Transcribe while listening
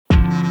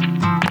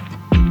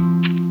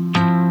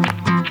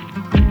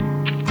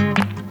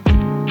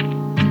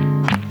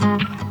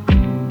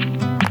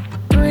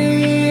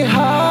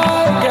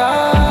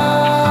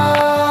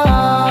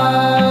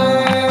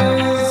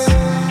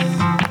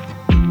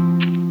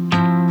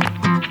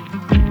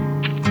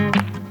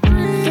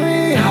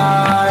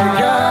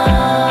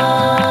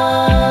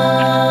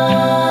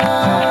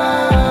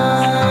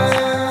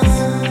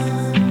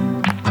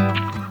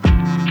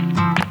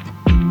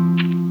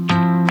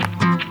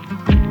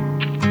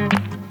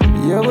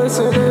You're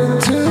listening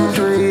to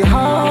Three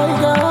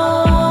High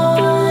Guys.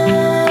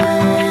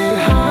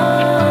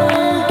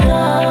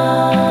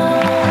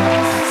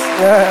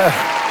 Yeah.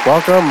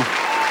 Welcome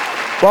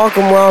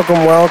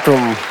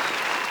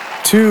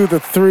to the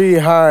Three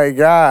High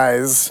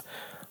Guys.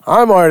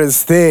 I'm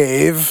Artist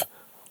Dave.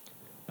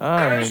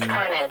 I'm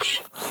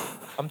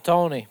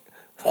Tony.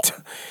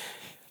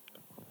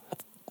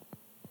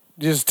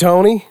 Just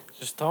Tony?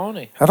 Just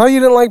Tony. I thought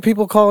you didn't like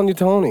people calling you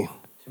Tony.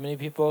 Too many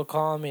people are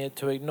calling me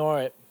to ignore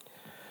it.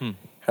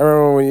 I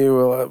remember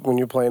when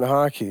you were playing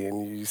hockey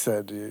and you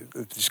said,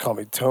 just call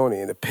me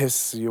Tony, and it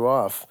pisses you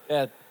off.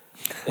 Yeah,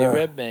 they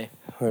ribbed me.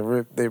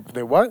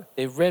 They what?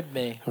 They ribbed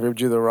me. Ribbed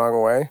you the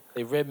wrong way?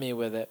 They ribbed me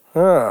with it.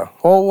 Well,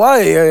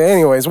 why?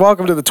 Anyways,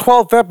 welcome to the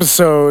 12th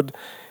episode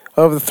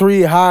of the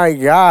Three High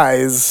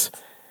Guys.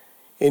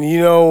 And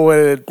you know what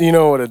it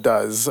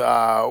does. You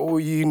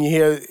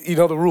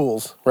know the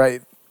rules,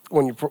 right?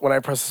 When I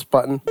press this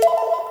button,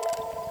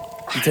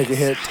 you take a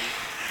hit,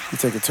 you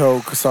take a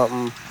toke or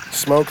something,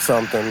 smoke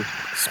something,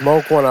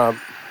 smoke one up,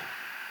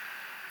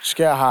 just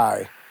get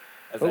high.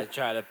 As I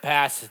try to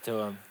pass it to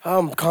him.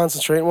 I'm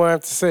concentrating what I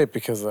have to say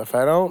because if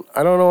I don't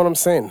know what I'm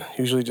saying.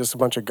 Usually just a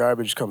bunch of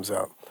garbage comes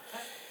out.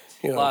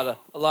 You know.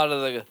 A lot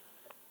of the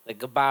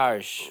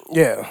garbage.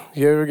 Yeah,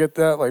 you ever get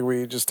that? Like where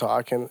you're just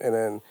talking and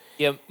then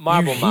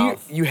marble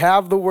mouth. You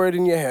have the word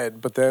in your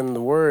head, but then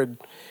the word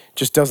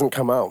just doesn't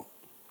come out.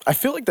 I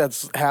feel like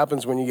that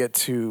happens when you get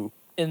to...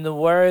 In the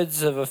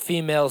words of a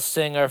female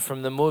singer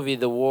from the movie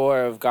The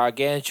War of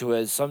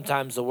Gargantua,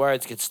 sometimes the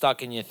words get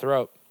stuck in your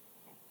throat.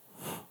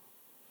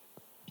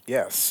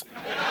 Yes.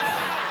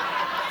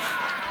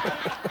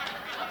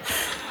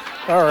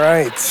 All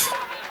right.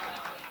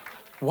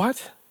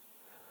 What?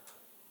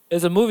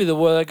 There's a movie, The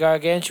War of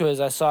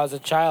Gargantua, I saw as a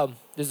child.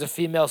 There's a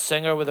female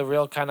singer with a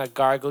real kind of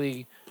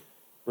gargly,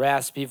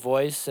 raspy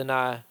voice,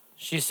 and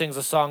she sings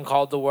a song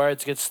called The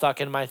Words Get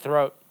Stuck in My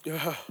Throat.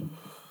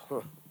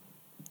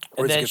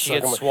 And then she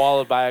gets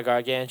swallowed by a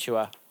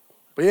gargantua.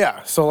 But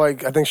yeah, so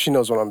like I think she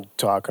knows what I'm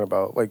talking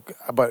about. Like,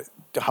 but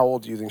how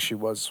old do you think she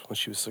was when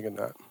she was singing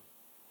that?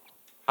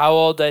 How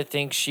old I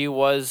think she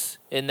was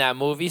in that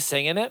movie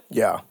singing it?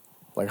 Yeah,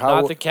 like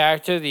how? Not the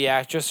character, the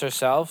actress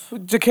herself.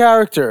 The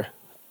character,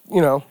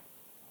 you know.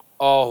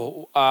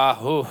 Oh,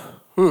 who?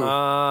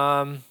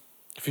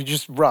 If you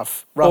just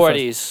rough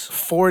 40s.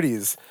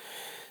 40s.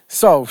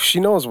 So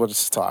she knows what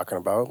it's talking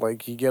about.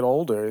 Like you get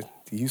older,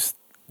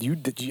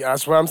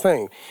 that's what I'm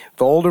saying.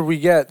 The older we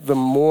get, the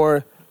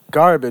more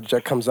garbage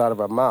that comes out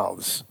of our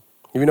mouths.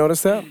 You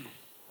notice that?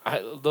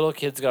 Little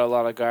kids got a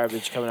lot of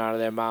garbage coming out of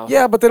their mouth.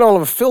 Yeah, but they don't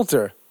have a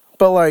filter.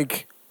 But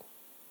like,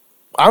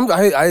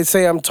 I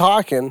say I'm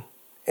talking,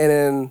 and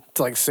then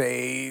to like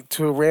say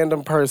to a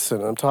random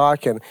person, I'm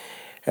talking,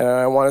 and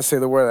I want to say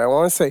the word I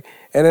want to say,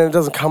 and then it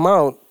doesn't come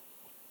out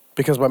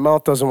because my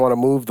mouth doesn't want to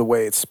move the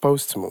way it's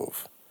supposed to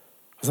move.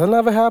 Does that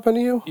never happen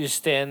to you? You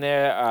stand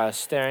there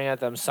staring at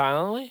them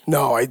silently?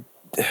 No, I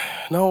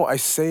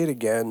say it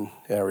again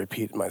and I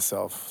repeat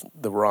myself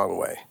the wrong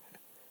way.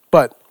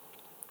 But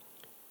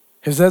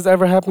has that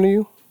ever happened to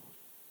you?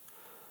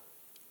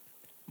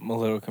 I'm a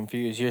little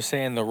confused. You're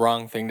saying the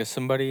wrong thing to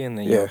somebody and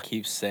then you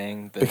keep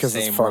saying the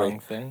same wrong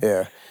thing?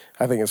 Yeah,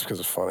 I think it's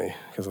because it's funny.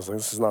 Because it's like,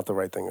 this is not the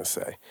right thing to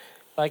say.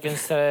 Like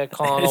instead of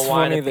calling a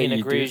wine a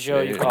Pinot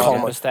Grigio, you call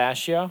it a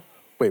pistachio?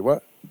 Wait,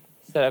 what?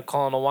 Instead of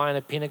calling a wine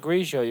a Pinot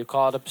Grigio, you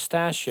call it a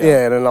pistachio.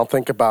 Yeah, and then I'll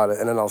think about it,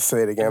 and then I'll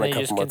say it again and a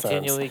couple more times. you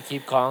just continually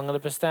keep calling it a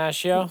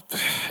pistachio?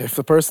 If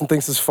the person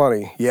thinks it's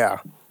funny,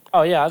 yeah.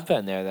 Oh, yeah, I've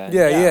been there then.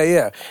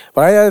 Yeah.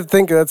 But I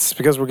think that's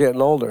because we're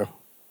getting older.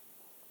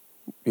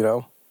 You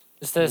know?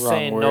 Instead of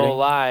saying no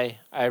lie,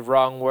 I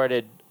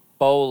wrong-worded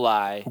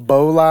bo-lie.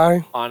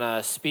 Bo-lie? On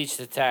a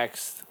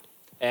speech-to-text,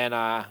 and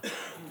I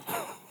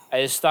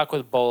just stuck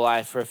with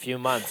bo-lie for a few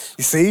months.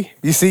 You see,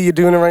 you're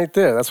doing it right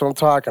there. That's what I'm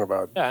talking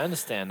about. Yeah, I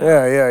understand that.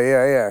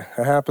 Yeah.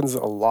 It happens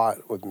a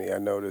lot with me. I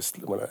noticed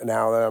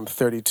now that I'm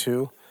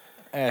 32.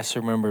 I just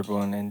remembered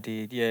one,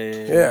 indeed.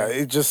 Yeah,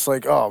 it's just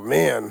like, oh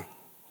man,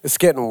 it's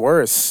getting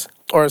worse.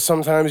 Or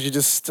sometimes you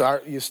just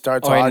start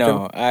talking. I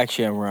know.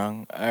 Actually, I'm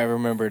wrong. I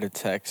remembered a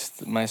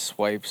text. My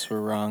swipes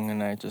were wrong,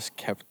 and I just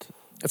kept.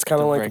 It's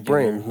kind of like a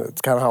brain.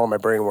 It's kind of how my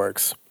brain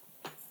works.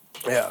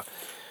 Yeah.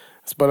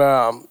 But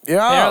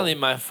yeah. Apparently,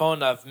 my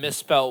phone, I've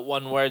misspelled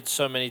one word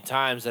so many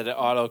times that it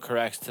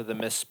autocorrects to the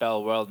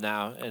misspelled world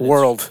now. And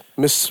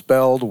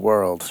misspelled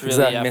world. It's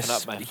really effing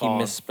up my phone. He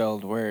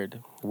misspelled word.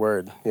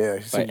 Word. Yeah.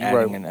 By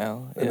adding an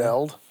L. An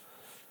L.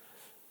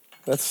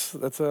 That's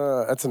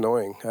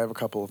annoying. I have a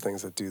couple of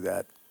things that do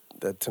that.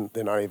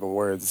 They're not even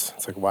words.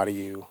 It's like,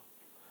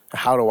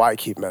 how do I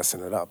keep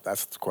messing it up?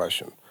 That's the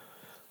question.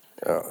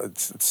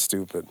 It's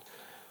stupid.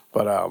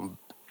 But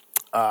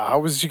how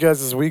was you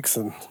guys'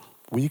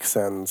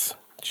 weekends?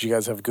 Did you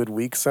guys have good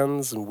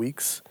weekends and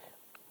weeks?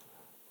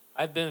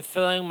 I've been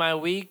filling my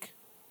week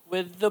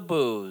with the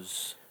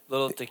booze.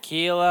 Little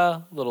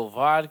tequila, little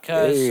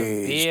vodka,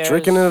 some beers.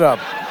 Drinking it up.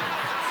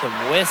 Some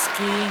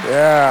whiskey.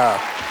 Yeah.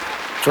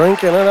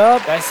 Drinking it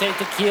up. Did I say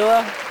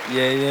tequila?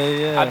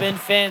 Yeah. I've been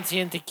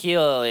fancying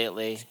tequila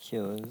lately.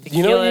 Tequilas.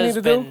 You know what you need Tequila's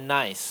to do? been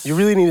nice. You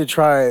really need to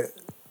try.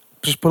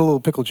 Just put a little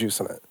pickle juice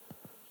in it.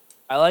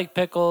 I like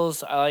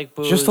pickles. I like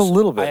booze. Just a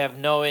little bit. I have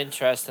no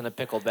interest in a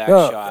pickleback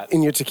No, shot.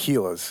 in your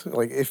tequilas.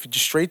 Like if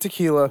just straight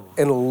tequila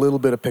and a little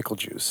bit of pickle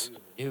juice.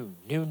 No.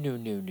 You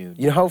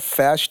know how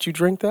fast you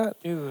drink that?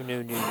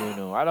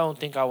 No. I don't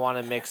think I want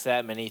to mix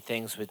that many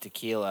things with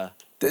tequila.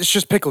 It's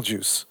just pickle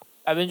juice.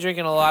 I've been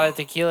drinking a lot of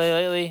tequila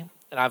lately,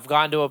 and I've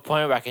gotten to a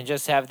point where I can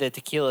just have the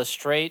tequila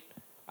straight.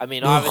 I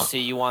mean, obviously,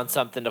 you want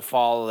something to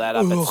follow that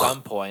up at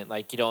some point.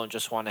 Like, you don't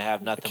just want to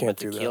have nothing but can't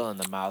do tequila in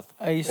the mouth.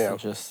 I used Yeah. to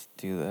just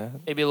do that.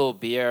 Maybe a little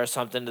beer or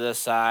something to the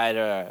side,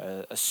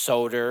 or a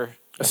soda.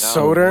 A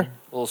soda?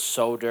 A little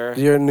soda.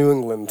 You're in New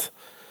England.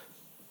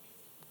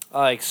 I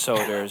like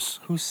sodas.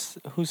 Who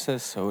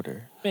says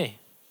soda? Me.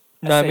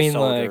 No, I say mean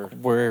soda. like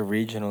where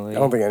regionally. I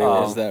don't think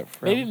anyone. is that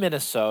from? Maybe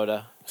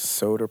Minnesota.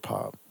 Soda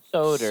pop.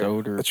 Soda.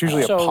 Soda. It's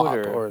usually a Soda.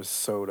 pop or a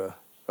soda.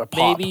 A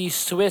pop. Maybe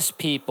Swiss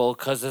people,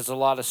 because there's a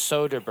lot of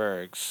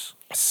Soderbergs.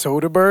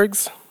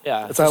 Soderbergs?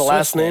 Yeah. Is it's that a Swiss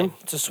last name?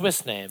 It's a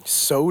Swiss name.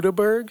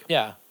 Soderberg?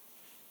 Yeah.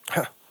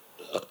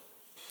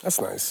 That's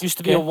nice. Used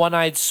to be a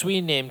one-eyed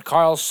Swede named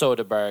Carl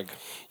Soderberg.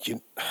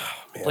 You,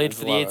 man, Played there's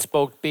for a the lot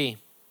 8-spoke B.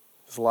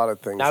 There's a lot of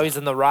things. Now he's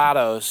in the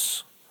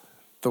Rados.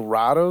 The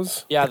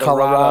Rados? Yeah, the the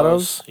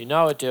Colorados? Rados. You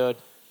know it, dude.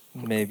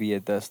 Maybe a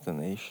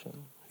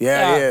destination.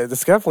 Yeah, Yeah. yeah.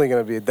 It's definitely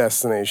going to be a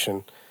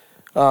destination.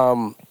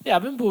 Yeah,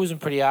 I've been boozing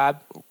pretty hard.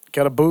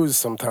 Got to booze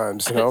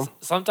sometimes, you know?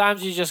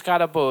 Sometimes you just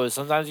gotta booze.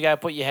 Sometimes you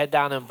gotta put your head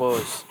down and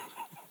booze.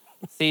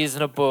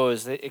 Season of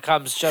booze. It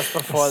comes just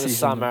before the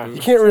Season of summer. booze.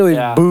 You can't really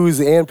Yeah. booze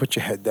and put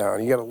your head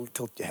down. You got to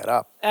tilt your head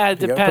up. It You got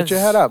to depends. put your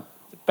head up.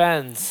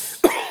 Depends.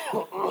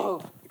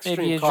 Maybe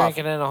Extreme you're cough.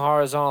 drinking in a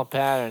horizontal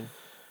pattern.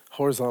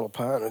 Horizontal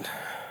pattern.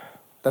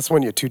 That's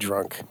when you're too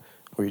drunk,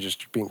 where you're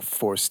just being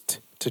forced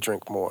to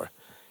drink more.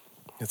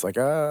 It's like,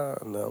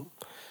 no.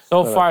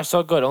 So far,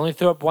 so good. Only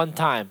threw up one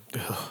time. I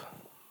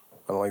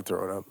don't like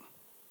throwing up.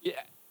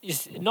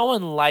 No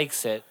one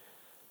likes it,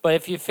 but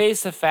if you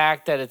face the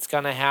fact that it's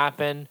gonna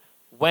happen,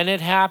 when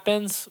it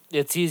happens,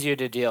 it's easier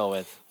to deal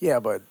with. Yeah,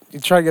 but you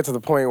try to get to the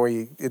point where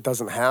it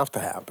doesn't have to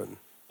happen.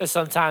 But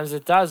sometimes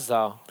it does,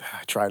 though.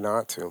 I try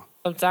not to.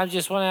 Sometimes you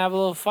just want to have a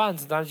little fun.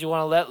 Sometimes you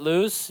want to let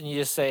loose, and you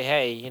just say,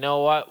 "Hey, you know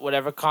what?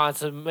 Whatever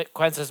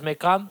consequences may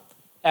come,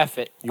 F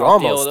it. You I'll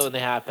deal almost- with it when they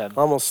happen."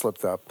 Almost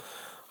slipped up.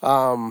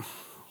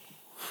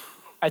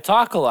 I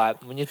talk a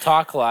lot. When you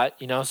talk a lot,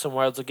 some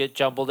words will get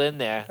jumbled in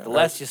there. The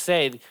less you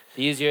say,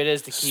 the easier it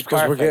is to It's keep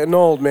because we're perfect. getting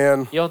old,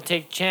 man. You don't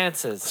take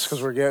chances. It's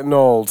because we're getting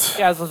old. You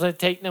guys don't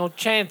take no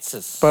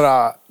chances.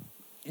 But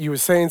you were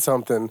saying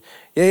something.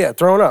 Yeah,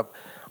 throwing up.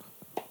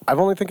 I've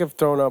only think I've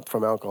thrown up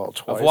from alcohol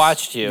twice. I've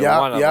watched you. Yeah,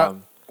 one of yeah.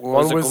 them. One It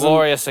was a was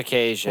glorious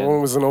occasion.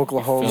 One was in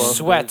Oklahoma. You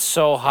sweat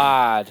so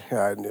hard.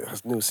 Yeah, I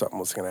knew something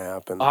was gonna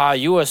happen.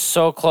 You were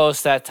so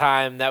close that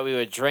time that we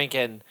were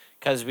drinking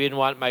because we didn't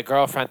want my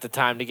girlfriend at the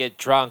time to get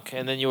drunk.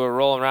 And then you were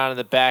rolling around in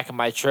the back of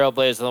my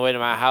Trailblazer on the way to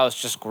my house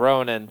just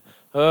groaning.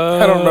 I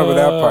don't remember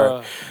that part.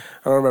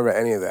 I don't remember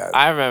any of that.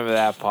 I remember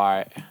that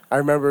part. I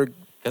remember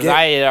Because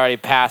I had already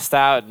passed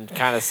out and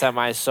kind of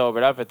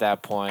semi-sobered up at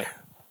that point.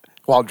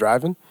 while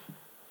driving.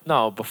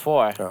 No,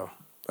 before. Oh,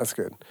 that's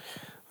good.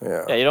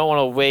 Yeah. Yeah, you don't want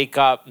to wake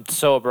up and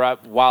sober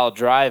up while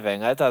driving.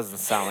 That doesn't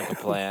sound like a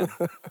plan.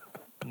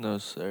 No,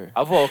 sir.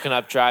 I've woken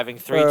up driving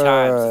 3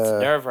 times. It's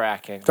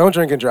nerve-wracking. Don't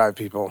drink and drive,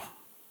 people.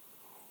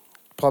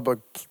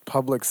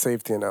 Public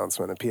safety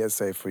announcement, a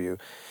PSA for you.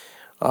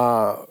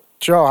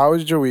 Joe, how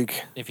was your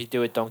week? If you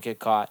do it, don't get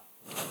caught.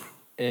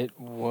 It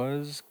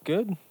was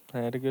good. I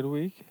had a good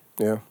week.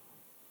 Yeah.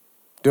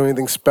 Do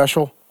anything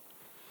special?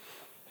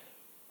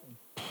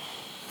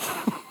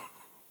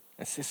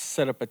 I just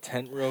set up a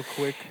tent real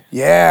quick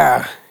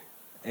Yeah.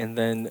 and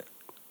then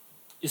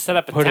You set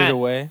up a put tent. it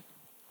away.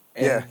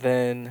 And Yeah.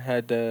 then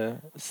had to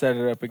set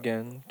it up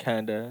again,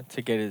 kind of,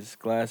 to get his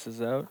glasses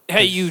out.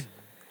 Hey, you 'cause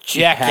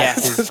he packed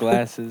jackass. his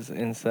glasses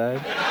inside.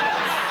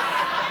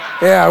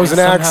 Yeah, it was an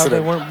Somehow accident.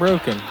 they weren't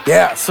broken.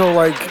 Yeah, so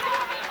like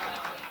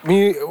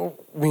me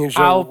and Joe,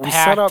 How we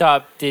set packed up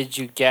up did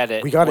you get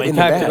it? We got it When in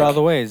the Packed bag. it all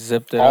the way,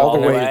 zipped it all the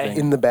all the way way.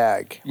 in the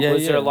bag. Yeah,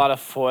 Was yeah. there a lot of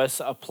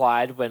force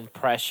applied when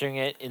pressuring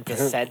it into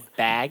said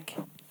bag?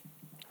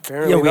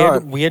 Apparently Yeah,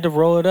 not. we had to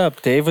roll it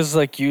up. Dave was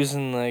like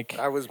using like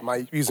I was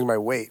using my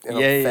weight, and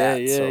Yeah, I'm yeah,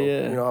 fat, yeah, so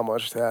yeah. you know how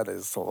much that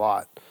is. It's a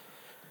lot.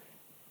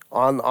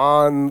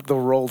 On the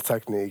roll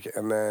technique,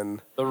 and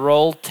then The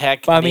roll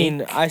technique. I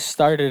mean, I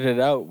started it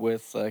out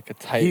with like a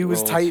tight. he was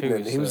roll,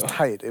 tightening. too, He was so-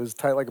 tight. It was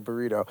tight like a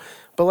burrito.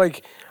 But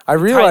like I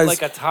tight realized,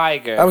 like a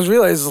tiger. I was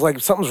realizing like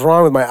something's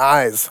wrong with my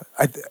eyes.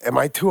 Am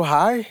I too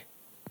high?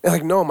 And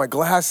like no, my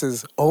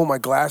glasses. Oh, my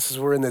glasses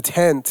were in the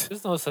tent.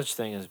 There's no such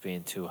thing as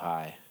being too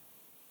high.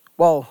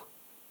 Well,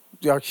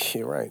 yeah,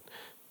 you're right.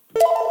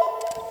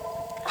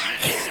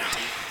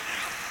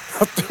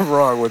 Nothing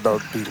wrong with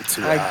being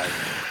too high.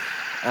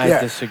 I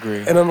Yeah.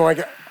 disagree. And I'm like,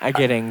 I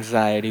get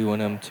anxiety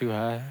when I'm too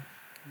high.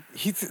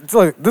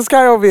 look, this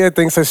guy over here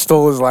thinks I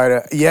stole his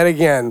lighter yet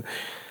again.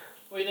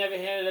 Well, you never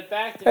handed it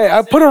back to me. Hey, I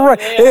You put said it right. over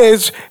there. Hey,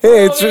 it's over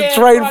it's there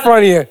right in in front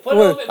front of of you. me. Put it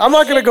over- I'm not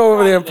push gonna it go in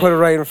over there front and of put it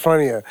me. right in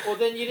front of you. Well,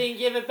 then you didn't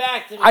give it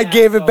back to me. I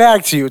gave it asshole.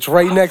 back to you. It's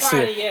right I'm next to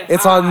trying you. to get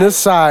It's on high. this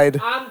side.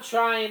 I'm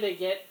trying to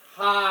get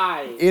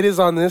high. It is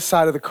on this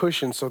side of the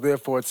cushion, so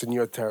therefore it's in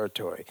your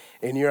territory,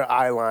 in your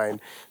eye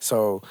line.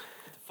 So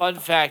Fun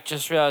fact,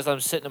 just realized I'm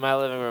sitting in my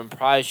living room.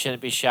 Probably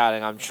shouldn't be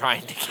shouting. I'm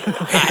trying to get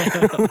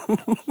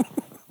high.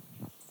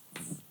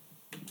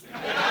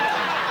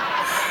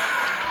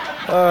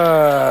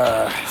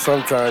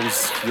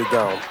 sometimes you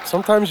don't.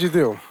 Sometimes you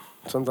do.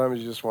 Sometimes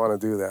you just want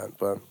to do that.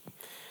 But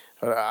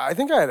I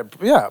think I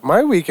had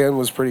my weekend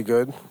was pretty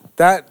good.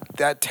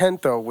 That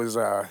tent though was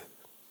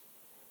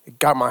it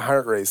got my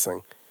heart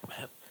racing.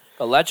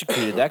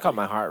 Electrocuted. That got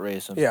my heart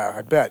racing. Yeah,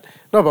 I bet.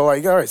 No, but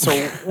like all right, so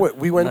what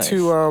we went Nice.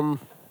 to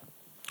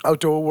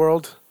Outdoor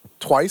World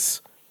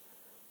twice.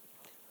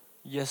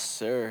 Yes,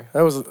 sir.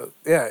 That was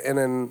and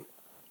then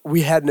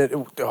we had it.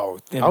 In Outdoor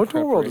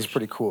World is preparation.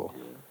 pretty cool.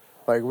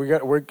 Like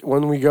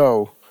when we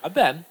go. I've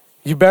been.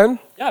 You been?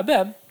 Yeah, I've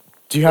been.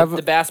 Do you have?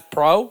 The Bass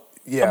Pro?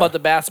 Yeah. How about the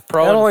Bass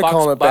Pro? I don't in like Fox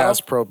calling it Bottom?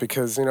 Bass Pro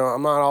because I'm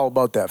not all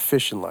about that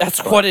fishing life.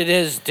 That's but what it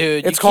is,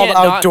 dude. It's You called can't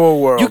not-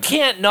 Outdoor World. You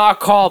can't not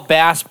call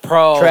Bass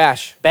Pro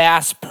Trash.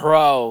 Bass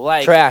Pro.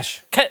 Like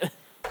Trash.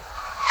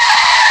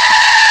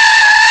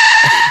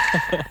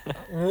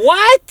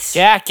 What?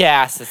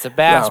 Jackass. It's a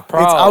Bass No,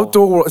 Pro. it's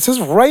Outdoor World. It says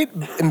right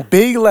in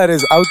big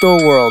letters, Outdoor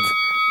World.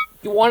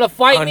 You want to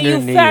fight me, you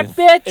Underneath. fat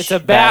bitch? It's a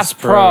Bass,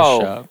 Bass Pro Pro.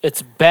 Shop.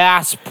 It's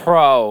Bass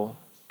Pro.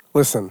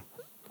 Listen,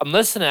 I'm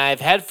listening. I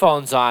have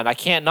headphones on. I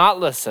can't not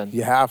listen.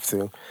 you have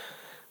to.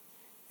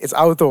 It's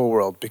Outdoor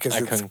World because I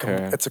it's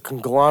concur. it's a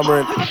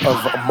conglomerate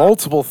of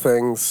multiple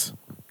things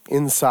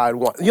inside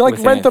one. You like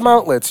With rent them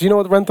Anthony. outlets. You know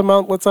what rent them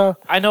outlets are?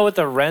 I know what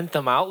the rent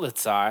them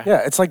outlets are.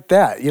 Yeah, it's like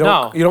that. You don't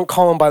No. you don't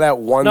call them by that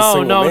one No,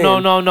 single no, name.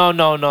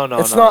 no.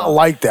 It's not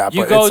like that.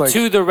 You but go it's like,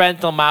 to the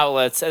rental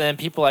outlets, and then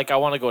people are like, I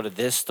want to go to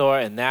this store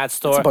and that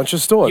store. it's a bunch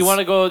of stores. You want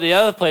to go to the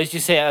other place, you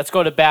say, let's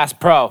go to Bass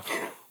Pro.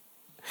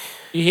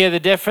 You hear the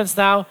difference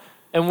now?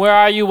 And where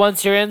are you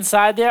once you're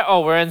inside there?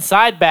 Oh, we're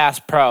inside Bass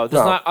Pro.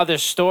 There's No. not other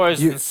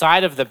stores You-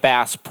 inside of the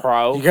Bass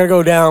Pro. You gotta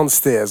go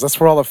downstairs. That's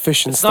where all the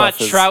fishing It's not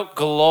stuff is. trout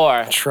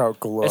galore.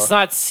 Trout galore. It's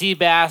not sea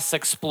bass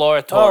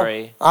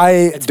exploratory. I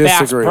It's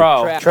disagree.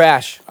 Bass Pro.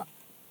 Trash.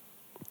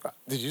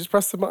 Did you just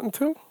press the button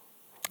too?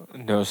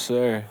 No,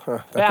 sir. Huh,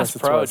 that Bass pressed it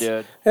Pro, twice.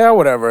 dude. Yeah,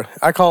 whatever.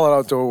 I call it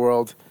Outdoor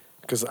World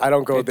because I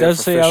don't go It there does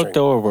for say fishing.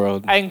 Outdoor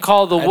World. I can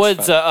call the That's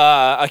woods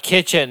fine. a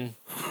kitchen.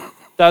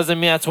 Doesn't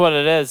mean that's what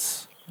it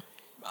is.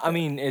 I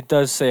mean, it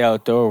does say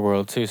Outdoor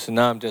World too, so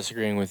now I'm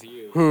disagreeing with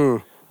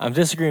you. I'm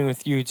disagreeing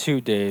with you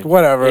too, Dave.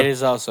 Whatever. It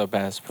is also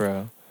Bass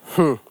Pro.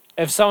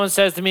 If someone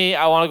says to me,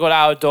 I want to go to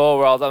Outdoor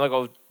World, I'm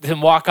going to go,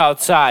 then walk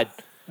outside.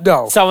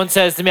 No, Someone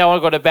says to me, I want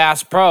to go to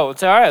Bass Pro.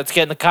 It's all right, let's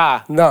get in the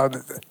car. no.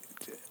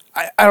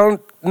 I don't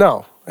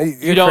know.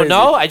 You don't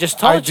know? I just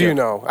told I you. do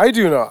know. I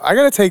do know. I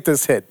gotta take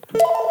this hit.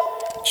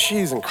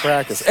 Cheese and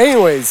crackers.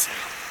 Anyways,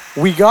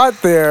 we got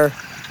there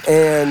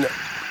and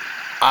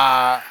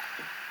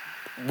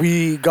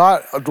we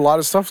got a lot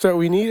of stuff that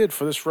we needed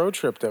for this road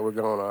trip that we're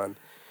going on,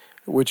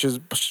 which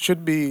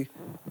should be.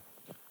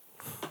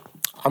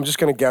 I'm just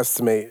gonna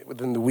guesstimate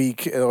within the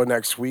week or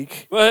next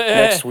week.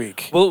 Next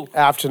week. Well,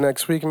 After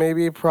next week,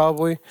 maybe,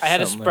 probably. I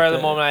had a Something spur of like the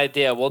that. moment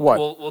idea. We'll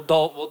What?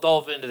 we'll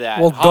delve into that.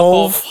 We'll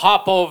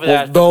hop over that. We'll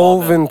at the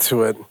delve moment.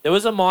 into it. There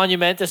was a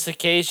monumentous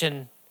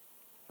occasion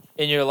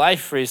in your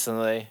life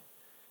recently.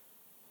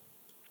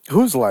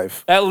 Whose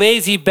life? That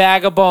lazy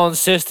bag of bones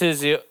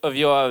sisters of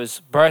yours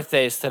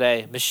birthdays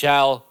today.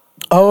 Michelle.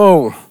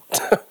 Oh.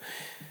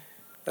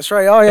 That's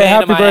right. Oh, yeah. pain in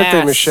Happy my birthday,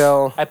 ass.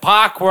 Michelle. I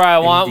park where I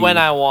want when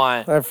Indeed. I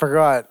want. I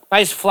forgot.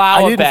 Nice flower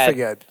I didn't bed.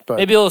 forget, but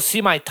Maybe you'll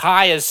see my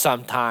tires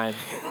sometime.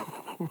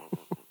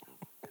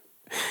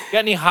 Got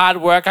any hard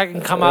work? I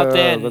can come out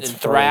there and that's funny.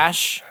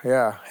 thrash.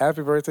 yeah.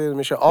 Happy birthday to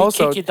Michelle. We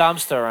Also, kick your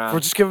dumpster around.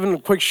 we're just giving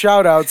quick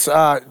shout outs.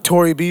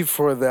 Tori B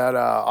for that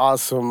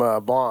awesome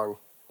bong.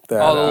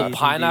 That, Oh, little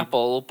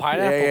pineapple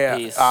yeah,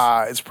 piece.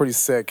 it's pretty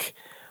sick.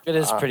 It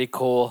is pretty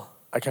cool.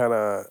 I was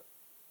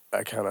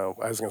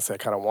gonna say I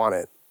kind of want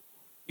it.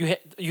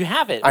 You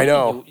have it. I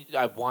know.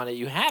 I want it.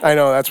 You have it. I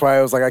know. That's why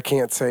I was like, I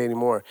can't say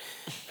anymore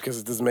because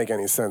it doesn't make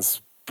any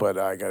sense. But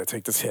I gotta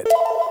take this hit.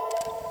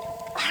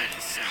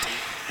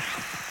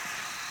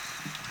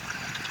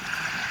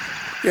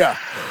 Yeah.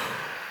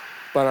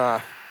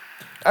 But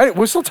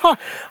we're still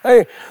talking.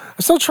 I'm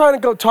still trying to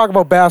go talk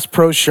about Bass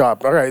Pro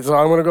Shop. All right, so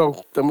I'm gonna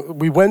go.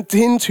 We went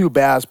into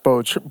Bass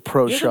Pro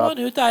You're the Shop. one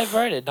who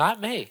diverted, not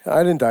me.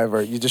 I didn't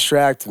divert. You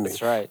distracted me.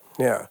 That's right.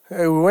 Yeah.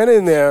 Hey, we went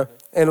in there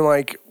and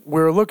like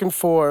we were looking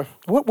for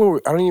what were we?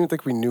 I don't even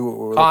think we knew what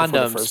we were looking for the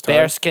Condoms, first time.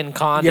 bearskin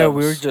condoms. Yeah,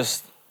 we were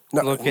just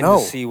No, looking no.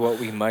 to see what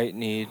we might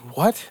need,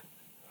 What?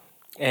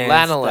 and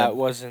Lanolin. that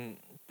wasn't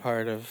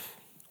part of.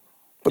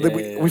 But then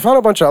Yeah. we found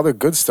a bunch of other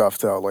good stuff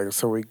though. Like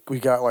so we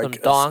got like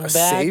Some dong a bags?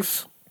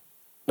 safe.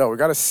 No, we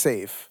got a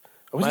safe.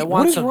 What I is- what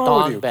want is some wrong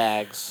with dong you?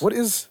 bags. What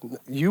is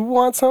you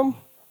want some?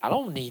 I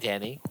don't need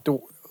any.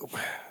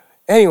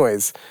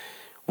 Anyways,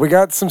 We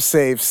got some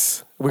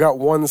safes. We got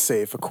one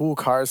safe, a cool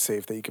car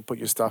safe that you can put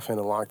your stuff in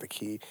and lock the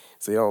key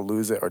so you don't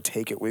lose it or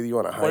take it with you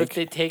on a hike. What if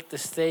they take the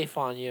safe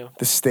on you?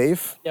 The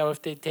safe? Yeah, what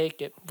if they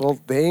take it? Well,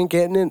 they ain't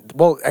getting it.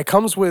 Well, it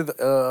comes with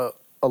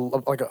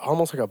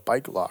almost like a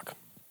bike lock,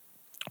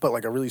 but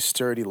like a really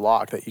sturdy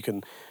lock that you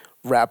can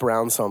wrap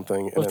around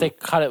something. What if they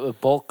cut it with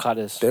bolt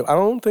cutters? I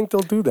don't think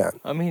they'll do that.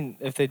 I mean,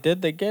 if they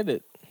did, they get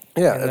it.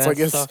 Yeah, And it's that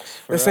like sucks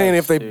for they're saying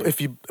us,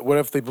 dude. what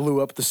if they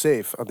blew up the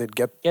safe? They'd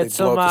Get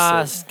blow up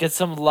the safe. get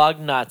some lug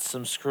nuts,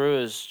 some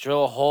screws,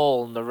 drill a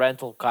hole in the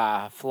rental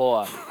car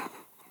floor.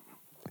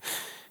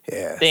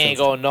 Yeah, They ain't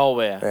going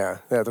nowhere. Yeah,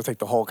 they have to take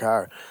the whole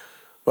car.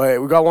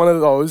 But we got one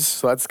of those,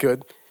 so that's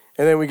good.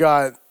 And then we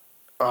got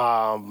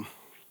I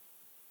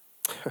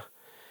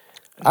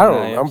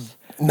don't know.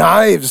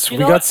 Knives. You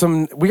We know got what?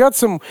 some. We got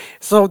some.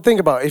 So think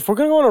about it. If we're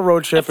gonna go on a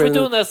road trip, If we're and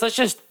doing this, let's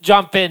just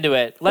jump into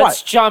it.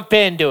 Let's What? jump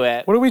into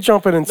it. what are we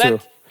jumping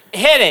into?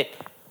 Hit it.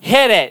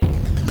 Hit it.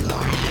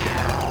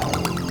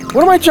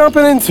 What am I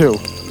jumping into?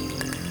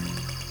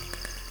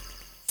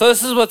 So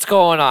this is what's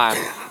going on.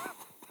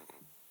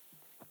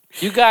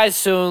 You guys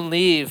soon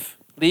leave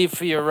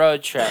for your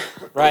road trip,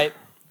 right?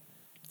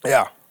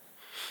 Yeah.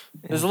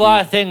 There's a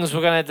lot of things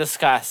we're gonna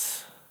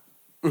discuss.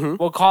 Mm-hmm.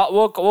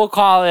 We'll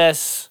call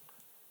this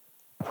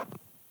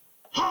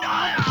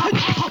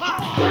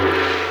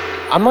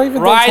I'm not even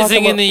done Rising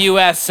talking in the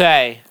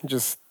USA.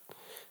 just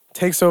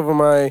takes over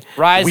my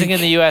Rising week.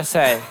 in the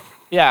USA.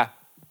 Yeah.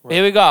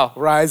 Here we go.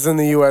 Rise in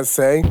the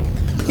USA.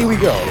 Here we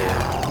go.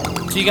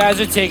 So you guys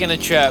are taking a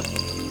trip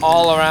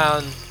all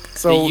around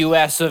So the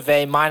US of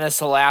A minus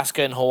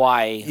Alaska and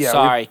Hawaii. Yeah,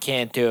 Sorry,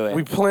 can't do it.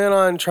 we plan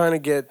on trying to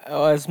get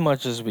Oh, as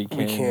much as we can.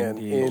 we can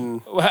indeed.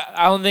 in. Well,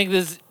 I don't think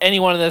there's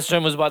anyone in this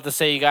room was about to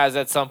say you guys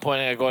at some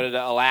point are going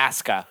to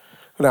Alaska.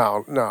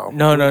 No. No. We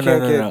can't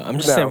get- I'm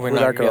just saying we're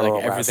not gonna going get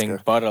like to everything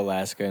Alaska. but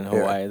Alaska and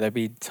Hawaii. That'd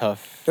be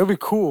tough. It would be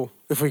cool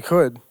if we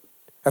could.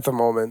 At the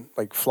moment,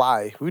 like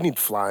fly. We need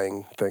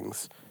flying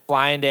things.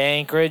 Flying to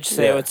Anchorage,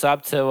 say Yeah. what's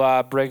up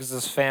to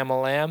Briggs's family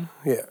lamb.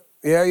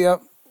 Yeah.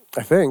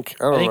 I think.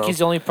 I don't I think know. he's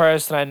the only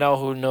person I know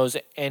who knows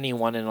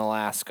anyone in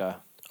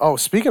Alaska. Oh,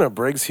 speaking of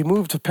Briggs, he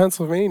moved to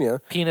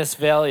Pennsylvania.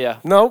 Penisvalia.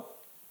 Nope.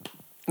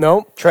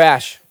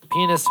 Trash.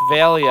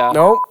 Penisvalia.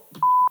 Nope.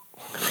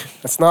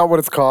 That's not what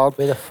it's called.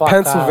 Way the fuck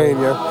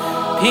Pennsylvania.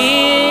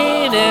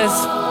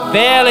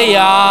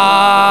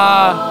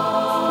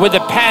 Penisvalia. Where the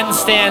pen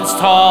stands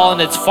tall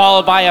and it's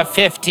followed by a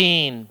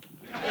 15.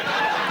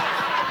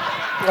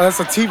 Oh, that's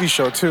a TV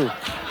show too.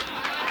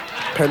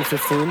 Pen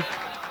 15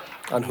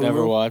 on Hulu.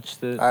 Never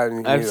watched it. I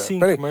didn't I've either. seen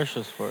But it-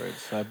 commercials for it,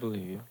 so I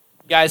believe you.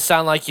 You guys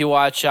sound like you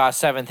watch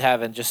Seventh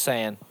Heaven, just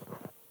saying.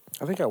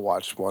 I think I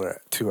watched 1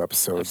 or 2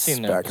 episodes I've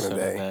seen back in the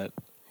day. Of that.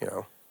 You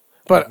know,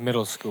 But but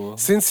middle school.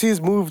 since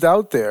he's moved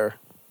out there,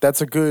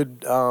 that's a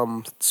good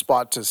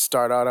spot to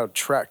start out our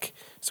trek.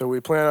 So we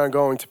plan on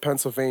going to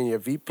Pennsylvania.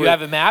 You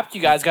have it mapped?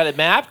 You guys got it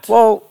mapped?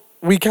 Well,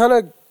 we kind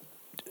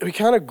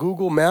of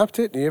Google mapped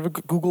it. You ever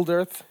Googled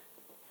Earth?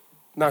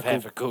 Not I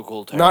have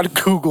Google, it Googled. not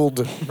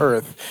Googled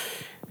Earth.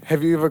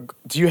 Have you ever?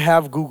 Do you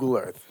have Google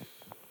Earth?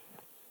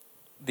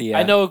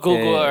 I know what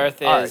Google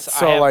Earth is. All right,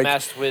 so, I have like,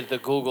 messed with the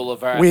Google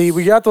of Earth.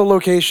 We got the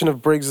location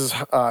of Briggs's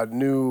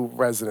new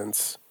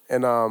residence,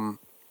 and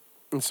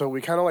so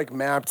we kind of like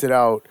mapped it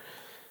out.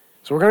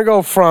 So we're gonna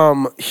go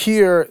from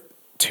here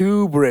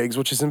to Briggs,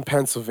 which is in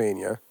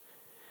Pennsylvania,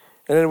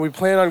 and then we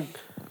plan on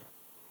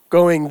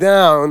going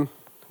down.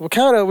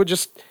 We're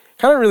just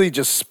really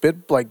just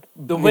spit like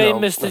the you way know,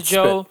 Mr. let's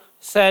Joe spit.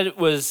 said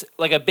was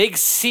like a big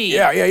C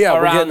Yeah,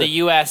 we're around getting the it.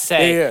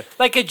 USA. Yeah.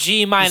 Like a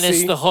G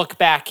minus see? the hook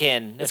back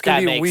in, It's if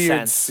gonna that be a makes weird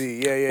sense.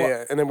 C.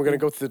 Yeah. And then we're gonna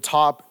go to the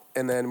top,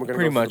 and then we're gonna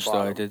Pretty go much to the though,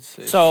 bottom. I did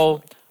say.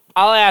 So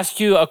I'll ask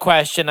you a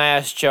question I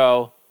asked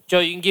Joe. Joe,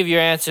 you can give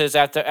your answers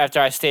after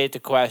I state the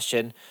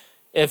question.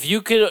 If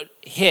you could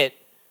hit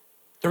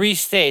 3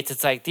 states,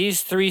 it's like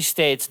these 3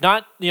 states,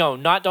 not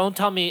don't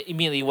tell me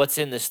immediately what's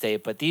in the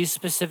state, but these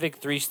specific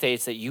 3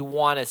 states that you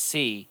want to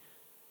see.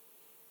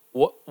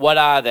 What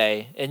are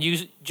they? And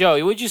you,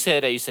 Joe, what did you say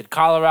today? You said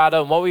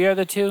Colorado, and what were your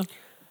other 2?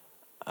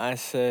 I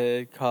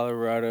said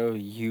Colorado,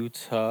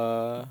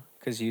 Utah,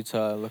 because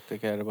Utah looked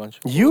like it had a bunch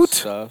of cool Ute?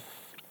 stuff.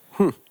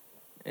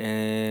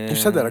 And You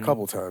said that a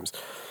couple times.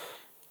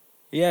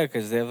 Yeah,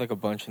 because they have like a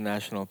bunch of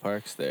national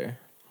parks there.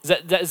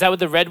 Is that what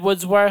the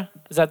redwoods were?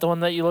 Is that the one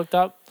that you looked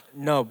up?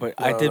 No, but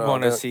I No, did no,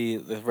 want to that- see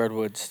the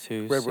redwoods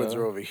too. Redwoods so.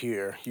 are over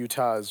here.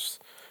 Utah's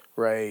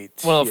right.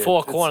 One of the here. 4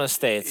 It's- corner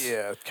states.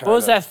 Yeah. What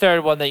was kinda. that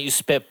third one that you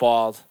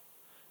spitballed?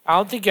 I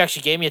don't think you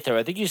actually gave me a third.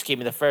 I think you just gave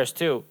me the first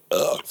 2.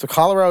 So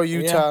Colorado, Yeah,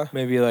 Utah.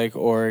 maybe like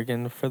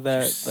Oregon for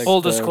that. Like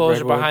Full the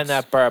disclosure behind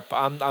redwoods. that burp.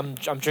 I'm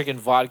drinking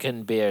vodka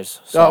and beers.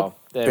 So Oh,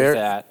 there's there,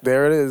 that.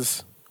 there it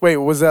is. Wait,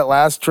 was that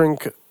last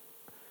drink?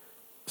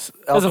 There's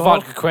a alcohol?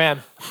 vodka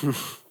cram.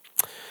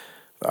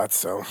 Thought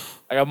so.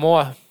 I got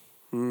more.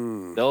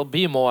 Hmm. There'll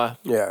be more.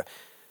 Yeah.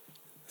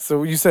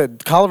 So you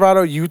said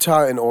Colorado,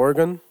 Utah, and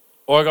Oregon.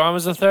 Oregon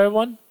was the third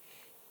one.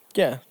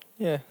 Yeah.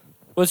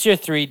 What's your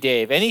 3,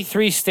 Dave? Any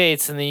 3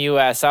 states in the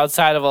U.S.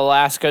 outside of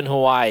Alaska and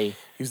Hawaii?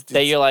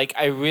 that you're like,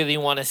 I really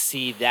want to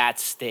see that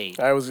state?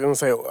 I was gonna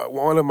say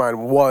one of mine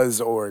was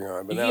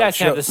Oregon, but You now guys it's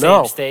have the same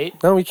no,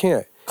 state. No, we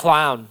can't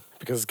Clown.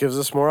 because it gives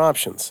us more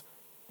options.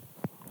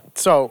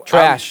 So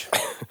Trash.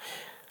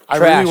 I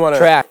Trash. really want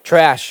to.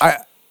 Trash.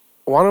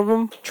 One of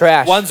them.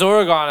 Trash. One's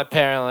Oregon,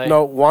 apparently.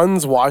 No,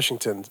 one's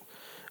Washington.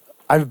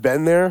 I've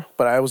been there,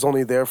 but I was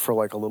only there for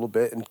like a little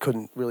bit and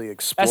couldn't really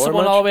explore That's the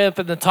one much. all the way up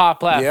in the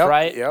top left, Yep,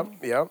 right?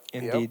 Yep.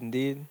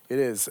 Indeed. It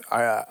is.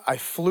 I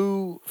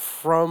flew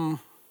from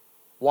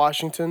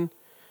Washington.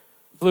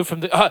 Flew from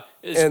the.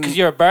 And- Because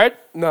you're a bird?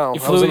 No,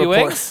 You I was flew in a your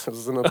plane. wings? I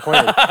was in a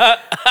plane.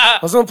 I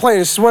was in a plane.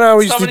 This is when I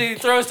used to. Somebody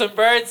throw some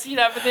bird seed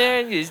up in there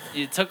and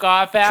you took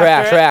off after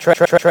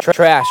it?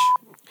 Trash.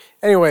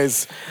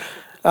 Anyways,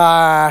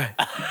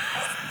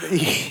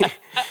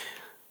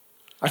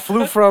 I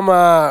flew from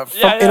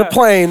in a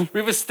plane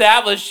We've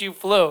established you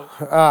flew.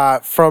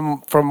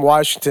 from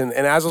Washington,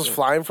 and as I was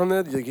flying from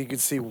there, you could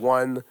see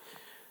one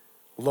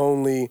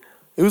lonely.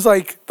 It was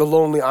like the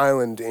Lonely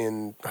Island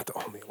in not the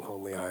only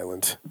Lonely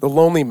Island, the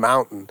Lonely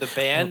Mountain. The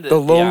band? The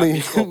lonely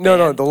musical no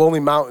band? the Lonely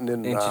Mountain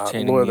in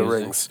Entertaining Lord of the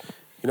music. Rings.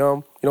 You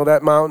know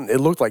that mountain. It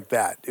looked like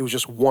that. It was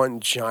just one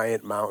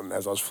giant mountain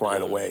as I was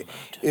flying away.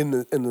 In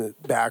the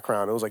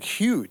background, it was like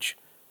huge,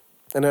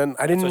 and then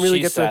I didn't That's what really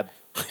she get said.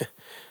 to.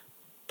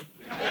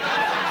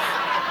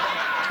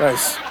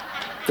 Nice,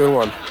 good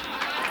one.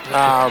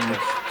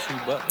 Two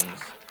buttons.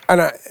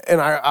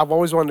 And I've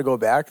always wanted to go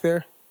back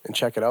there and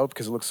check it out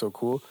because it looks so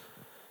cool.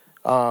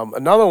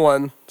 Another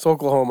one, it's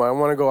Oklahoma. I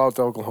want to go out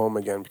to Oklahoma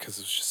again because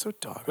it's just so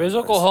dog. Where's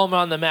nice. Oklahoma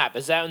on the map?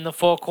 Is that in the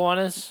Four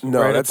Corners? No,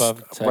 Right that's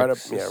above right up.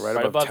 Texas. Yeah, right,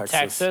 Right above above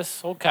Texas.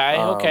 Texas?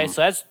 Okay,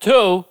 so that's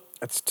two.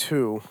 That's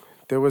two.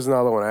 There was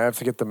another one. I have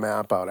to get the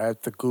map out. I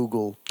have to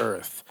Google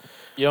Earth.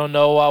 You don't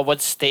know what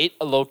state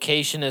a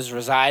location is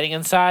residing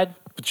inside?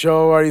 But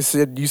Joe already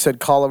said you said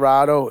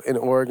Colorado and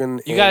Oregon.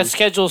 You got a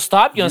schedule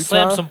stop? You gonna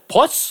slam Utah? some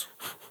puts?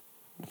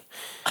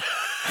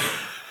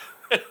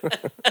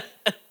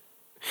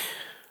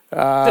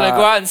 Gonna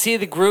go out and see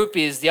the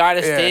groupies, the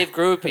Artist yeah. Dave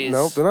groupies.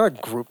 Nope, they're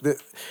not group.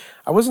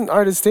 I wasn't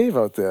Artist Dave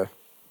out there.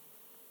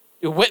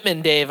 You're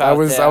Whitman Dave out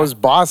there. I was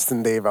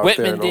Boston Dave out there.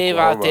 Whitman in Dave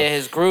Oklahoma. out there,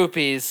 his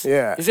groupies.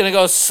 Yeah. He's gonna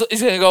go.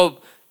 He's gonna go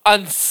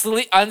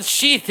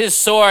unsheath his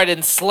sword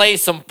and slay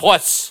some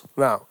puss.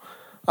 No.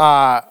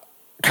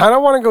 Kind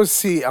of want to go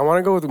see. I want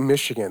to go to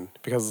Michigan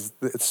because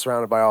it's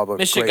surrounded by all the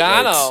Great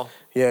Michigano. Lakes.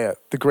 Yeah,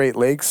 the Great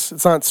Lakes.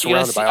 It's not You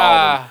gonna surrounded see? by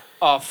all of them.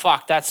 Oh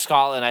fuck, that's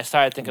Scotland. I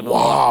started thinking of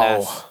Wow.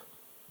 Ness.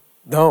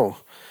 No,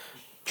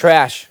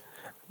 Trash.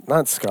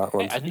 not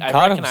Scotland. I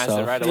Caught recognized it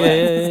himself. right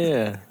away.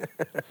 Yeah.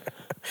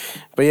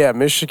 But yeah,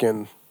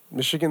 Michigan.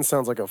 Michigan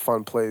sounds like a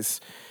fun place.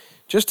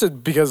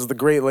 Because the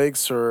Great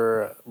Lakes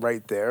are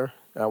right there.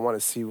 I want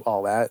to see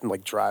all that and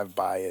like drive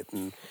by it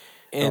and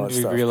all And that we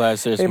stuff.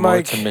 realize there's Hey, more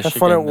Mike, to have Michigan.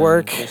 fun at than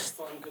work. just-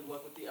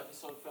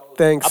 I'll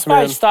Thanks,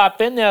 probably man.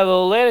 stop in there a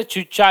little later,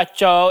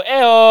 chuchacho.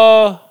 Ayo.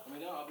 All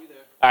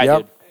right, Yep.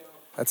 dude.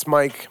 That's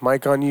Mike.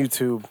 Mike on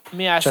YouTube. Let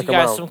me ask Check you 'em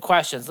guys out. some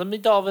questions. Let me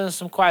delve into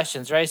some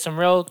questions, right? Some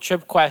real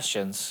trip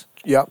questions.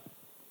 Yep.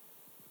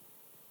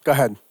 Go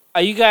ahead.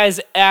 Are you guys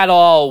at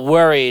all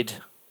worried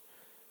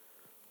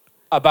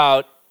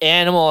about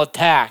animal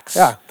attacks?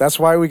 Yeah, that's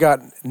why we got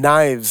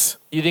knives.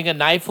 You think a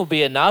knife will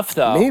be enough,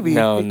 though? Maybe.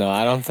 No,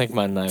 I don't think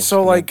my knife's So,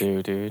 gonna like-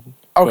 do, dude.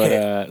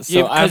 Okay. But, so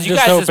Yeah, I'm 'cause you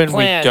just guys' hoping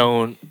plan- we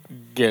don't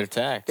get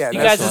attacked. Yeah, You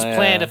that's guys' why,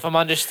 plan, if I'm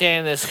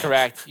understanding this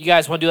correct, you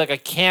guys want to do like a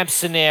camp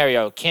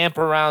scenario, camp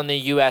around the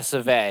U.S.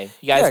 of A.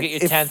 You guys Yeah, get your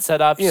if- tent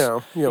set up. Yeah.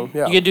 You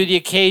can do the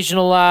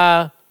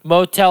occasional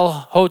motel,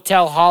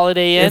 hotel,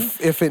 Holiday Inn.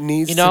 If it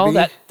needs You know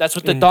to be. that's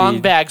what the dong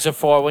Indeed. bags are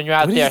for when you're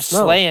out What there is-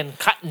 no. slaying,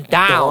 cutting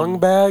down. Dong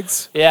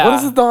bags? Yeah. What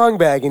is a dong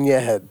bag in your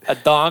head? A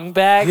dong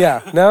bag.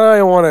 Yeah. Now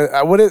I want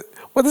to.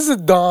 What is a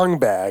dong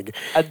bag?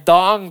 A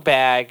dong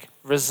bag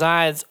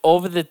resides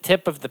over the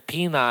tip of the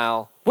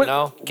penile. What- You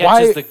know, why-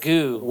 catches the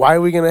goo. Why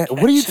are we gonna?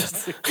 What are you?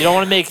 You don't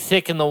want to make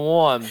thick in the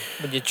warm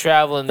when you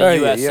travel in the Ay,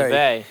 U.S. ay, of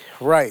A.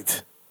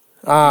 Right.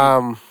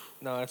 No,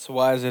 that's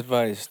wise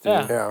advice, dude.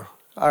 Yeah. Yeah.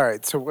 All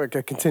right. So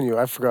okay, continue.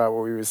 I forgot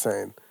what we were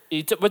saying.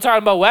 We're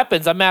talking about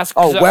weapons. I'm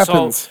asking. Oh, so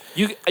weapons.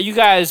 You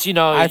guys, you're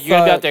gonna be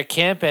thought- out there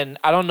camping.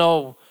 I don't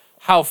know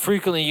how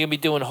frequently you're gonna be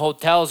doing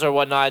hotels or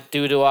whatnot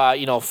due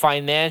to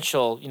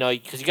financial.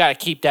 Because you got to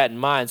keep that in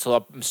mind. So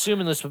I'm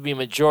assuming this would be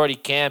majority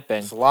camping.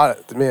 It's a lot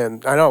of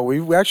man. I know.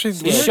 We actually.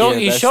 He Yeah, showed,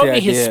 he that's showed the me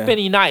his idea.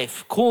 spinny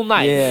knife. Cool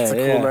knife. Yeah, It's a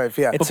cool knife,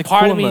 yeah. It's But a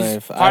part cool of me's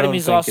knife. part of don't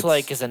me's think also it's-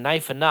 like, is a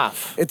knife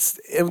enough?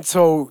 And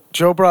so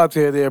Joe brought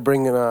there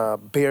bringing a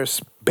bear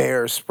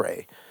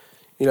spray.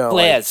 Like,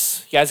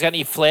 Flares. You guys got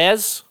any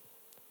flares?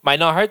 Might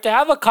not hurt to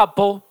have a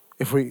couple.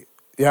 if we,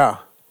 yeah,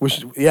 we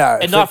should, yeah.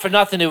 And if not they- for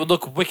nothing, it would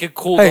look wicked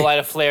cool Hey, to light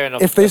a flare in a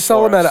if they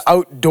sell them at an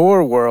forest.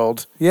 outdoor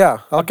world, yeah,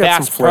 I'll get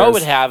Bass some Pro flares.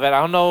 would have it.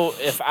 I don't know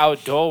if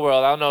Outdoor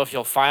World. I don't know if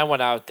you'll find one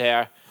out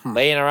there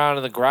laying around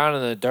in the ground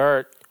in the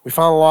dirt. We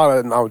found a lot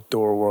of an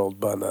outdoor world,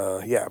 but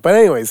yeah. But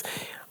anyways,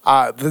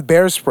 the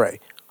bear spray.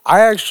 I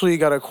actually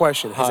got a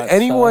question. Has Hot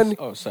anyone sauce.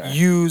 Oh, sorry.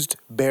 used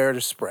bear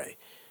spray?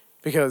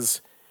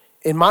 Because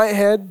in my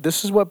head,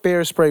 this is what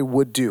bear spray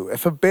would do.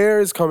 If a bear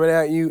is coming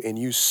at you and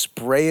you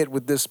spray it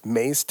with this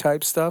mace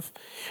type stuff,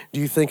 do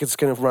you think it's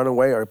going to run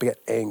away or get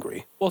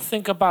angry? Well,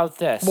 think about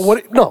this. But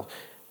what? No.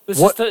 This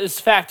What?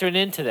 is factoring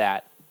into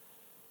that.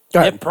 Go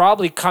They're ahead.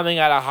 probably coming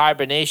out of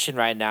hibernation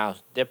right now.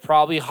 They're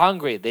probably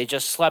hungry. They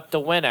just slept the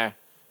winter.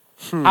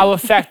 How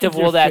effective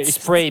will that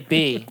spray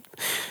be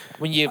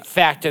when you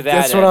factor that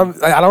That's in?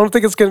 what I don't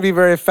think it's going to be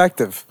very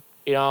effective.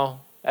 You know,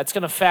 that's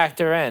going to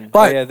factor in.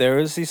 But Yeah, there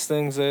was these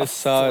things I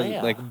saw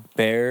flare. like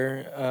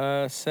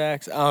bear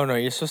sacks. I don't know.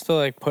 You're supposed to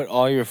like put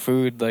all your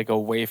food like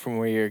away from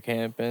where you're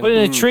camping. Put it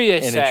in a tree,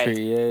 they in say. a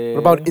tree. Yeah. what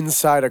about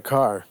inside a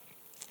car?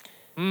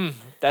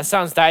 That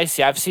sounds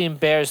dicey. I've seen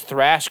bears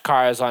thrash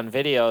cars on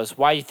videos.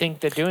 Why you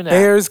think they're doing that?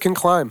 Bears can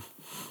climb.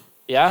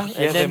 Yeah? Yeah,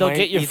 And then they'll might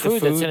get your eat the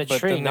food that's in a but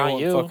tree, then they not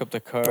won't you. fuck up the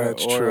car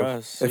That's or true.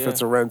 us. If yeah.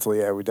 it's a rental,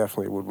 yeah, we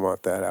definitely would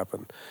want that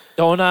happen.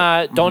 Don't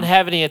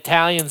have any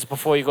Italians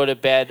before you go to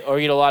bed or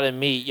eat a lot of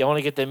meat. You want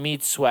to get the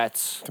meat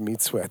sweats. The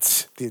meat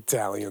sweats, the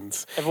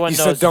Italians. Everyone you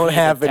knows said don't if you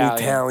eat have any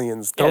Italian.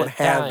 Italians. Yeah, Don't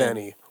have Italian.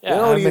 any. Yeah. We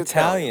don't I'm eat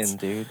Italian, Italians.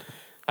 dude.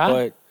 Huh?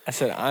 But I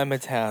said I'm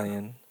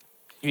Italian.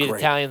 You eat Great.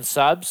 Italian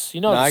subs? You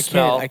know No, the I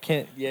smell. can't. I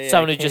can't. Yeah,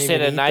 Someone I who can't just ate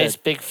even a eat nice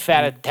that. big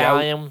fat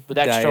Italian with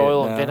extra diet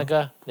oil and now.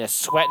 vinegar. They're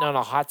sweating on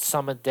a hot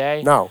summer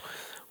day. No,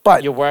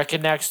 but You're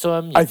working next to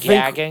them. You're I think-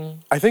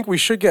 gagging. I think we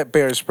should get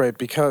bear spray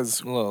because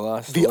A little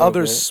lost. the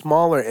other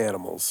smaller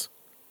animals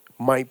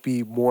might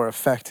be more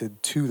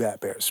affected to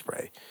that bear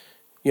spray.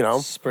 You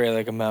know? spray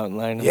like a mountain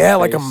lion. in Yeah, the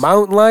like a face.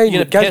 mountain lion. You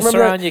You gonna guys piss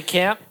remember around that? your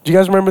camp? Do you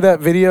guys remember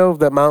that video of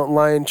that mountain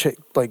lion chick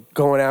like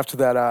going after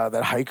that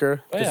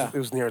hiker? 'Cause Yeah. it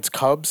was near its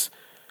cubs.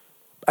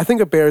 I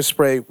think a bear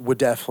spray would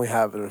definitely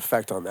have an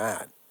effect on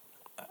that.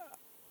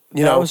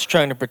 You I know, was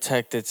trying to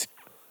protect its.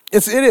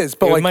 it is,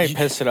 but It like might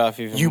piss it off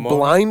even you more.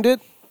 blind it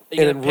Are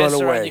you and gonna then piss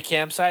run around away. your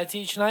campsite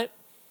each night?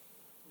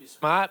 Be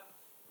smart.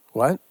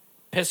 What?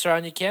 Piss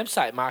around your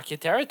campsite. Mark your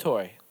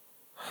territory.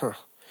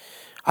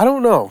 I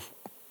don't know.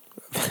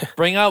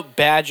 Bring out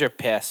badger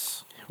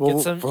piss.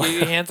 Well, Get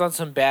your hands on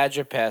some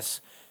badger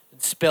piss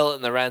and spill it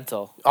in the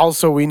rental.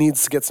 Also, we need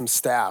to get some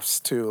staffs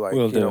too, like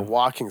Will you know, do.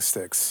 walking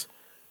sticks.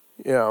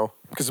 You know,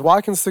 because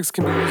walking sticks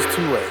can be used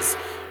two ways: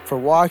 for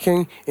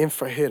walking and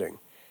for hitting.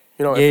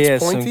 You know, Yeah, if yeah,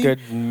 it's pointy, some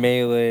good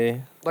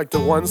melee. like the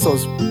ones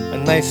those, A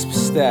nice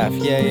staff.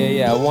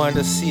 Yeah. I wanted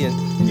to see it.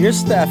 Your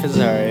staff is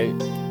alright.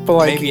 but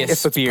like Maybe a if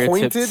it's spear-tipped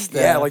pointed, yeah,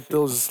 staff. like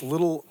those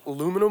little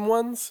aluminum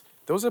ones.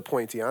 Those are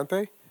pointy, aren't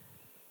they?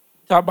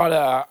 Talk about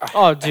a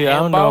Oh, dude, I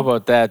don't know handbow?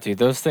 about that, dude.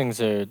 Those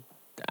things are.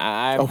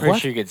 I'm A pretty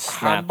what? sure you could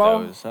snap Handball?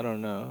 those. I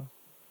don't know.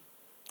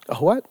 A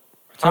what?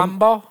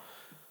 combo.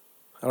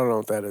 I don't know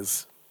what that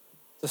is.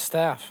 The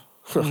staff.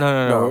 No.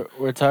 No.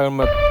 We're talking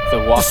about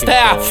the walking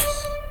staff. poles.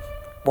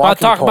 Not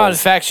Walking talking about poles.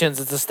 infections.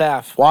 It's a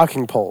staff.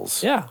 Walking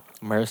poles. Yeah.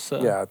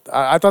 MRSA. Yeah,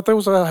 I thought there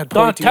was a had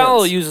pointy Donatello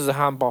ones. uses a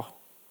handball.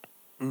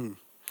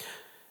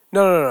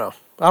 No.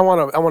 I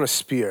want a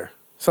spear.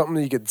 Something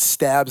that you could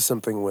stab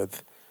something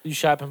with. You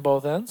sharpen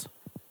both ends.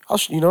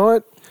 You know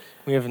what?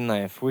 We have a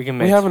knife. We can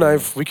make. We have a some.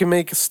 knife. We can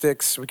make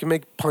sticks. We can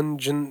make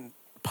pungent.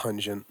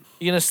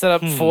 You gonna set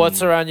up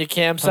forts around your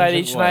campsite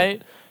Pungent each what?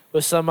 night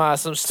with some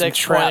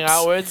sticks pointing traps.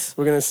 outwards.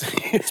 We're gonna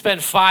see.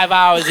 Spend 5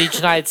 hours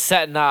each night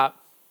setting up.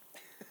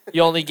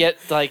 You only get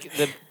like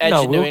the edge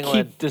No, of New we'll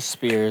England. keep the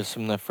spears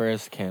from the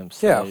first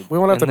campsite. Yeah, we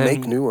won't have and to then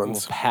make new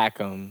ones. We'll pack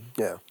them.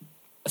 Yeah.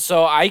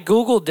 So I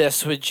googled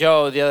this with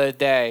Joe the other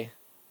day,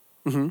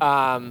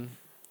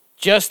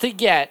 just to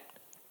get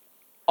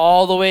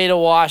all the way to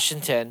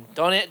Washington.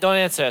 Don't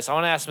answer this. I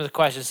want to ask him the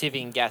question, see if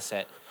he can guess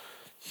it.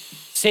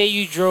 Say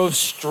you drove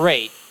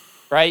straight,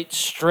 right?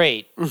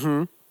 Straight.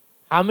 Mm-hmm.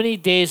 How many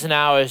days and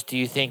hours do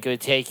you think it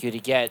would take you to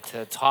get to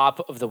the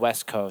top of the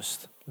West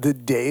Coast? The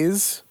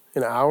days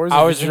and hours.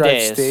 Hours if you and drive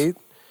days. State,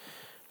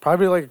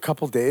 probably like a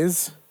couple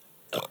days.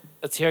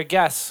 Let's hear a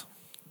guess.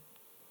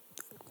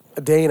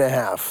 A day and a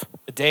half.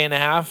 A day and a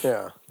half?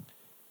 Yeah.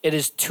 It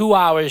is 2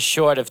 hours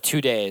short of 2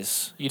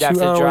 days. You'd have 2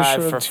 to hours drive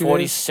short for of 2 days?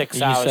 46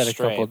 You hours said a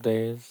straight. couple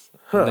days.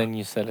 Huh. And then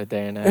you said a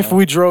day and a half. If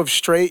we drove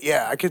straight,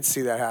 yeah, I could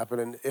see that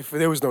happening. If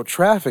there was no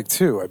traffic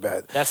too, I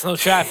bet. That's no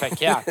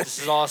traffic, yeah.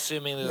 This is all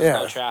assuming there's Yeah.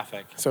 no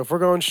traffic. So if we're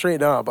going straight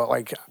now, but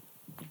like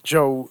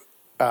Joe,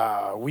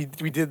 we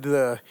did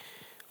the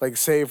like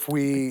say if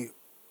we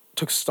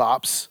took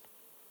stops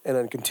and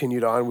then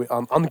continued on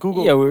on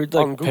Google. yeah, we were on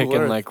like Google picking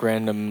Earth, like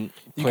random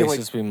You can, like,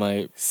 places we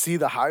might. see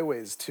the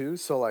highways too.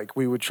 So like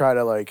we would try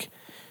to like,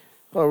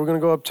 oh, we're gonna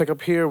go up, check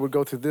up here. We'd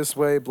go through this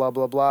way, blah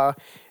blah blah.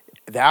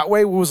 That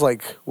way was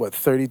like what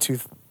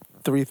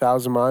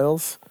 3,000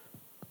 miles.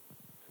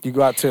 You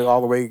got to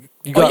all the way.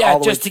 You got Oh, yeah, all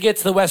the just way. to get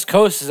to the West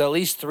Coast is at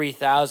least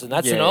 3,000.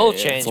 That's Yeah, an oil yeah,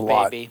 yeah, change, it's a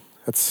lot. baby.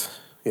 That's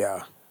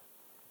yeah.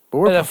 But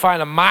we're Better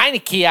find a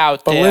Meineke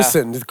out But there.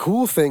 listen, the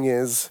cool thing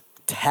is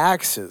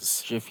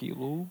taxes. Jiffy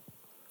Lube.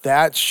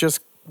 That's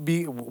just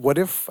what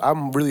if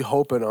I'm really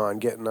hoping on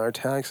getting our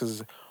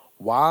taxes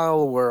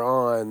while we're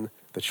on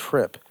the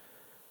trip.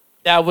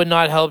 That would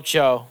not help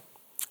Joe.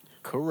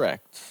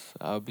 Correct.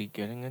 I'll be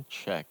getting a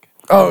check.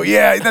 Oh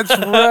yeah, that's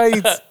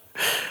right.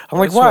 I'm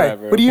like, It's why?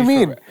 forever. What do you It'll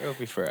be mean? It'll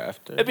be for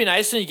after. It'd be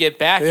nice when you get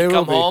back. It You will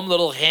come be. home,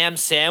 little ham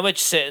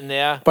sandwich sitting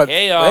there. But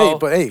Hey-o.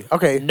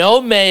 okay.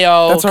 No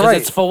mayo, That's all because right.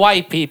 it's for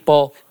white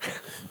people.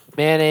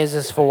 Mayonnaise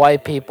is for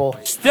white people.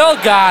 Still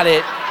got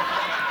it.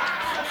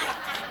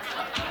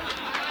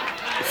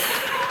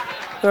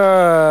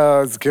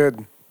 It's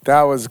good.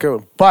 That was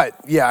good. But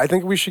yeah, I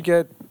think we should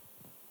get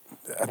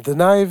the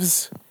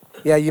knives.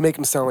 Yeah, you make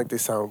them sound like they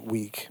sound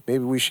weak.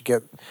 Maybe we should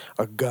get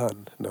a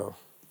gun. No,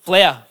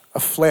 Flare. a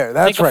flare.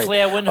 That's Think a right.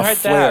 flare wouldn't a hurt to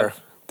flare.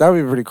 have. That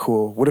would be pretty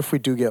cool. What if we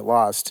do get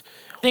lost?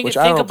 Think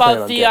I don't plan about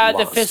on the getting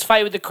the lost. fist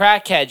fight with the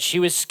crackhead. She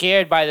was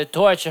scared by the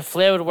torch. A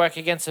flare would work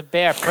against a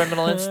bear.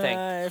 Criminal instinct.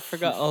 I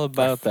forgot all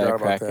about that,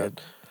 forgot about crackhead.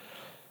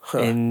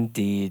 that.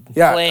 Indeed.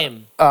 Yeah.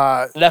 Flame.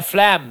 Uh, La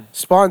flamme.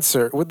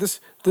 sponsor with this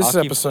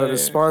Hockey episode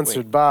is player.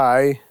 sponsored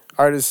by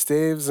Artist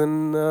Staves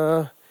and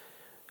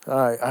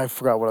I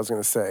forgot what I was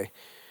gonna say.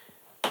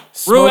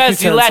 Smoke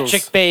Ruiz utensils.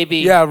 Electric, baby.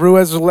 Yeah,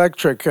 Ruiz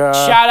Electric.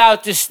 Shout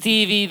out to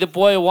Stevie, the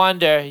boy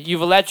wonder.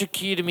 You've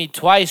electrocuted me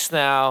twice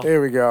now.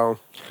 There we go.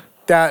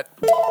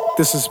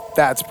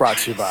 That's brought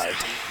to you by.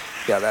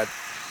 Yeah, that.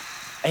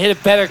 I hit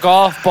a better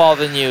golf ball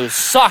than you.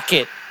 Suck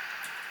it.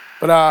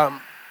 But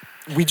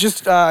we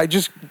just got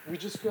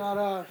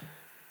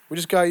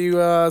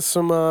you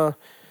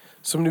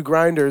some new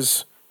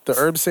grinders, the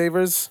herb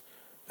savers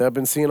that I've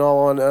been seeing all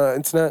on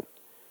internet.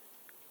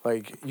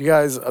 Like you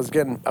guys, I was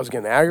getting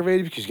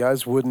aggravated because you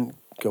guys wouldn't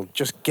go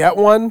just get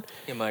one.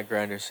 In my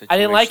grinder situation. I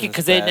didn't like it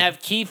because they didn't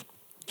have key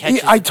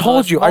catches. I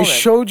told you, I moment.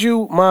 showed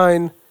you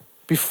mine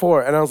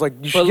before, and I was like,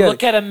 you should But get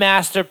look at a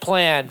master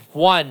plan.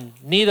 1,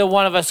 neither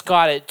one of us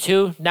got it.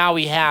 2, now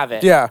we have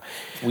it. Yeah.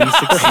 We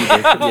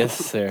succeeded. Yes,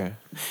 sir.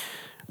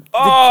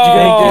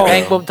 Oh,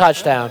 Bang boom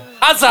touchdown.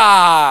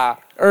 huzzah!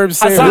 Herb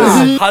savers.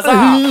 Huzzah! Huzzah!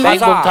 Bang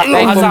boom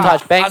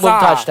Huzzah! bang boom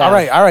Huzzah! touchdown.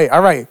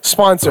 All right.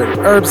 Sponsored.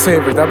 Herb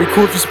Saver. That'd be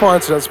cool if you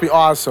sponsored. That'd be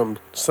awesome.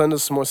 Send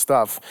us some more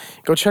stuff.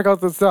 Go check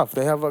out the stuff.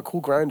 They have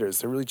cool grinders.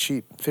 They're really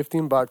cheap.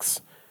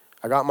 $15.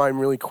 I got mine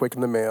really quick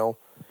in the mail.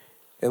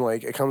 And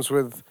like it comes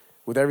with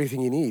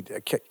everything you need.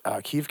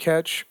 A Kiev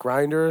catch,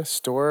 grinder,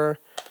 store,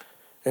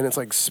 and it's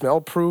like smell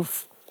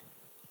proof.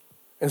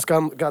 And it's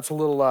got a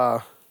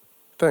little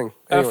thing.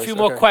 A few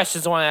more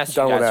questions I want to ask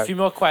Done you with guys. that. A few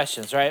more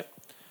questions, right?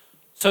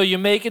 So you're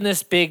making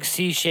this big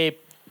C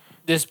shape,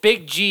 this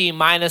big G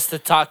minus the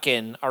tuck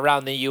in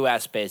around the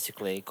U.S.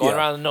 basically, going Yeah.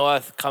 around the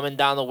north, coming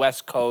down the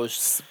west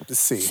coast, The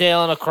sea.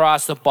 sailing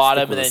across the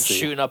bottom, with and then the sea.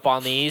 shooting up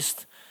on the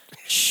east.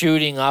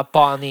 Shooting up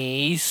on the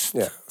east.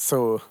 Yeah.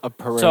 So A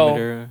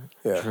perimeter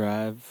Yeah.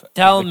 drive. of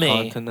Tell the me.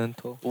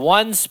 Continental.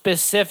 One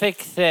specific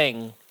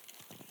thing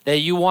that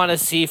you want to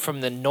see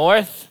from the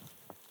north,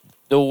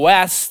 the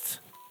west,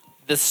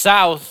 the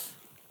south,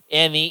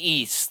 and the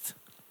east.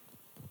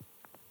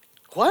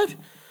 what?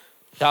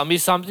 Tell me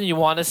something you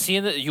want to see.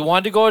 You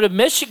want to go to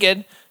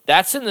Michigan.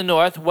 That's in the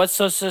north. What's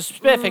so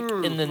specific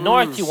in the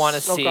north you want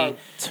to see? Okay.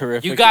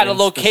 Terrific. You got a and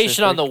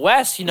location on the specific.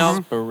 west, you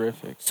know.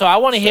 Terrific. So I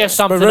want to hear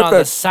something on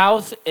the Specific.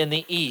 south and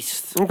the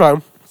east.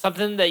 Okay.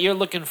 Something that you're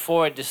looking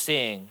forward to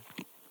seeing.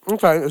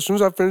 Okay. As soon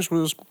as I finish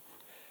with this,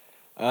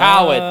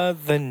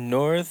 Howard. The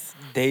north,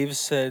 Dave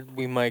said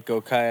we might go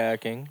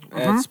kayaking.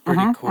 That's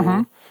pretty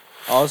cool.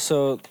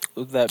 Also,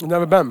 that I've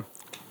never been.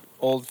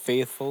 Old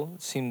Faithful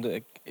seemed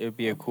like it would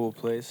be a cool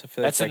place. I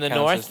feel That's like in that the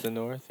counts north? as the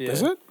north. Yeah.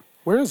 Is it?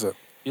 Where is it?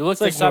 You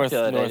looked It's like this up north,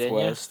 the other day, didn't you?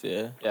 northwest.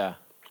 Yeah.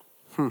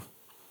 Yeah.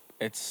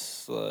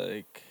 It's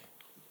like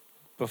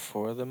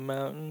before the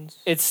mountains.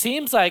 It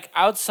seems like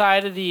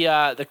outside of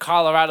the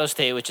Colorado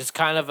state, which is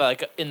kind of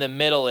like in the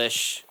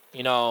middle-ish,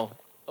 you know,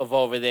 of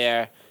over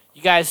there,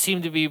 you guys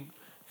seem to be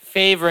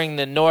favoring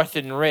the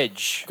northern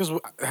ridge. Because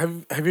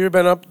have you ever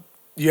been up?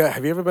 Yeah,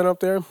 have you ever been up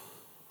there?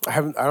 I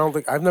haven't. I don't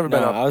think I've never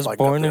been No, up. I was like,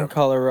 born up in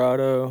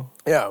Colorado.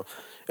 there. Yeah,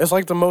 it's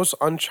like the most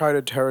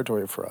uncharted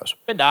territory for us.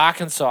 Been to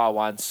Arkansas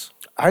once.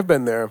 I've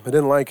been there. I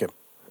didn't like it.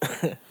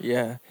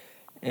 Yeah,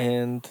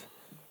 and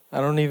I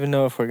don't even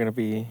know if we're gonna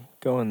be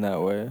going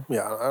that way.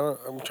 Yeah,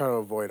 I'm trying to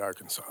avoid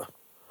Arkansas.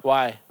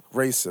 Why?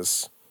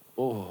 Racist.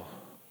 Oh,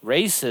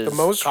 races. The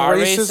most Car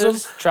racism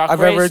races, truck I've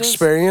races? ever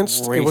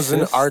experienced. It was in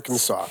Racists?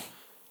 Arkansas.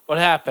 What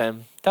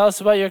happened? Tell us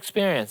about your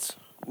experience.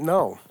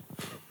 No.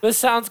 This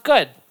sounds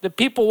good. The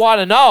people want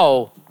to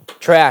know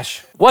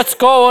Trash. what's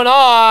going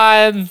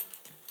on.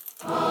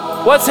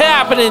 What's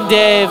happening,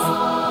 Dave?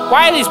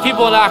 Why are these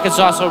people in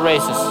Arkansas so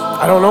racist?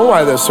 I don't know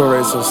why they're so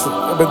racist,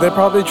 but they're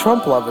probably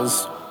Trump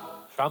lovers.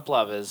 Trump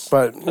lovers.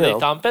 But Are you they know,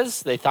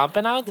 thumpers? They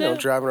thumping out you know, there?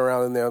 driving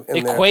around in their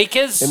They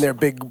Quakers? in their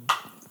big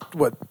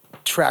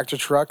tractor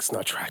trucks?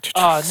 Not tractor Oh,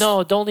 trucks.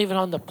 no, don't leave it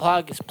on the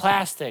plug. It's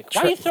plastic.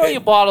 Why do you throw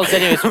your bottles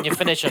anyways when you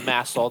finish them,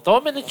 asshole? Throw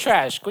them in the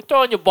trash. Quit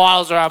throwing your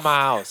bottles around my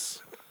house.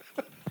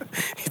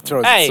 He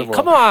throws it Hey, somewhere.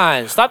 come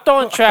on. Stop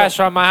throwing trash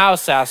around my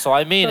house, asshole.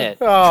 I mean it.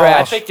 Oh. I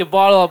Trash. picked your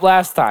bottle up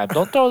last time.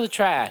 Don't throw the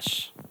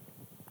trash.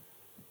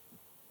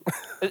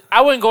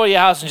 I wouldn't go to your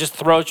house and just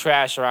throw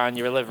trash around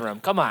your living room.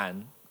 Come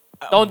on.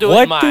 Don't do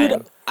it in mine.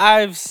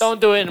 dude?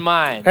 Don't do it in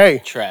mine. Hey,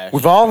 Trash.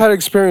 we've all had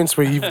experience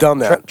where you've done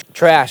that.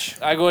 Trash.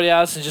 I go to your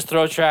house and just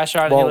throw trash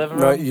around in your Well, living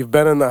no, room. you've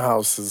been in the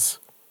houses.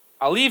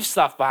 I'll leave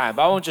stuff behind,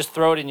 but I won't just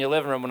throw it in your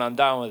living room when I'm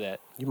done with it.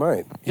 You might.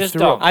 You Just threw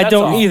don't. up. I That's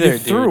don't all. either, You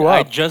dude. threw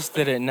I up. just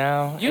did it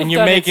now, You've and you're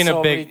done it making so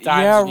a big many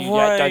times yeah, when you got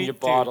right, done your dude,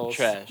 bottles.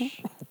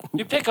 trash.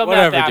 You pick them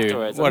Whatever, up dude.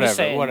 afterwards. I'm Whatever, just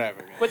saying.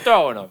 whatever. Quit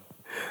throwing them.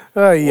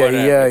 Oh, yeah,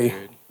 Whatever, yeah.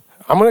 dude.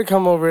 I'm going to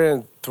come over here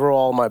and throw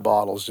all my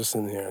bottles just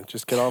in here.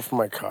 Just get off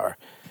my car.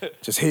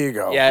 Just here you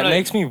go. Yeah, it Right.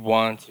 makes me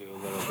want to a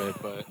little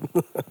bit,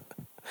 but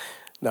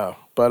No,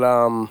 but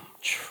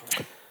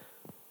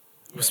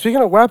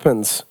speaking of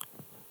weapons,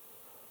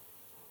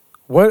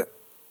 what?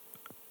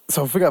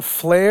 So if we got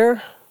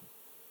flare,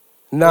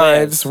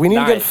 knives, Flares, we need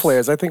to get knives.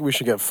 flares. I think we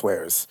should get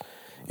flares.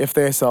 If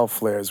they sell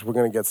flares, we're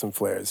gonna get some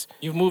flares.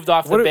 You've moved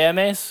off What the it- bear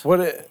mace?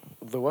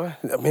 The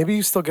what? Maybe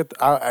you still get.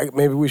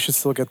 Maybe we should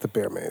still get the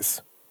bear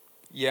mace.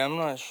 yeah, I'm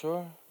not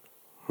sure.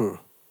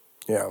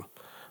 Yeah,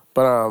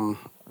 but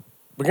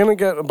we're gonna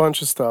get a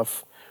bunch of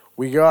stuff.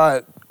 We're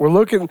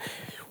looking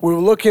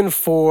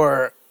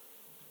for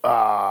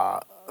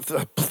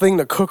the thing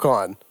to cook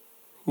on.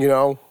 You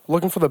know,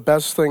 looking for the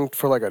best thing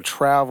for like a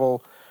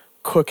travel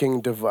cooking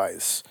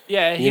device.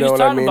 Yeah, he You know was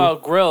what I talking mean?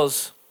 about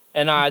grills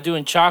and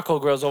doing charcoal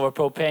grills over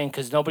propane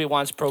because nobody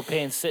wants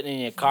propane sitting in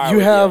your car. You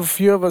with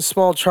have a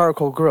small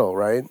charcoal grill,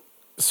 right?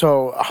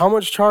 So how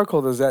much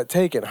charcoal does that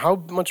take, and how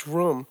much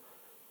room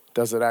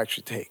does it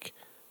actually take?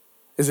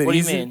 Is it What do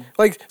you easy? mean?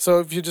 Like, so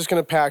if you're just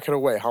gonna pack it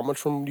away, how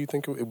much room do you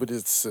think it would?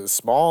 Is it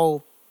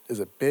small? Is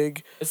it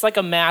big? It's like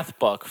a math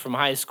book from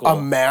high school. A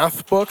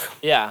math book?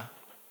 Yeah,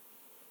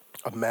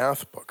 A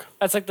math book.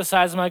 that's like the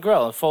size of my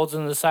grill. It folds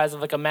into the size of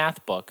like a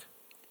math book,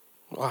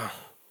 Wow,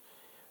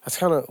 that's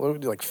kind of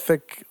like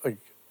thick, like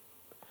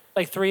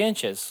like 3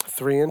 inches.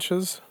 3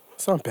 inches.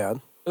 It's not bad.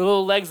 The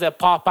little legs that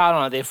pop out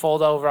on it, they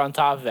fold over on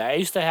top of it. I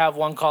used to have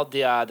one called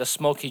the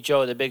Smoky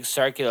Joe, the big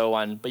circular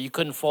one, but you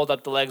couldn't fold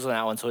up the legs on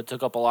that one, so it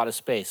took up a lot of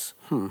space.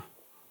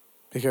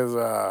 Because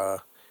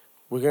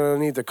we're gonna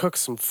need to cook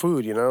some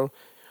food, you know.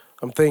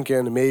 I'm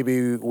thinking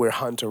maybe we're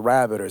hunt a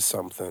rabbit or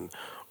something,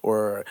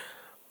 or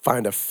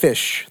find a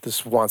fish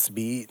this wants to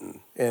be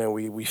eaten, and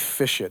we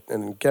fish it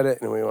and get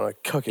it, and we want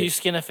to cook Do you it.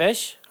 skin a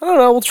fish? I don't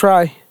know. We'll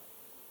try.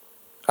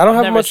 I don't I've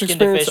have never much skinned a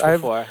experience. fish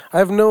before. I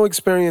have no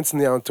experience in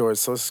the outdoors,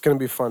 so this is gonna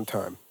be a fun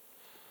time.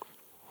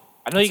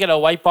 I know you gotta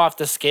wipe off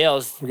the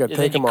scales. We gotta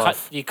and then take 'em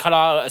off. You cut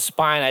out a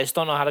spine. I just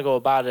don't know how to go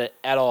about it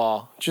at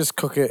all. Just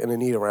cook it and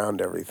then eat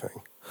around everything.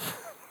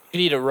 You could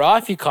eat it raw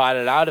if you caught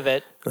it out of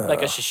it,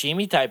 like a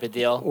sashimi type of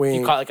deal. we If you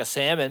ain't- caught like a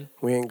salmon.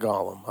 We ain't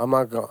Gollum. I'm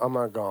not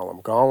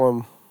Gollum.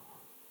 Gollum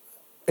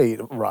ate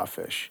raw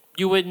fish.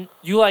 You wouldn't.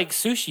 You like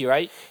sushi,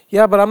 right?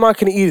 Yeah, but I'm not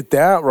gonna eat it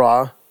that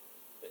raw.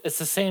 It's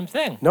the same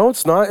thing. No,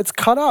 it's not. It's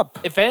cut up.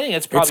 If anything,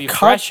 it's probably cut-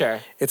 fresher.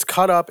 It's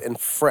cut up and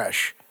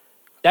fresh.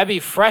 That'd be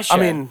fresher.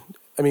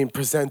 I mean,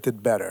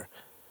 presented better.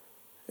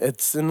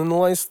 It's and then the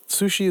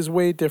sushi is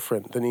way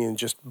different than even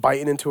just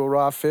biting into a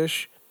raw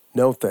fish.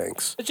 No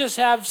thanks. But just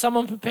have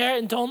someone prepare it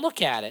and don't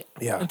look at it.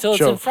 Yeah. Until it's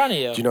Joe, in front of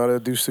you. Do you know how to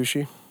do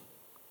sushi?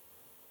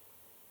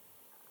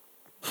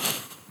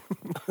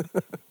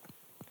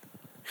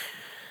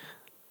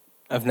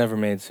 I've never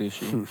made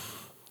sushi.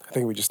 I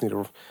think we just need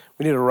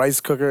a rice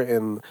cooker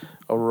and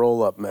a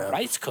roll up man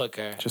Rice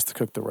cooker. just to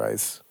cook the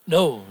rice.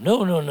 No. No.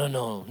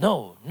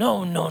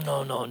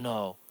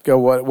 Go.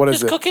 What is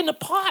Just it? cook in the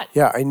pot.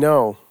 Yeah, I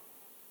know.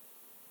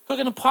 Cook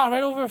in a pot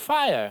right over a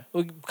fire. It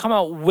would come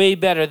out way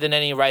better than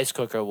any rice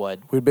cooker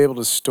would. We'd be able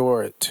to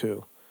store it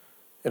too,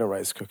 in a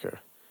rice cooker.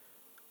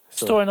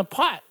 So Store in a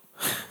pot.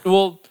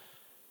 Well,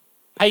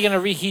 how you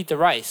gonna reheat the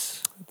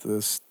rice?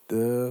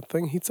 the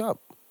thing heats up.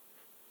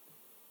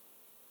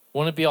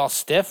 Won't it be all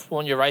stiff?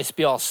 Won't your rice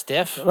be all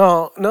stiff?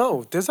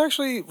 No. There's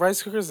actually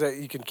rice cookers that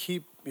you can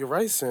keep your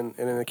rice in,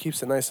 and then it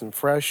keeps it nice and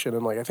fresh. And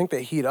then, I think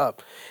they heat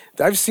up.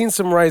 I've seen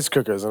some rice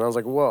cookers, and I was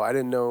like, whoa, I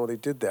didn't know they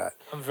did that.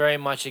 I'm very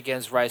much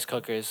against rice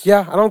cookers.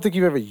 Yeah, I don't think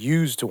you've ever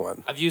used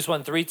one. I've used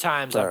one 3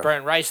 times. Yeah. I've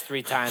burnt rice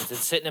 3 times. It's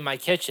sitting in my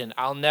kitchen.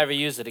 I'll never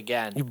use it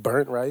again. You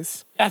burnt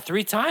rice? Yeah,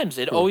 3 times.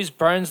 It always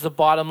burns the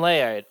bottom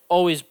layer. It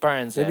always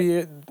burns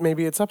it.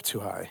 Maybe it's up too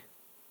high.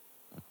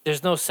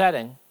 There's no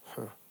setting.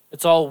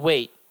 It's all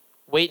weight.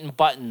 Weight and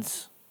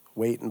buttons.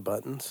 Weight and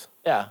buttons?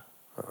 Yeah.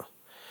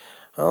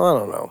 Oh, I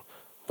don't know.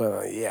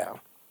 But yeah.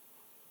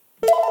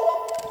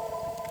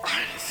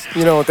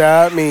 You know what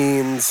that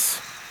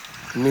means?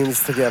 It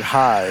means to get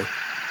high.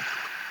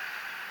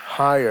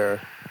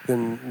 Higher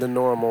than the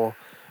normal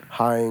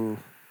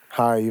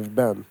high you've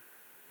been.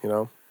 You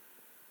know?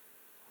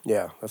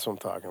 Yeah, that's what I'm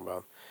talking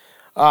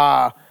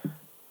about.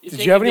 You Did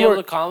think you have you'll any be able more-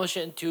 to accomplish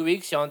it in 2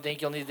 weeks? You don't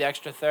think you'll need the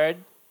extra third?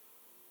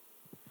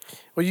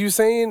 Well, you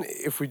saying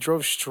if we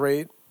drove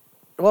straight?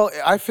 Well,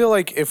 I feel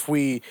like if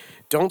we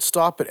don't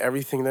stop at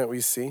everything that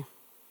we see,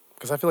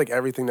 because I feel like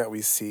everything that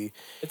we see,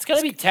 It's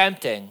gonna be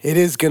tempting. it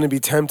is going to be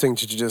tempting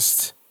to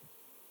just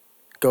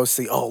go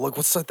see. Oh, look,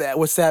 what's that?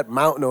 What's that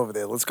mountain over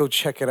there? Let's go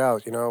check it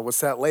out. You know,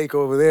 what's that lake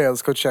over there?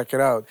 Let's go check it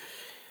out.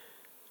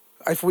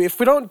 If we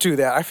don't do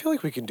that, I feel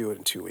like we can do it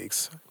in 2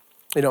 weeks.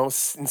 You know,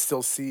 and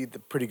still see the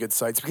pretty good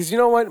sights. Because you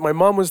know what? My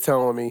mom was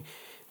telling me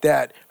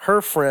that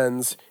her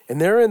friends, and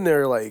they're in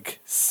their like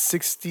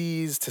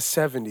 60s to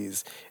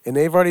 70s, and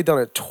they've already done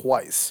it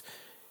twice.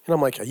 And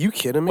I'm like, are you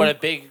kidding me? What, a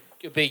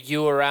big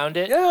U around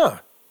it? Yeah,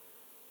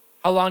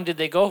 How long did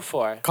they go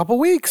for? a couple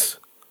weeks.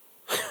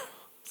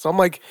 So I'm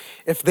like,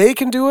 if they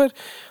can do it,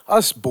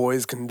 us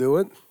boys can do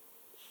it.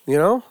 You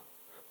know?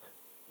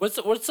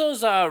 What's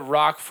those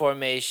rock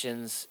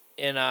formations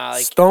in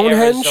like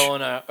Stonehenge?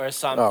 Arizona or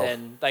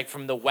something, like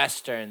from the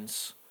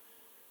westerns?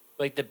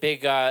 Like the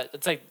big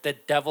it's like the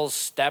Devil's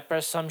Step or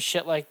some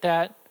shit like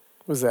that.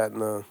 Was that in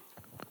the...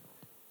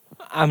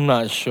 I'm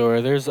not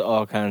sure. There's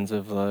all kinds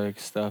of like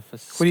stuff,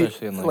 do you-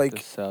 especially in like, like- the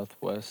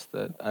Southwest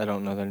that I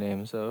don't know the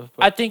names of.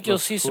 But I think you'll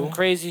looks see cool. some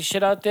crazy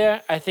shit out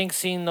there. I think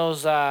seeing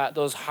those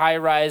high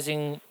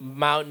rising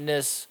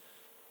mountainous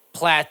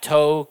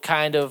plateau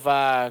kind of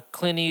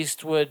Clint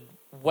Eastwood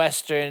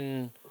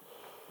western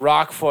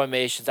rock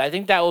formations. I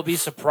think that will be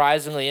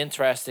surprisingly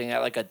interesting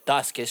at like a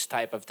duskish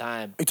type of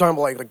time. Are you talking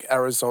about like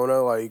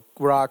Arizona, like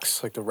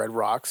rocks, like the red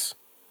rocks?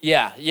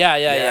 Yeah.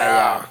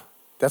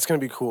 That's gonna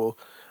be cool.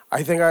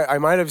 I think I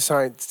might have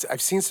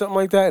I've seen something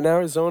like that in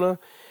Arizona,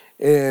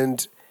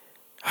 and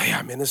oh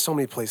yeah, man, there's so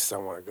many places I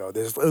want to go.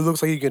 It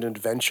looks like you can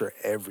adventure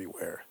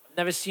everywhere.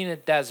 Never seen a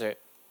desert.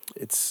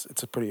 It's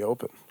a pretty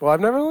open. Well,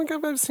 I've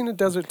ever seen a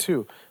desert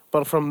too,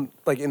 but from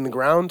like in the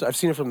ground, I've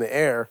seen it from the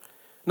air.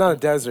 Not a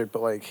desert,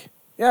 but like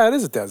yeah, it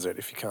is a desert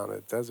if you count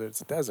it. Desert, it's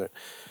a desert.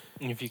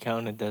 If you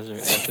count a desert,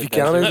 If that's a you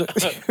count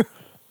desert. it.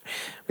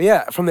 But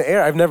yeah, from the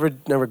air, I've never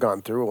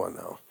gone through one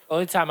though.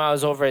 Only time I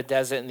was over a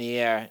desert in the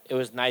air, it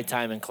was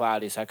nighttime and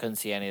cloudy, so I couldn't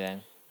see anything.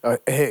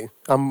 Hey,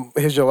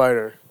 here's your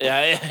lighter.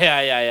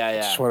 Yeah.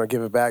 Just want to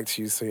give it back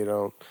to you so you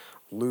don't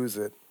lose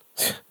it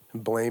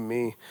and blame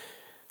me.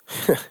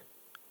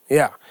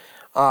 Yeah.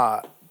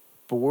 But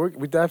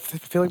I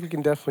feel like we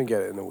can definitely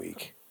get it in a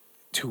week.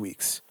 2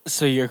 weeks.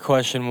 So your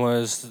question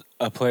was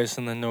a place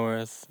in the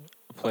north,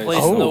 a place,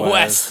 Place in in the the west.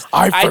 west.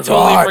 I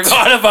totally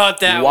forgot about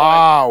that one.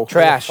 Wow.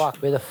 Trash.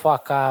 Where the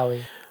fuck are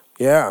we?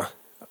 Yeah.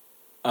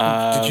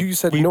 You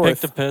said we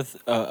north. picked a pith.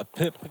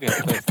 Pick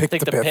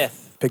Pick the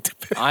pith. Pick the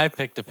pith. I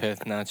picked a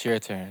pith. Now it's your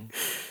turn.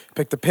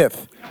 Pick the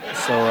pith.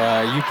 So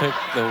you picked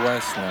the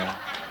west now.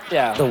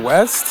 Yeah. The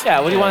west? Yeah,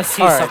 what do you want to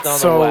see All right, something on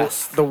so the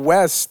west? the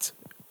west,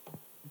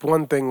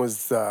 one thing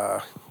was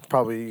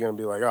probably going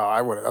to be like, oh,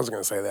 I was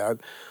going to say that.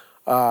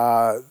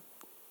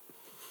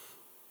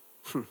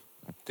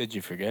 Did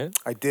you forget?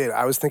 I did.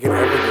 I was thinking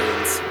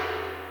Everglades.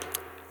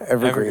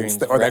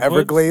 Evergreens. Or the Redwoods?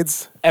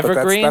 Everglades. But that's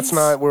Evergreens?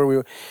 not where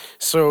we.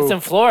 So It's in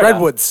Florida.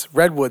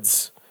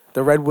 Redwoods,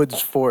 the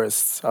redwoods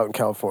forests out in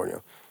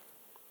California.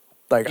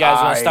 Like You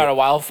guys want to start a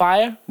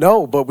wildfire?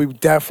 No, but we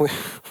definitely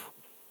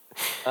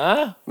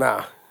Huh?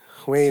 nah.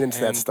 We ain't into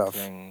that stuff.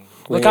 Tempting.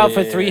 Look out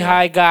for three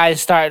high guys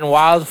starting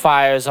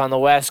wildfires on the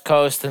West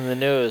Coast in the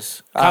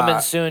news. Coming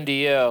soon to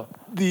you.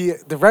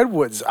 The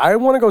redwoods. I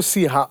want to go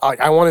see how. Like,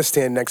 I want to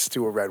stand next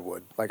to a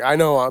redwood. Like I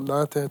know I'm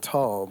not that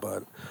tall,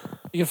 but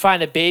You can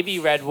find a baby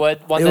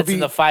redwood, one It'll that's in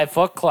be- the 5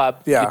 foot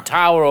club. Yeah. You can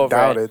tower over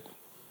doubt it.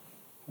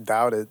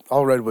 Doubt it.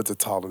 All redwoods are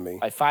tall to me.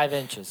 by 5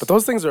 inches. But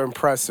those things are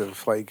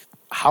impressive. Like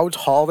how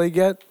tall they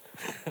get.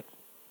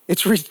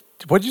 It's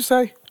what'd you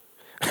say?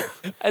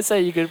 I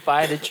say you can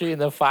find a tree in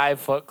the 5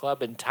 foot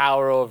club and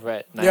tower over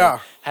it. And Yeah.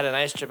 I had a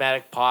nice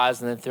dramatic pause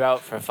and then threw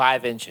out for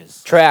 5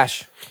 inches.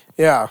 Trash.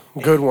 Yeah,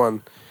 good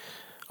one.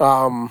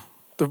 But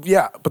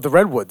the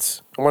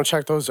redwoods. I want to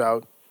check those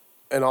out,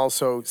 and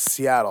also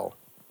Seattle,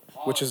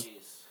 which is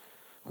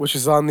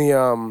on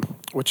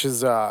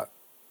the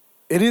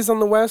it is on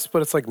the west,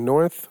 but it's like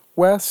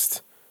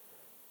northwest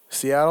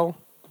Seattle.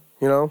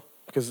 You know,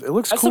 because it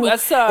looks That's cool.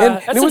 that's And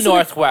that's it the was like-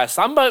 northwest.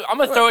 I'm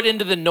gonna throw it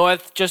into the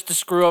north just to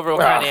screw over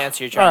what kind of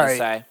answer you're trying to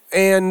say.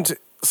 And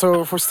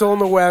so if we're still in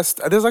the west,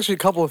 there's actually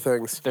a couple of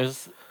things.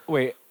 There's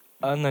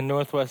on the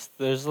northwest.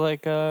 There's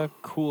like a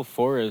cool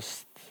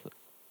forest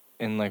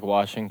in like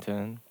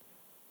Washington.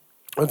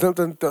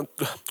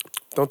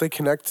 Don't they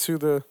connect to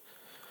the,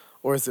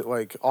 or is it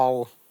like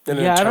all and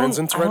then Yeah, it I turns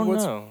don't, into I don't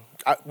redwoods? know.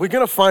 We're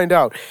gonna find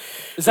out.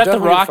 Is that the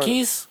Definitely gonna find-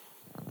 Rockies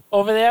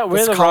over there? Where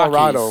It's are the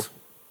Colorado. Rockies?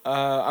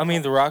 I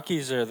mean, the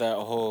Rockies are that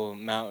whole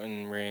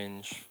mountain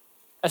range.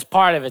 That's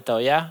part of it, though.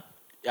 Yeah.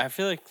 I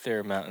feel like there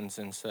are mountains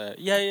inside.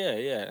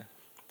 Yeah.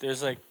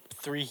 There's like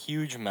 3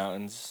 huge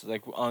mountains.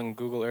 Like on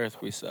Google Earth,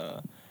 we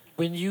saw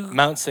When you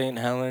Mount St.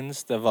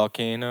 Helens, the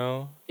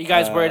volcano. You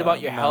guys worried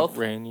about your Mount health?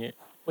 Rainier.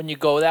 when you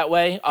go that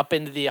way up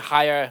into the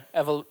higher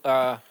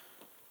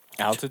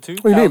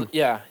Altitude? What do you mean?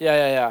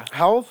 yeah.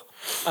 Health?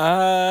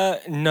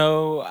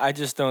 No, I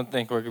just don't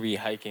think we're gonna be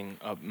hiking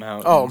up Oh,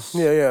 mountains.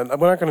 yeah.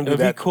 We're not gonna It do would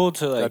be that. cool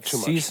to like too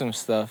see much. some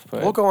stuff,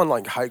 but We'll go on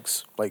like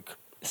hikes. Like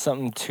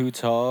something too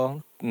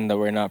tall that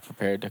we're not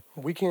prepared to.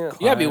 we can't.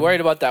 You gotta be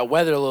worried about that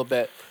weather a little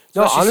bit.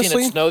 No, Especially seeing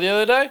honestly, it snow the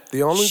other day.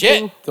 The only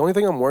Shit.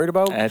 thing I'm worried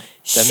about. That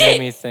Shit. made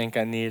me think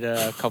I need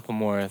a couple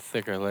more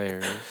thicker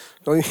layers.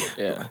 The only,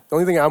 Yeah. the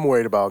only thing I'm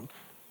worried about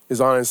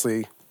is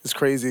honestly, it's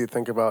crazy to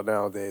think about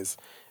nowadays,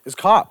 is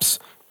cops.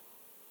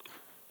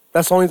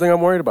 That's the only thing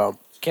I'm worried about.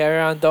 Carry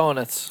on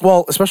donuts.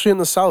 Well, especially in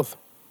the South.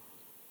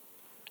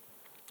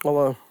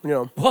 Well,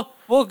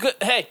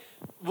 Hey,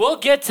 we'll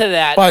get to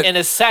that But- in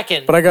a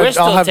second. but We're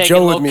still I'll have taking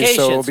Joe with locations. me,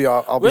 so it'll be.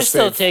 I'll be We're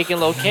still safe. taking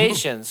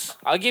locations.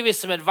 I'll give you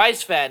some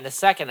advice for that in a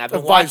second. I've been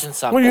Advice. watching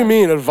something. What do you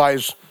mean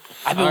advice?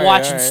 I've been Alright,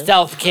 watching alright.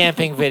 stealth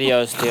camping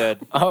videos, dude.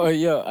 Oh,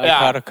 yo, I Yeah.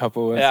 caught a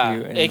couple with Yeah,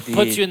 you. it puts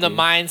Indeed, you in the dude.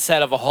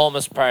 mindset of a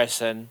homeless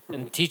person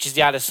and teaches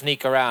you how to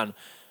sneak around.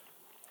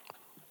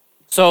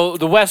 So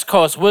the West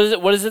Coast, what is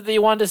it? What is it that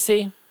you wanted to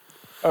see?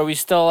 Are we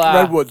still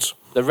Redwoods.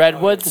 The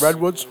Redwoods.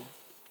 Redwoods.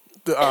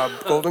 The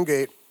Golden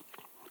Gate.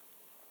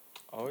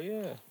 Oh,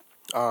 yeah.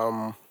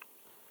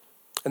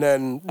 And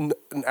then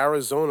in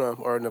Arizona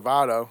or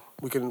Nevada,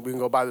 we can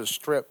go by the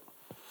Strip.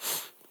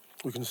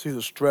 We can see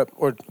the Strip,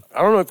 or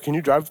I don't know. Can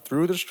you drive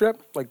through the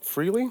Strip like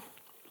freely?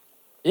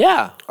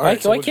 Yeah. All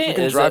right, so why we can't?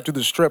 can drive through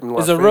the Strip in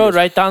Las There's a road Vegas.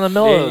 right down the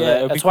middle Yeah, of yeah, it.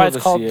 it'd be That's why cool it's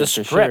to called see the it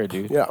for Strip. sure,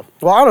 dude. Yeah.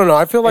 Well, I don't know.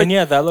 I feel like And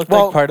yeah, that looked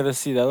well, like part of the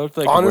sea. That looked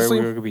like honestly,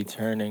 where we were going to be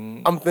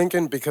turning. I'm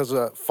thinking because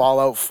of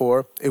Fallout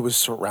 4, it was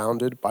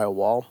surrounded by a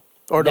wall.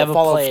 Or Never no,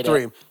 Fallout played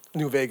 3, it.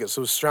 New Vegas. It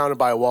was surrounded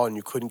by a wall and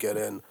you couldn't get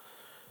in.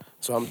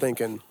 So I'm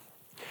thinking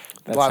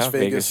That's Las how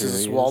Vegas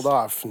is really walled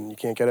off and you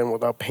can't get in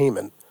without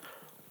payment.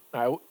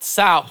 All right,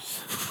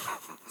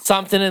 South.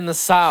 Something in the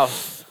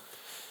South.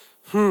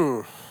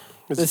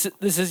 This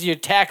is your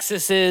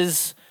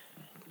Texases,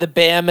 the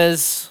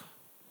Bamas.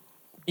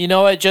 You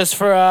know what? Just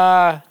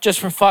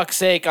for fuck's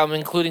sake, I'm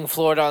including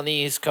Florida on the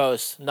East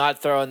Coast.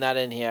 Not throwing that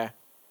in here.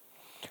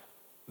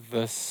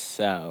 The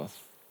South.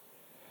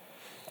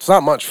 It's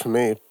not much for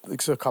me.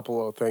 It's a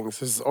couple of things.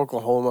 This is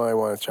Oklahoma I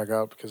want to check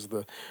out because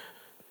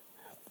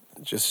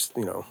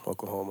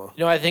Oklahoma.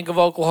 You know what I think of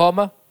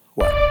Oklahoma?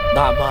 What?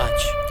 Not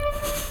much.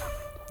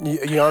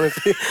 You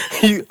honestly,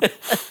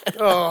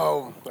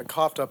 I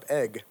coughed up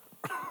egg.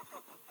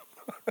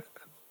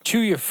 Chew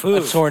your A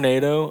food.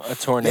 tornado. A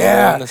tornado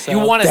Yeah. in the South. You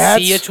want to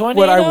That's see a tornado?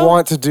 what I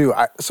want to do.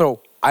 I It'd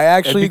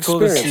actually be cool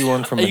to experienced. see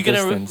one from Are a you gonna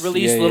distance.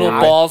 release Yeah, little yeah.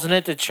 balls in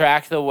it to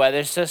track the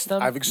weather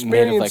system? I've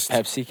Made of like experienced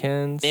Pepsi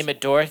cans. Name it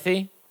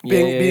Dorothy.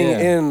 being yeah.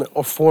 in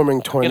a forming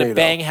You're tornado. gonna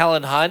bang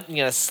Helen Hunt. You're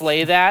gonna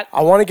slay that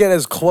I want to get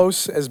as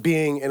close as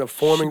being in a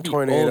forming Should be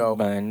tornado old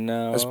by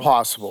now. as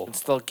possible. and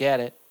still get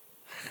it.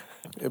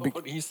 It'd be-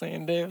 What are you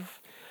saying, Dave?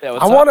 Yeah,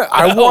 I want to.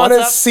 I want to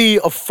What's up? see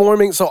a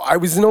forming. So I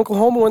was in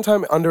Oklahoma one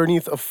time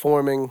underneath a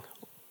forming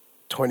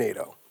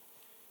tornado.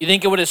 You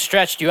think it would have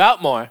stretched you out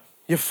more?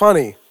 You're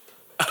funny.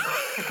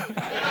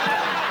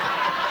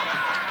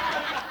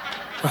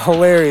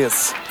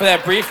 Hilarious. For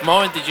that brief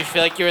moment, did you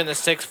feel like you were in the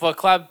 6 Foot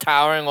Club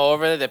towering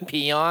over the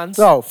peons?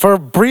 No, for a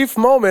brief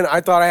moment,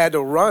 I thought I had to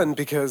run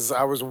because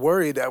I was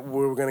worried that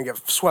we were going to get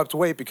swept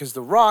away because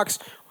the rocks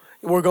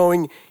were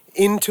going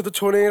into the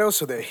tornado,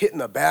 so they're hitting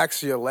the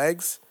backs of your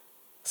legs.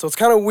 So it's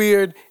kind of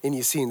weird, and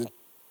you're seeing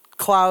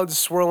clouds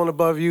swirling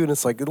above you, and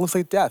it's like, it looks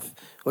like death.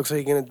 It looks like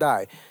you're going to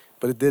die.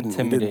 But it didn't.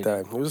 It didn't die.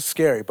 It was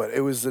scary, but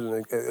it was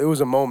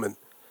a moment.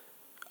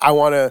 I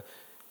want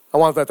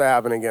that to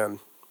happen again.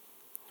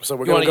 So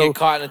we're You want gonna to go. get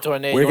caught in a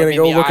tornado? We're You wanna gonna be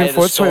go in the eye looking of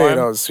the for storm?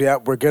 tornadoes. Yeah,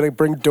 we're gonna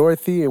bring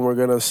Dorothy, and we're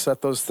gonna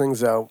set those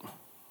things out.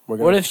 We're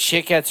gonna, What if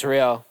shit gets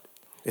real?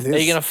 it Are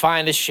is- you gonna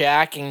find a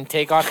shack and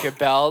take off your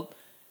belt,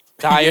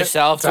 tie Yeah,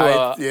 yourself to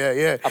tie- a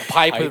yeah,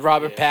 pipe with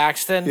Robert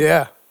Paxton?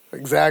 yeah,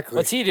 exactly.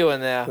 What's he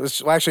doing there?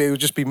 Well, actually, it would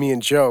just be me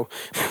and Joe.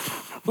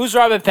 Who's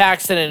Robert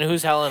Paxton and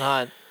who's Helen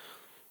Hunt?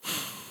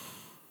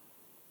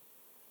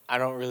 I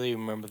don't really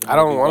remember the I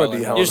don't movie wanna well be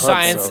enough. Helen Your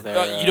Hunt, science.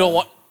 so- You don't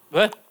want.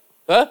 What?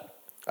 Huh?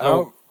 I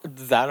don't.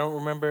 I don't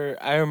remember.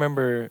 I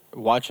remember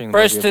watching.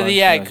 First maybe to a bunch the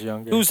when I egg. was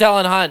younger. Who's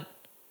Helen Hunt?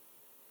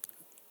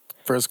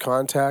 First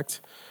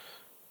contact.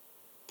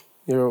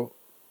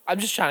 I'm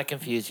just trying to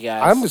confuse you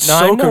guys. I'm No, so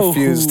I know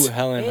confused. who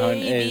Helen Hunt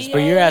is, but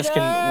you're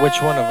asking which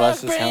one of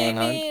us is Helen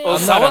Hunt. Well, I'm not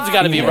someone's a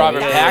got to be female.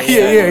 Robert Paxton.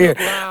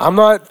 Yeah. I'm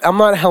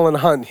not Helen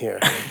Hunt here.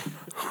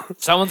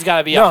 Someone's got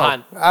to be No, a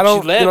Hunt. I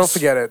don't. She lives. You don't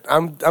forget it.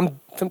 I'm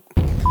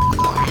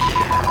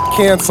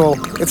cancel.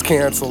 It's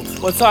canceled.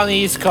 What's on the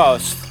East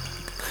Coast?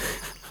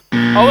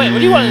 Oh wait, what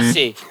do you want to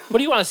see? What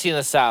do you want to see in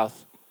the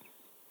South?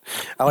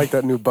 I like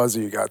that new buzzer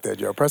you got there,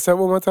 Joe. Press that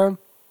one more time.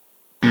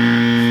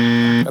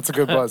 That's a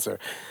good buzzer.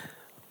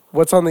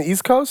 What's on the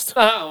East Coast?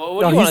 What No,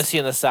 do you want to he's- see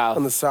in the South?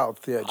 On the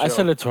South, yeah. Joe. I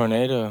said a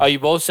tornado. Oh, you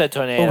both said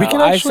tornado. Well, we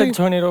can I actually- said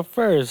tornado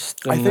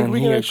first. I and think then we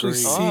he can actually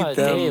agreed. see Oh,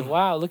 them. Dave,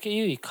 wow, look at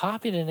you. You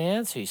copied an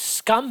answer. You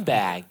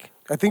scumbag.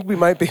 I think we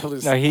might be able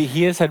to. No,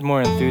 he has had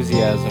more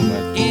enthusiasm.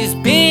 With He's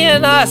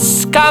being a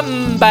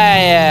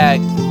scumbag.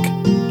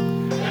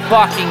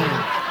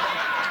 Fucking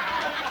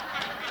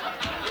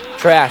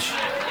trash.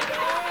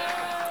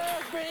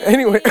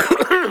 Anyway,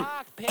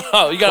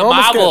 Oh, you got a we're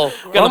almost marble. getting-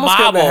 You we're got a almost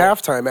getting to marble.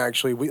 halftime.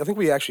 Actually, I think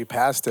we actually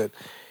passed it.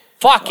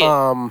 Fuck it.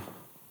 No,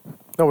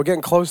 we're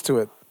getting close to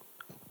it.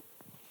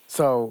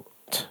 So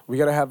we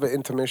gotta have an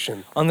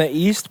intermission. on the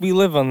east, we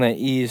live on the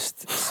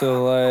east,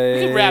 so like.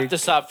 we can wrap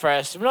this up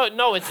first.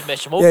 No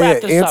intermission. We'll Yeah,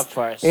 wrap yeah. this up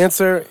first.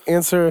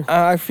 Answer.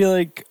 I feel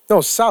like No,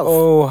 South. Oh,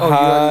 you already-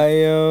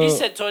 Ohio. He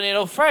said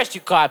tornado first,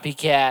 you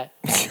copycat.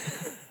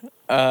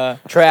 uh,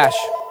 Trash.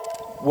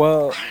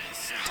 well,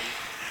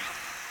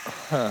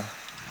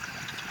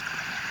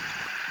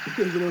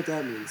 You know what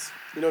that means.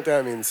 You know what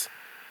that means.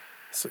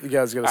 So you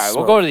guys gotta. All right,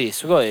 smoke. we'll go to the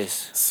east. We'll go to the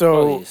east.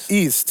 So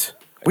east.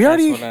 We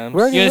already. what I'm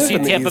We already You gonna live see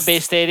in the Tampa east. Bay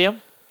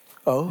Stadium?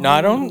 Oh. No, I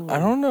don't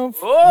know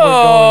if we're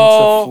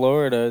Whoa! going to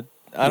Florida.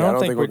 I don't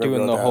think we're gonna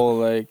doing go the that. whole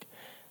like.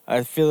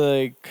 I feel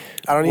like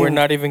I don't we're even-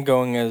 not even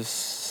going as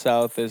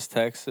south as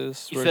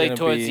Texas. You We're feel like gonna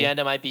towards be, the end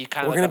it might be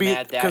kind We're of gonna like a be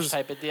mad dash because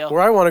type of deal?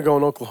 where I want to go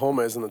in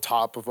Oklahoma is in the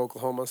top of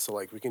Oklahoma, so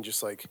like we can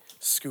just like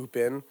scoop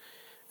in,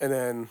 and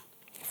then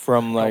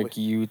from like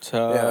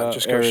Utah, Yeah,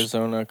 just go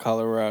Arizona,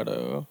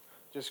 Colorado.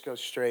 just go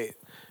straight,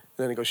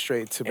 and then go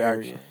straight to back.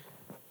 area.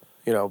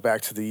 You know,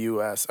 back to the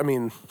U.S. I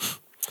mean,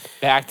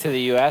 Back to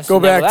the U.S. Go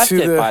You never back left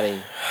to it, the- buddy.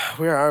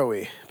 where are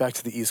we? Back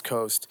to the East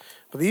Coast.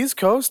 But the East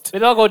Coast,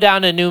 Maybe I'll go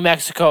down to New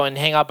Mexico and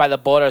hang out by the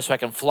border so I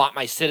can flaunt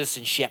my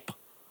citizenship.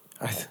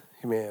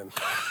 man.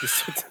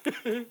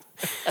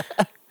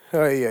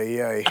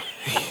 Ay.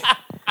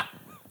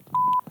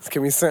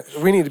 Can we?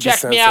 We need to be Check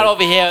censored. me out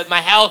over here with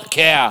my health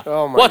care.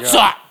 Oh my What's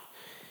God.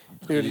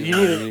 up? Dude, you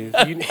need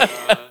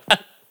to.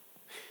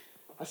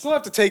 I still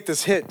have to take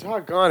this hit.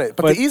 Doggone it.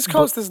 But But- the East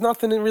Coast, there's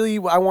nothing that really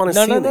I want to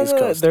No, see no, on the no, East no.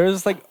 Coast.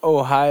 There's like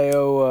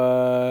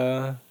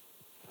Ohio.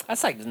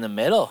 That's like in the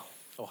middle.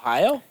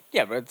 Ohio?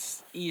 Yeah, but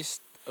it's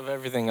east of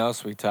everything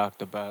else we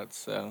talked about.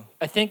 So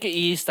I think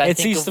east.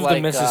 it's think east of of like,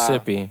 the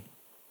Mississippi.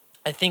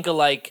 I think of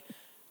like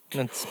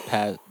That's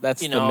past.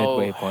 That's you the know,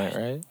 midway point,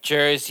 right?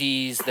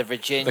 Jerseys, the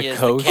Virginias,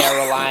 the, coast.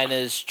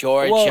 Carolinas,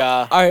 Georgia.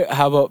 Well, all right.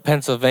 How about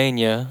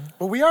Pennsylvania?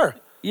 Well, we are.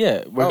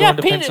 Yeah, we're yeah, going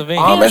to Peanut-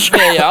 Pennsylvania.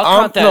 Amish.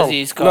 I'll count that as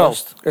East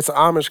Coast. No, it's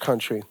Amish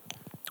country.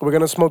 We're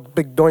gonna smoke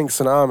big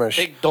doinks in Amish.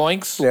 Big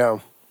doinks. Yeah,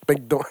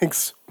 big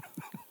doinks.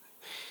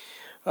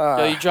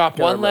 So you drop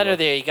gotta one letter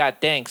remember. there, you got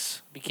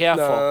dinks. Be No,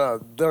 careful.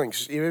 no,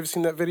 doinks. You ever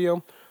seen that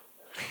video?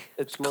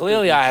 It's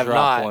clearly I have Drop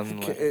not. one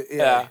letter.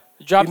 Yeah.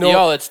 Drop You the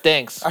know- O, it's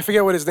dinks. I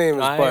forget what his name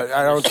is, I but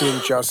I don't do him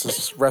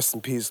justice. Rest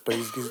in peace. But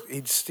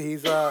he's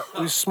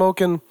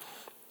smoking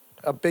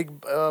a big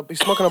he's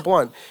smoking a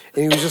blunt,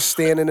 and he was just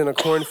standing in a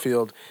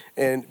cornfield,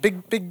 and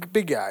big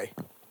guy,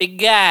 Big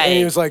guy. and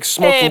he was like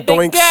smoking hey, big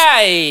doinks,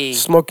 guy.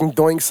 smoking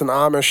doinks in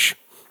Amish,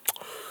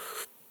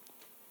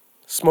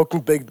 smoking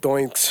big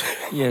doinks,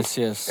 Yes,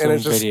 yes. and Some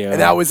it's just video. and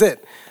that was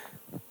it.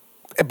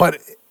 But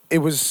it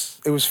was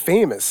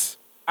famous.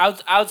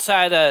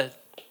 Outside of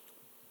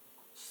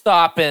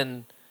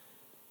stopping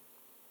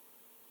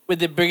with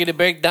the Briggity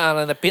Breakdown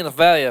and the Peanut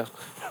Valley. What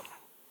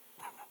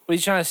are you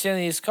trying to see on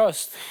the East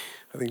Coast?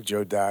 I think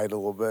Joe died a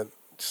little bit.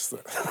 Just,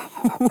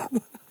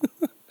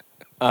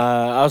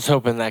 I was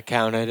hoping that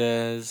counted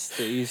as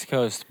the East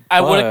Coast.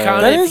 I would have but-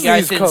 counted That if is you the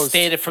guys East didn't Coast.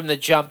 state it from the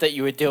jump that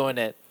you were doing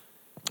it.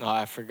 Oh,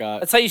 I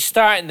forgot. That's how you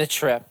start in the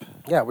trip.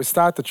 yeah, we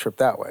start the trip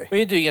that way. What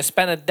you do? You gonna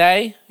spend a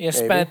day? You gonna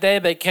spend Maybe. a day?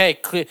 Like, hey,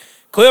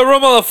 clear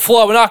room on the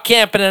floor. We're not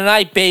camping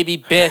tonight, baby,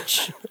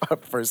 bitch.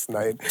 First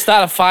night.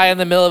 Start a fire in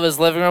the middle of his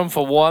living room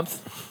for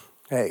warmth.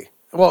 Hey.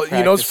 Well,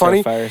 you know what's Practice funny?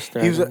 our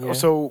fire He was, starting, yeah.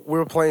 So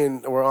we're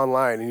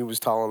online, and he was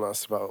telling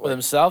us about With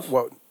himself?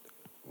 What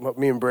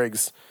me and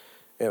Briggs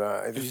and You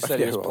I said forget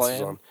he was who else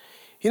playing? on.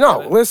 You know,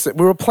 listen,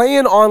 we were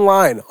playing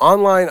online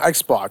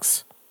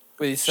Xbox.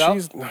 With yourself?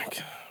 She's like,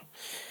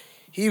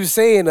 he was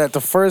saying that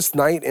the first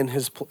night in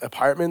his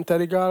apartment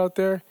that he got out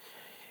there,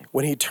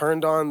 when he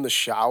turned on the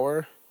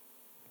shower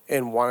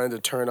and wanted to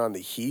turn on the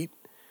heat,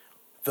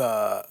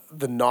 the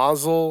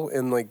nozzle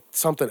and like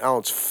something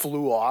else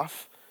flew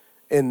off,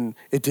 and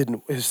it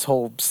didn't. His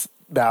whole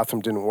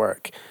bathroom didn't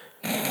work.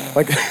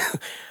 Like,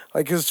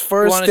 like his You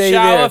first want a day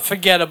shower? there.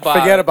 Forget about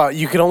Forget it. about it.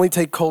 You could only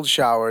take cold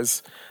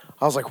showers.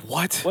 I was like,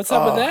 what? What's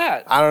up with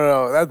that? I don't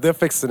know. They're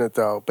fixing it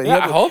though. But Yeah, he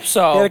I had, hope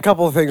so. He had a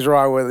couple of things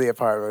wrong with the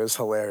apartment. It was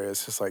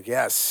hilarious. It's like,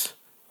 yes.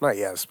 Not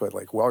yes, but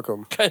like,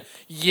 welcome.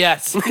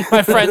 Yes.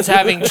 My friend's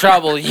having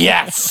trouble.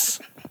 Yes.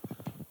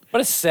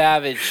 What a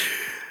savage.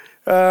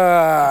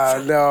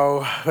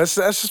 No. That's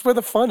just where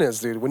the fun is,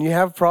 dude. When you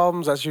have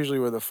problems, that's usually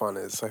where the fun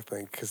is, I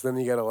think. Because then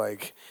you got to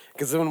like,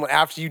 because then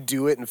after you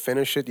do it and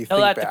finish it, you Tell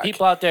think that back. to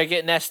people out there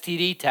getting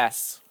STD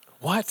tests.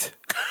 What?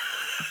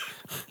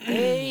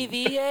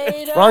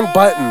 Aviator. Wrong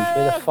button.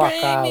 Where the fuck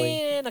bring are me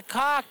we? in a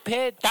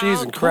cockpit. Cheese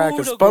down and to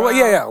crackers. the But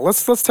yeah, ground.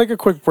 let's take a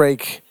quick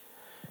break.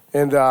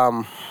 And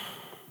I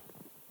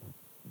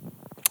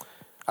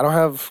don't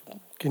have,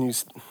 can you,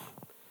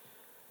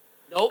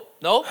 Nope.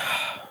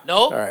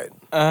 all right.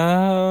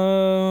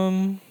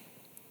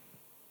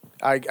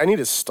 I need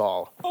a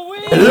stall.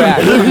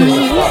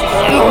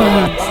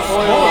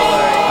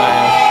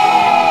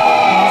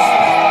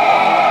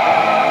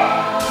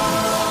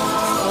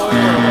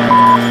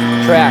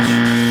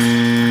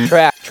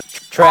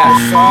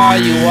 Trash. Saw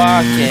you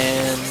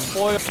walking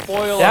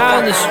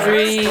down the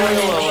street.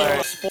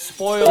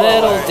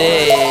 Little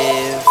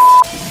Dave.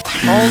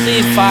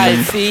 Only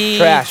 5 feet.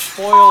 Trash.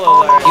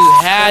 You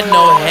had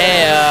no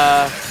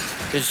hair.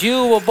 Cause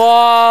you were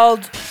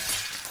bald.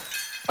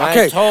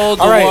 Okay, I told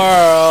the all right.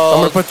 world. I'm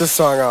going to put this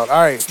song out.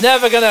 All right. It's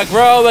never gonna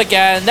grow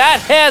again. That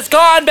hair's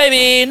gone,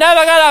 baby.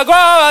 Never gonna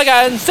grow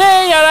again. See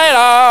you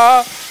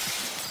later.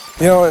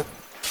 You know what?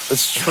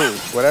 It's true.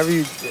 Whatever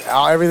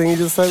everything you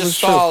just said was Just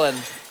true. stalling.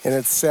 And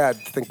it's sad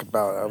to think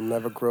about. I'll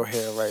never grow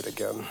hair right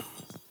again.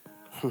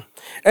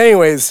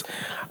 Anyways,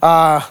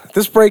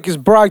 this break is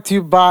brought to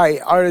you by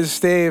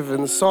Artist Dave,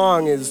 and the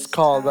song is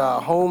called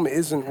Home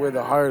Isn't Where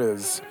the Heart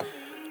Is.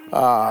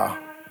 I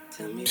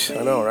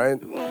know, right?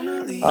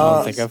 I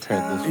don't think I've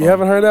heard this one. You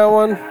haven't heard that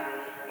one?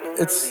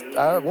 It's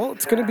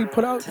it's gonna be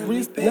put out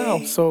now.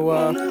 So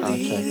I'll check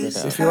it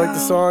out. if you like the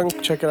song,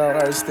 check it out.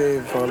 Artist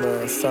Dave on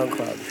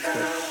SoundCloud.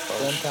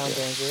 Downtown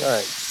Danger. All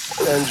right,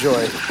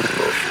 enjoy.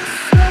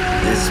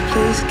 This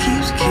place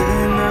keeps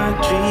killing our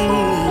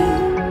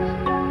dream.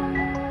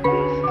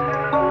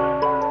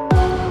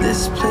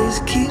 This place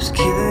keeps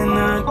killing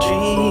our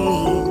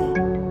dream.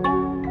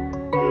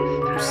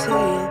 I'm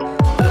saying,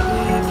 love me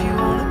if you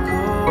wanna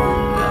go,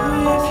 love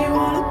me if you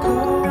wanna go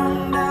on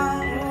down,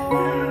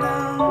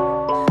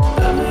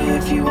 love me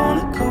if you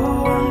wanna go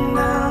on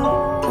down,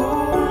 go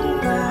on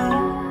down.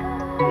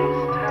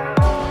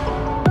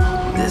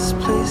 This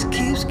place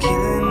keeps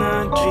killing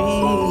our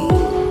dream.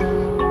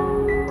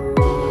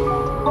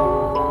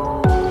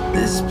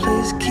 This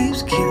place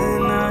keeps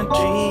killing our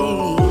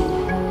dream.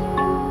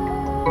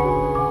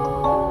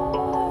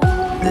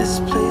 This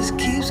place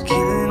keeps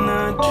killing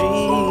our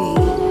dream.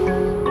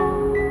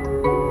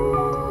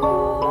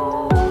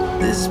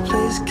 This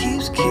place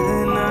keeps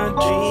killing our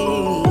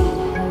dream.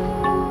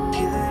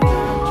 Killing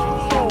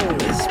our dream.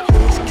 This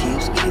place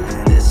keeps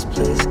killing. This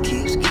place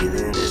keeps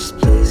killing. This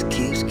place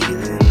keeps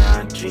killing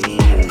our dream.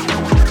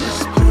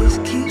 This place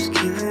keeps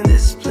killing.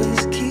 This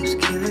place keeps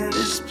killing.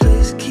 This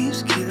place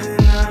keeps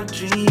killing our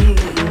dream.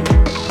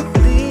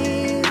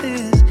 Leave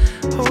this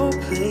whole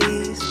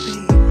place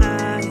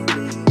behind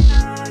me.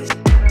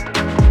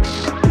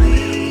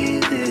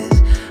 Leave this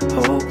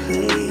whole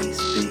place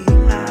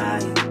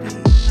behind me.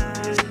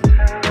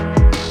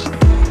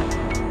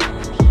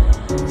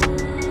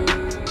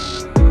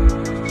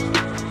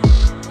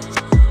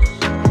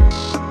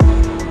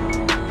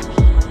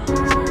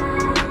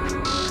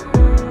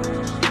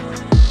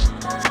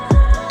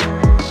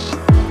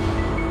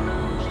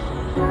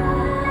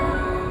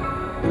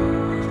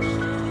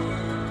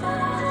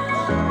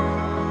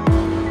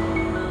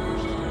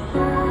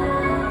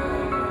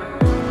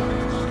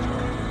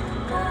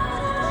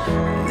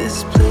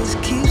 This place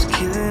keeps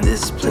killing,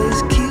 this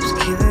place keeps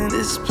killing,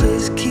 this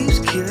place keeps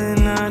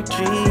killing our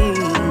dream.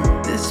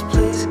 This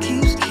place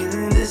keeps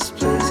killing, this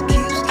place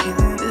keeps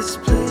killing, this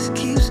place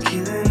keeps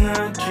killing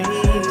our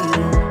dream.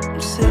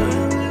 I'm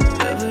saying,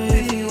 love it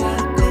if you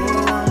wanna go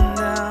on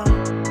down.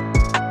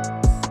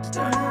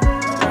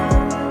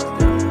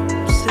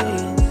 I'm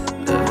saying,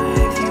 love it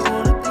if you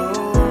wanna go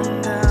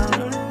on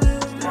down.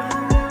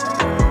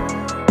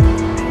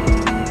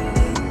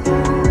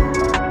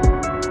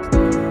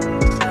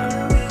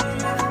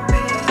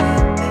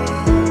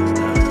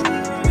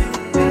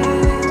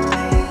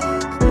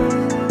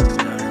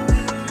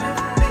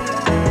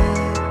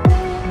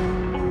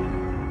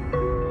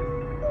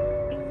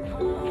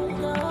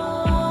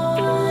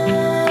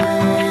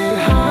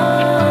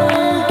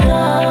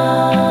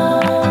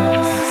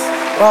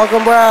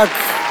 Welcome back.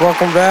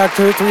 Welcome back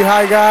to the Three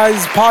High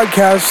Guys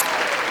podcast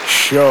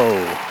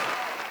show.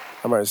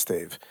 I'm Artist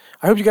Dave.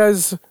 I hope you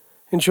guys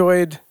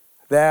enjoyed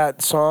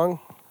that song.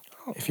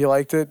 If you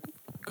liked it,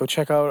 go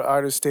check out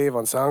Artist Dave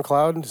on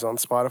SoundCloud. He's on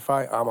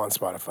Spotify. I'm on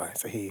Spotify.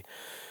 It's a he.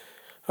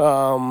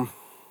 Yeah.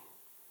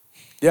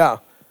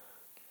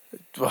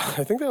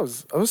 I think there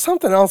was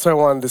something else I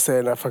wanted to say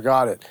and I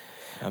forgot it.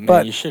 I mean,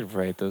 But- you should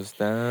write those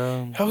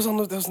down. That was in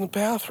the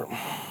bathroom.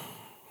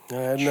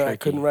 I Tricky.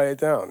 couldn't write it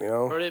down,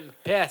 Wrote it in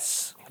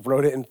piss.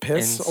 Wrote it in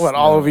piss. In What,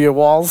 all snow. over your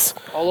walls?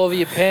 All over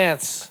your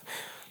pants.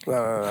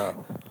 No.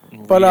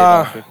 Read But, it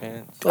off your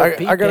pants. Or I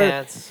pee gotta-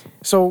 pants.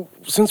 So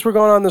since we're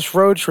going on this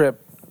road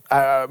trip,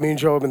 me and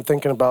Joe have been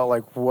thinking about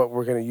like what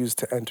we're gonna use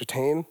to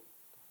entertain.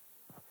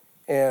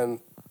 And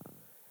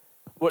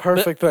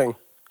perfect thing.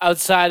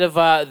 Outside of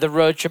the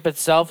road trip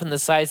itself and the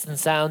sights and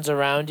sounds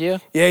around you,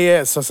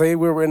 Yeah. So say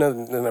we were in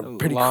a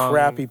pretty Long-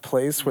 crappy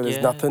place where there's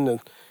yeah. nothing to.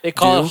 they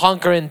call Do? it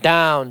hunkering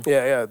down.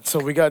 Yeah. So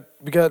we got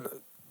Game You're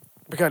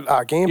Pass on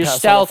our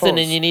stealthing phones.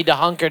 and you need to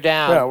hunker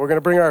down. Yeah, we're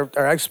gonna bring our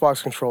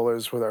Xbox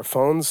controllers with our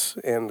phones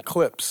and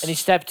clips. Any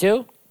step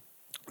two?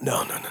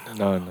 No.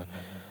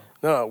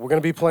 No. We're gonna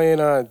be playing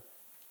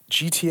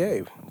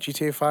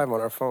GTA 5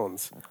 on our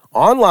phones,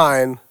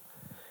 online,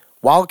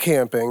 while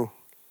camping,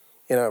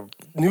 in a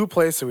new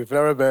place that we've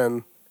never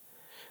been.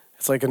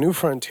 It's like a new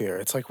frontier.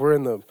 It's like we're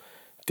in the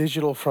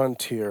digital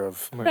frontier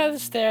of. I'd rather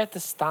stare at the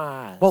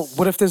stars. Well,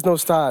 what if there's no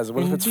stars?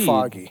 What if it's Indeed.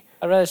 foggy?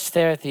 I'd rather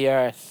stare at the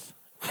earth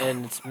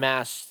and its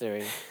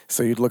mastery.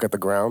 So you'd look at the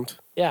ground,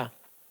 Yeah,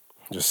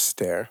 just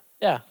stare,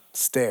 yeah,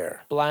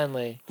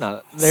 blindly.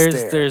 No, Stare.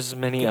 there's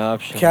many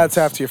options. Cat's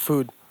after your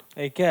food.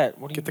 Hey, cat,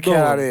 what are Get you the doing?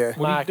 cat out of here.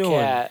 What are My you doing?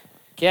 cat.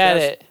 Get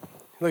Yes. it.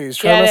 Look, he's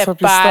trying to Get mess it,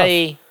 up your stuff.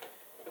 body.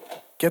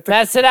 Get the.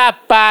 Mess it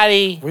up,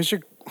 body. Where's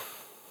your?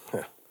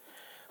 Yeah.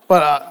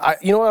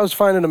 But you know what I was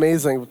finding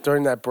amazing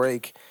during that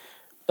break.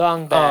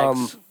 Dong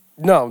bags.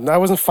 No, I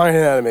wasn't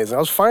finding that amazing. I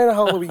was finding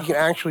how we can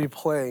actually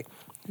play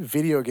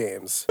video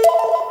games.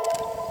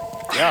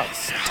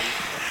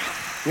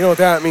 You know what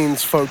that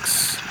means,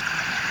 folks.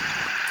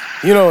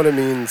 You know what it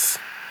means.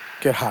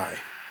 Get high.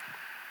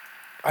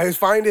 I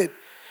find it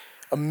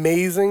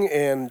amazing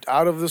and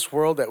out of this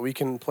world that we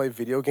can play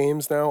video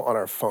games now on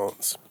our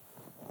phones.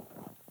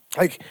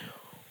 Like,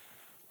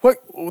 what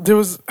there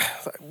was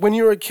when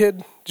you were a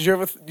kid. Did you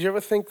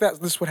ever think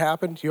that this would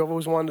happen? You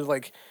always wanted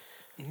like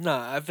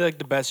Nah, I feel like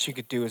the best you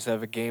could do is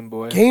have a Game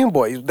Boy. Game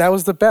Boy. That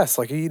was the best.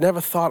 Like you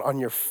never thought on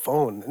your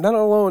phone. Not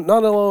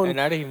alone.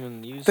 And I didn't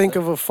even use Think that.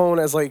 of a phone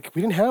as like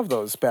we didn't have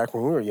those back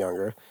when we were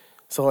younger.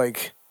 So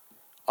like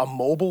a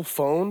mobile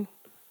phone,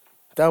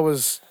 that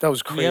was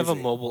crazy. We have a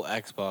mobile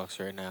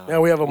Xbox right now. Yeah,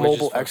 we have a which is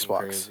mobile fucking Xbox.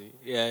 crazy.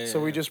 Yeah. So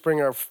we just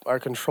bring our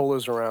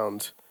controllers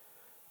around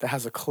that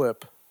has a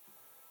clip,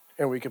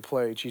 and we could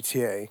play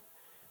GTA,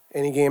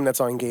 any game that's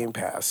on Game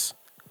Pass.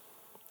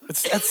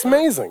 That's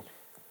amazing.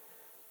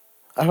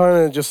 I find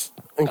it just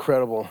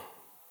incredible.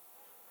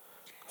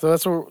 So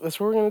that's what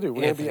we're gonna do.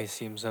 We're Anthony gonna be,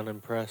 seems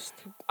unimpressed.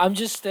 I'm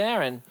just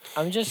staring.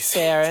 I'm just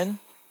staring.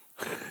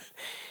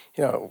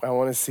 you know, I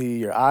want to see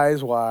your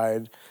eyes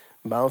wide,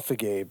 mouth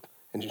agape,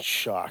 and just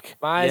shock.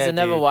 My eyes Yeah, are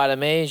never dude. wide.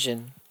 I'm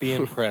Asian. Be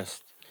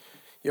impressed.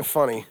 You're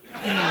funny.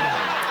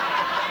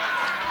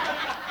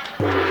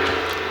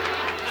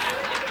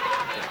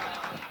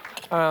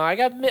 I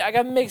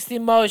got mixed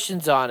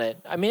emotions on it.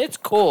 I mean, it's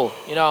cool.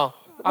 You know,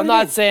 I'm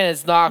not saying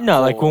it's not. No,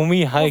 cool. like when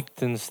we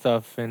hiked and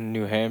stuff in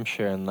New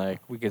Hampshire and like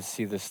we could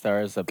see the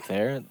stars up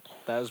there,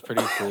 that was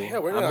pretty cool. Yeah,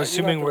 we're not- I'm you're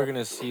assuming not we're gonna-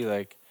 gonna see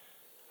like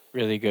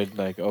really good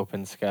like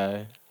open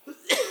sky.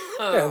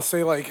 Yeah, and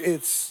say like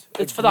it's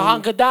It's for the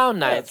hunker down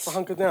Yeah, it's nights. for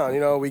hunker down.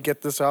 You know, we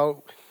get this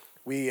out.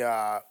 We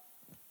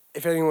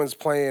if anyone's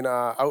playing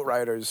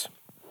Outriders,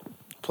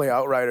 play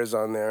Outriders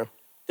on there.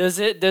 Does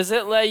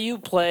it let you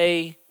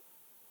play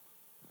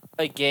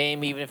a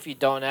game even if you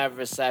don't have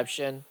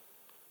reception?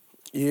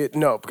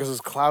 No, because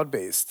it's cloud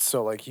based.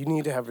 So like you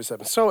need to have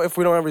reception. So if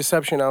we don't have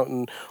reception out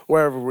and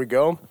wherever we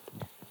go,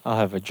 I'll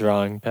have a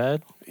drawing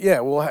pad. yeah,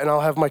 and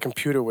I'll have my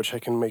computer which I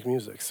can make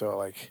music. So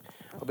like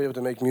I'll be able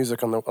to make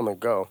music on the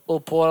go. Little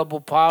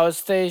portable power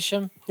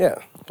station. Yeah,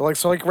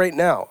 but like right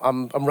now,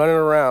 I'm running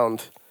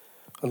around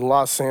in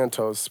Los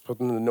Santos, but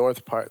in the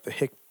north part, the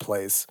Hick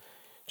place,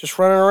 just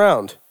running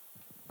around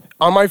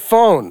on my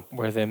phone.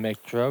 Where they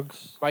make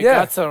drugs. My Yeah.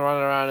 guts are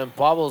running around in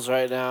bubbles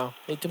right now.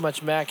 Ate too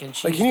much mac and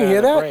cheese. Like, can you during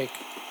hear the that? break.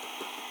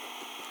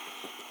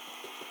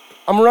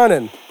 I'm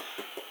running.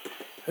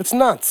 It's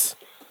nuts.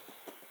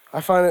 I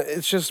find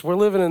it's just we're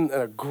living in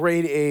a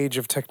great age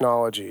of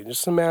technology.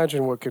 Just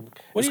imagine what What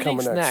is do you coming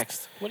think's next.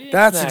 next? What do you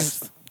think's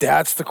next?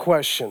 That's the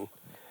question.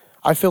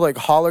 I feel like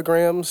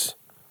holograms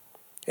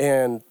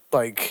and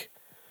like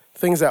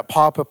things that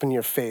pop up in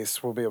your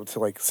face will be able to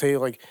like say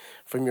like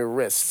from your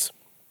wrists.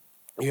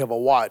 You have a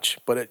watch,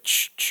 but it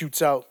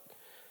shoots out.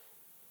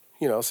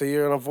 You know, say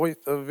you're on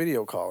a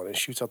video call and it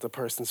shoots out the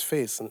person's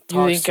face and it You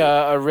talks think to you.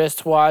 a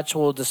wristwatch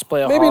will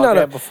display a Maybe not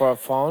hologram a- before a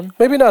phone?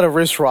 Maybe not a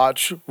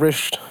wristwatch,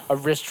 A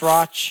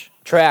wristwatch?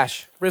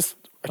 Trash. wrist.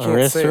 I A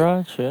can't say it.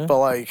 wristwatch, yeah. But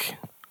like,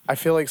 I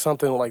feel like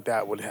something like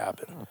that would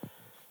happen.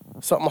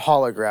 Something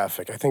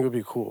holographic. I think would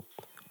be cool.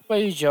 What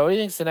about you, Joe? What do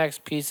you think's the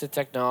next piece of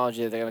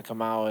technology that they're gonna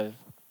come out with?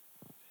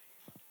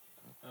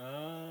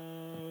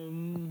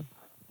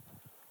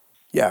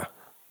 Yeah,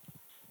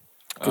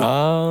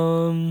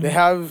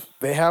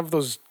 they have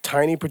those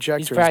tiny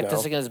projectors He's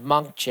practicing now. his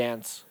monk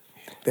chants.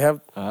 They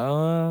have.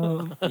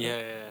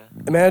 yeah.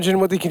 Imagine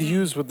what they could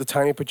use with the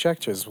tiny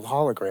projectors, with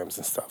holograms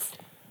and stuff.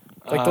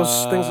 Like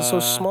those things are so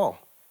small.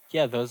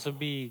 Yeah, those would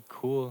be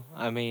cool.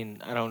 I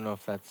mean, I don't know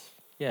if that's.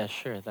 Yeah,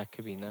 sure, that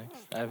could be next.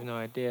 I have no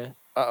idea.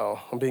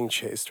 I'm being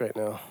chased right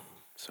now.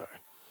 Sorry.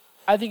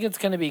 I think it's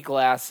gonna be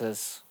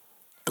glasses.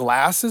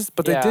 Glasses,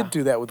 but Yeah. they did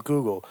do that with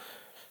Google.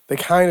 They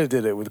kind of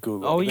did it with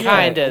Google. Oh They-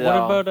 yeah. Kinda,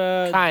 What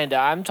though. about Kinda.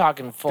 I'm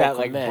talking full that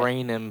like commit.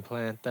 brain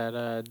implant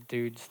that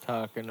dude's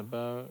talking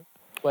about?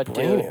 What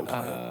Brain dude?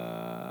 implant.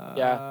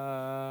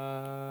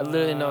 I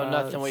literally know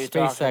nothing what you're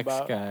SpaceX talking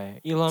about.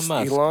 guy, Elon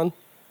Musk. Elon.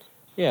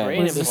 Yeah, Brain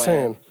What is he implant.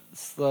 saying?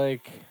 it's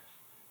like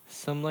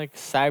some like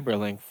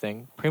Cyberlink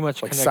thing, pretty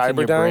much Like connecting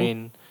your Cyberdyne?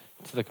 brain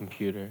to the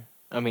computer.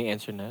 I mean,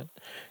 internet.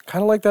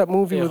 Kind of like that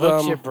movie It with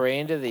hooks your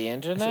brain to the It's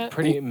internet.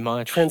 pretty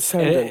much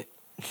Transcendent.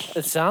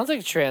 It sounds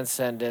like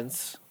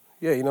Transcendence.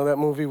 Yeah, you know that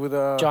movie with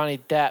Johnny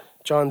Depp.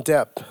 John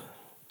Depp.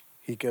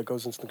 He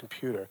goes into the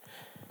computer.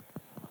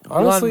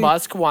 Elon Honestly,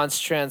 Musk wants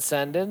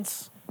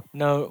Transcendence.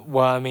 No,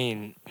 well, I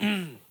mean,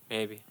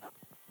 maybe.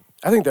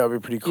 I think that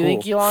would be pretty cool. You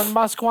think Elon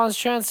Musk wants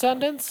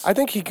Transcendence? I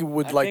think he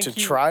would I like to think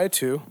he- try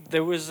to.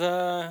 There was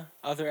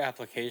other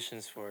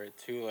applications for it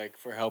too, like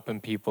for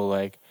helping people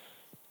like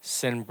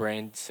send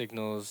brain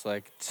signals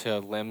like to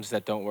limbs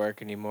that don't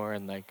work anymore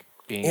and like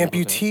being able to-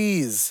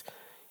 Amputees.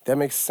 That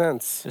makes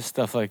sense. just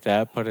stuff like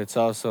that. But it's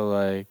also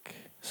like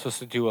supposed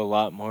to do a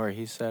lot more.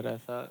 He said, I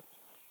thought.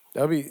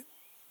 That would be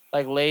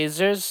Like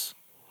lasers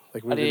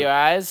like out of maybe your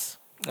eyes?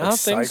 I don't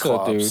think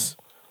so, dude. Cyclops.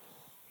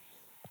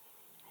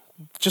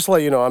 Just to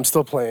let you know, I'm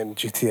still playing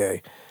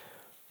GTA.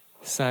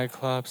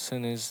 Cyclops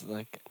and his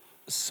like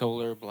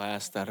solar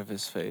blast out of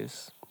his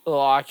face. Little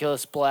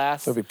Oculus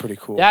Blast. That'd be pretty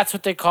cool. That's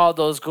what they called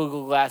those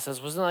Google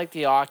glasses. Wasn't it like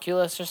the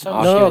Oculus or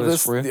something? no,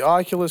 Oculus Rift? the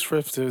Oculus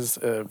Rift is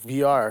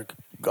VR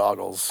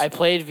goggles. I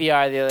played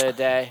VR the other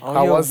day. Oh,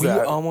 How was we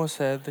that? almost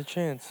had the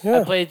chance. Yeah.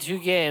 I played 2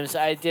 games.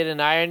 I did an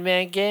Iron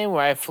Man game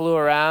where I flew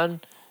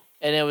around,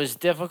 and it was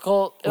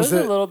difficult. It was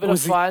a little bit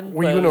of fun.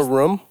 Were you but in it a was-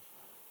 room?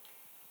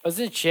 I was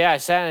in a chair. I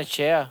sat in a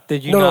chair.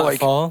 Did you No, not like,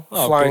 fall?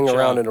 Oh, flying good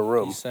around job. in a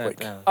room, You sat like-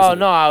 down. Oh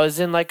no, I was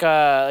in like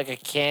a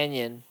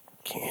canyon.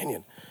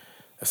 Canyon.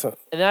 That's not.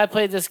 And then I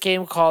played this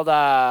game called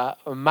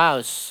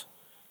Mouse.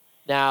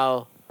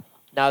 Now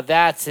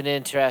that's an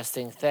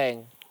interesting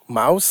thing.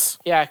 Mouse?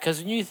 Yeah, because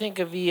when you think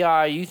of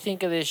VR, you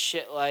think of this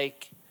shit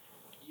like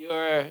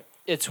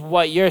it's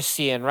what you're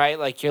seeing, right?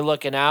 Like you're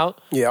looking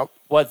out. Yeah.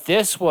 What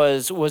this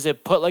was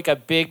it put like a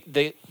big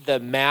the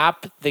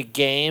map, the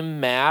game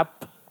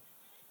map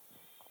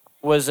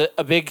was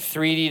a big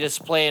 3D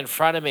display in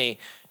front of me,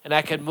 and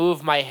I could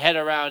move my head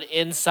around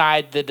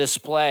inside the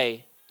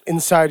display.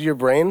 Inside your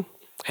brain?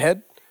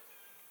 Head?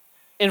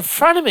 In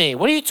front of me.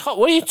 What are you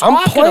talking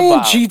I'm playing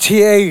about?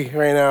 GTA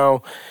right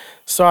now.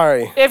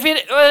 Sorry. If you,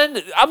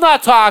 I'm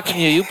not talking to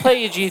you. You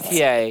play your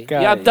GTA.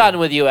 Got Yeah, I'm it. done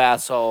with you,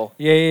 asshole.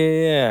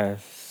 Yeah.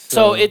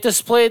 So it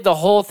displayed the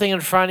whole thing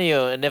in front of you,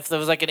 and if there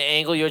was like an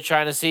angle you were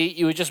trying to see,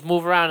 you would just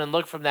move around and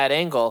look from that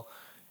angle,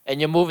 and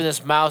you're moving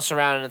this mouse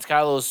around, and it's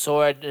got a little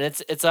sword, and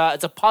it's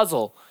a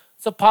puzzle.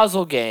 It's a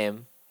puzzle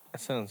game. That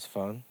sounds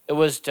fun. It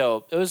was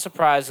dope. It was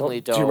surprisingly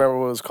Do dope. you remember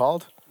what it was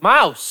called?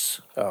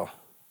 Mouse. Oh.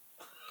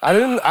 I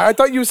didn't. I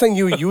thought you were saying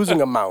you were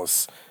using a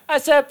mouse. I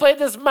said I played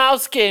this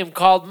mouse game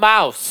called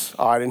Mouse.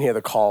 Oh, I didn't hear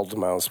the called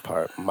mouse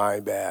part. My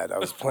bad. I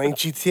was playing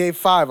GTA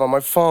 5 on my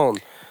phone.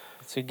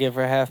 So you give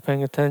her half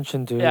paying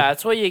attention, dude. Yeah,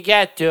 that's what you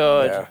get, dude.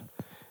 Yeah.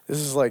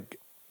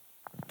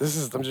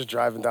 I'm just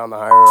driving down the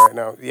highway right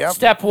now. Yep.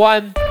 Step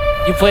 1,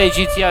 you play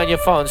GTA on your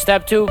phone.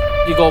 Step 2,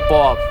 you go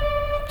bald.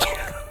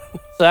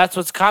 So that's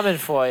what's coming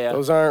for you.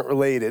 Those aren't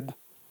related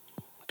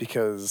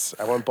because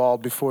I went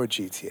bald before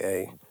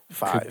GTA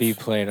 5. Could be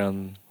played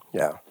on.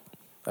 Yeah.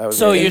 I was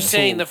So 18. you're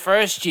saying the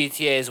first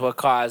GTA is what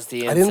caused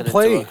the I incident didn't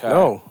play. to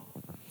occur?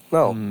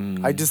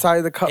 No. I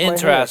decided to cut my hair.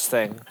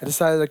 Interesting. I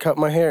decided to cut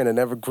my hair and it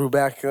never grew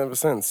back ever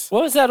since.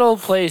 What was that old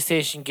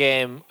PlayStation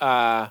game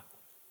that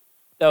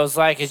was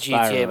like a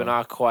GTA Spyro. but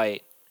not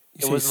quite? You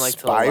It say wasn't like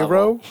to the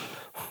level. Spyro?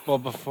 Well,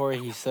 before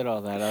he said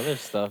all that other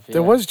stuff.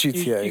 There yeah. was You,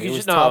 GTA. you it could was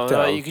just, top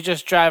no, down. you could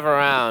just drive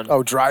around.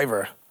 Oh,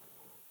 Driver.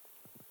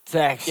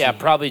 Taxi. Yeah,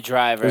 probably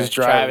Driver. It was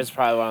Driver. Driver's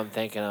probably what I'm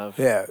thinking of.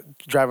 Yeah,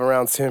 driving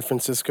around San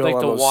Francisco Like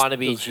on the those,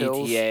 wannabe those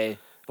hills. GTA.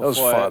 That was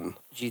before fun.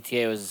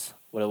 GTA was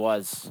what it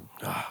was.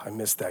 I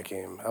missed that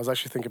game. I was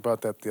actually thinking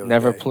about that the other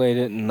Never day. played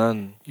it.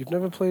 None. You've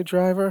never played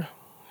Driver?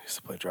 I used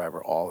to play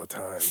Driver all the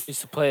time.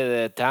 Used to play the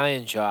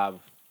Italian Job.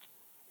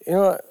 You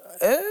know,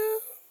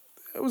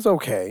 it was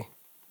okay.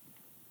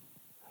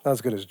 Not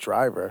as good as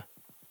Driver.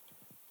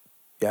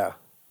 Yeah,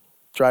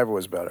 Driver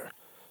was better.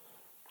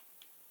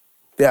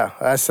 Yeah,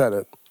 I said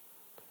it.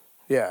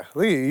 Yeah,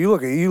 look at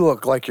you. You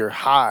look like you're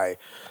high.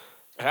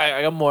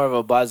 I got more of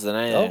a buzz than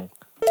anything.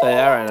 I'll tell you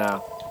that right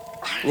now.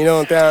 You know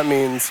what that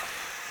means.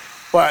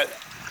 But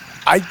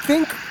I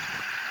think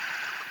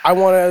I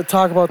want to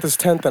talk about this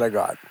tent that I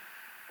got.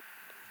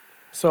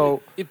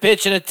 So, You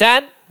pitching a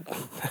tent?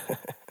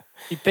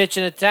 You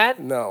pitching a tent?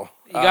 no.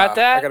 You got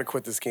that? I got to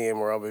quit this game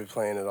or I'll be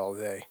playing it all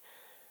day.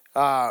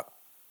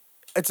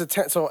 It's a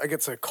tent. So,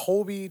 it's a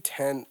Colby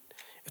tent.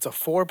 It's a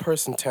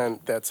 4-person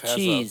tent that's has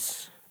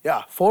Cheese.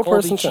 Yeah, 4-person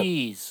Colby tent.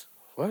 cheese.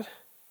 What?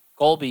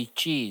 Colby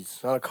cheese.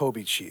 Not a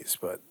Kobe cheese,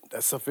 but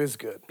that stuff is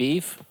good.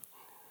 Beef?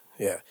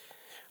 Yeah.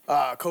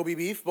 Kobe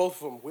beef, both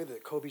of them with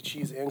it. Kobe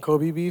cheese and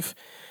Kobe beef.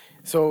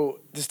 So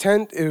this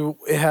tent,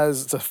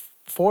 it's a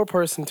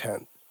 4-person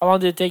tent. How long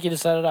did it take you to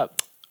set it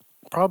up?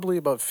 Probably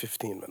about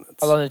 15 minutes.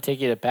 How long did it take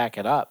you to pack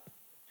it up?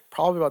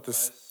 Probably about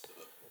this.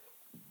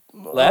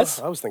 Less?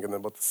 I was thinking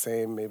about the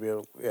same. Maybe,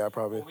 yeah,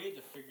 probably.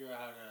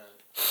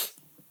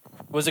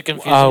 Was it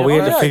confusing? Oh, we at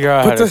had to first? figure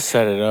out Put how to the-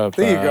 set it up.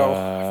 There you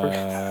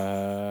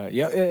go.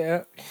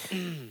 Yeah.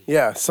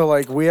 Yeah, so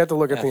like we had to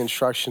look at the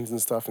instructions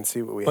and stuff and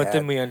see what we But had.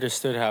 then we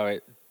understood how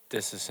it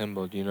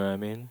disassembled. You know what I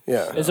mean?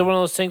 yeah. Is it one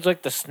of those things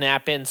like the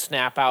snap in,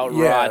 snap out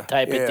Yeah, rod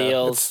type yeah. of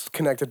deals? It's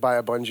connected by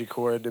a bungee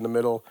cord in the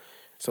middle,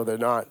 so they're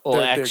not.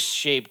 Little they're-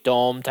 X-shaped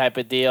dome type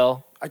of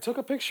deal. I took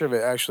a picture of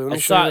it actually. Let I me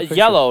show saw you the picture.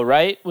 yellow,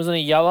 right? Wasn't it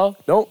yellow?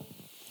 Nope,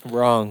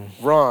 Wrong.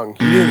 wrong.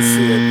 You didn't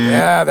see it.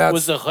 Yeah, that's.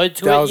 Was the hood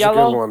to that it was a good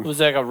yellow? one. Was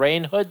there like a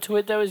rain hood to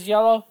it that was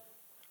yellow?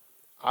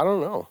 I don't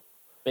know.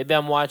 Maybe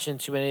I'm watching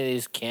too many of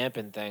these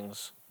camping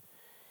things.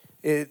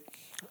 It.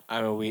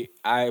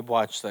 I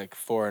watched like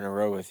 4 in a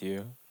row with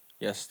you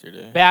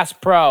yesterday. Bass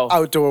Pro.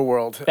 Outdoor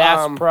World.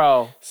 Bass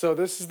Pro. So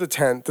this is the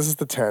tent. This is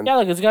the tent. Yeah,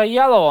 look, it's got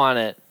yellow on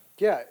it.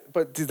 Yeah,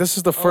 but this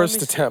is the first me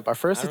see. attempt. Our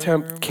first I don't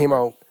attempt remember. came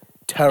out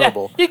Yeah,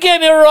 terrible. you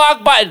gave me a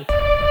rock button.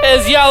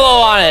 There's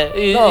yellow on it.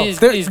 No,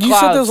 These you said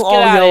clouds. there's Get all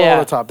outta yellow here. on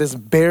the top. There's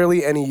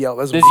barely any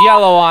yellow. There's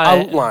yellow on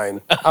it.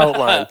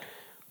 outline.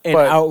 An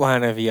But-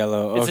 outline of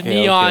yellow. It's okay,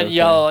 neon okay.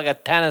 yellow like a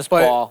tennis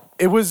But ball.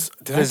 it was.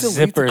 Did I The delete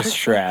zipper the picture?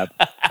 strap.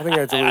 I think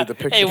I deleted the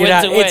picture. Hey, Get win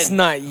out. to It's win.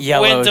 not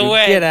yellow. Win to Dude.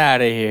 win. Get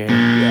out of here.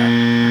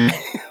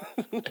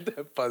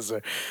 That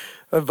buzzer.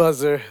 That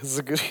buzzer is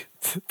a good.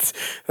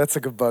 That's a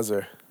good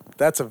buzzer.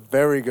 That's a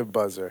very good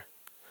buzzer.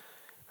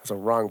 That's a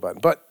wrong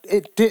button, but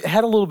it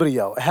had a little bit of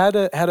yellow. It had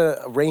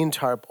a rain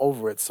tarp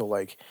over it, so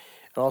like,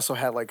 it also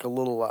had like a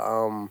little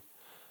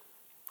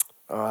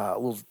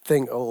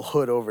thing, a little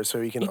hood over, it so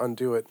you can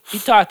undo it. You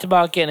talked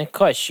about getting a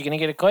cush. You gonna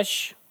get a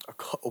cush?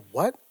 A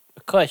what?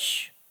 A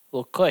cush. A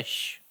little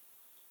cush.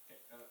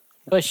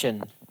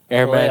 Cushion.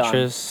 Air Lay on.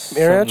 mattress.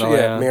 Air something mattress? to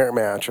lay Yeah, on. air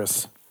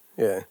mattress.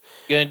 Yeah.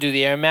 You gonna do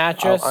the air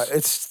mattress?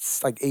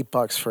 It's like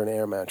 $8 for an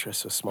air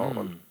mattress, a small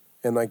one,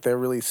 and like they're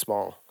really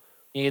small.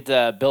 You get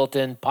the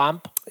built-in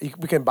pump. We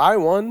can buy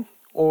one,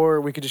 or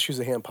we could just use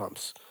the hand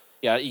pumps.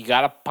 Yeah, you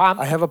got a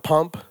pump. I have a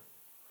pump.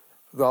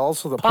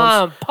 Also, the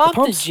Pump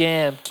pumps. the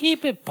jam.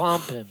 Keep it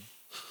pumping.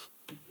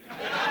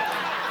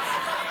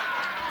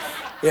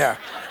 Yeah.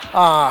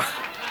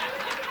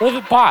 What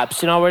if it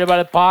pops? You're not worried about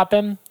it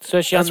popping,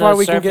 especially That's on why the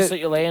we can surface get- that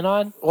you're laying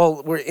on.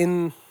 Well, we're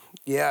in.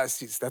 Yeah,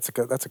 see, that's a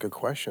good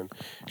question.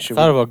 Should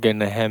Thought about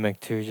getting a hammock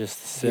too, just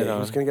to sit I on.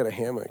 was gonna get a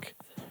hammock,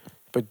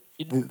 but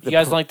You, the you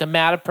guys pro- like the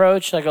mat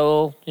approach, like a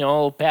little, a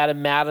little padded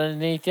mat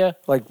underneath you?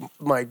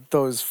 like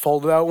those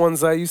folded out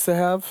ones I used to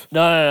have,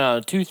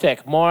 No, too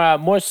thick.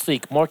 More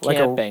sleek. More like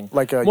camping.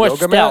 a more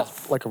yoga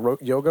stealth. mat, like a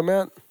yoga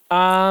mat.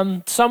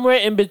 Somewhere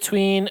in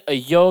between a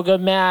yoga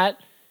mat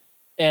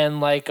and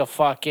like a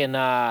fucking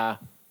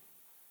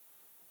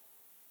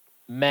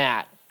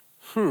mat.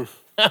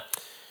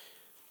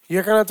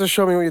 You're gonna have to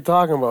show me what you're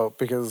talking about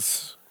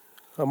because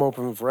I'm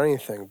open for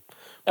anything.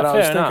 But Yeah, I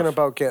was fair thinking enough.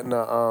 about getting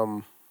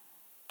a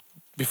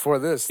before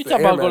this. You the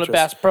talking air about going to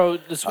mattress. Bass Pro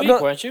this I'm week,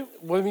 not- weren't you?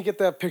 Let me get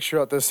that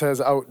picture out. This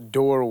says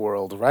Outdoor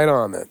World right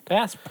on it,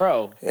 Bass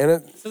Pro. and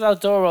it This is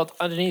Outdoor World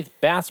underneath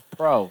Bass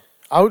Pro.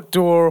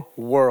 Outdoor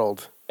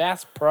World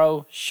Bass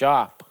Pro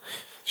Shop.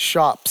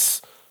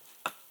 shops.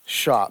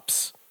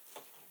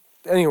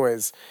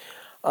 Anyways,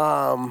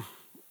 Cat,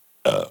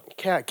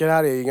 get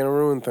out of here. You're gonna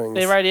ruin things.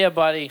 Stay right here,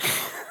 buddy.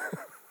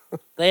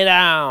 Lay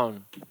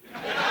down.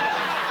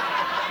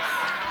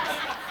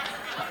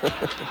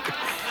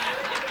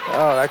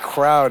 Oh, that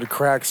crowd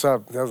cracks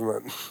up, doesn't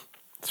it?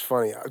 It's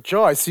funny.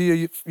 Joe, I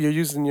see you're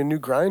using your new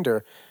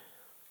grinder.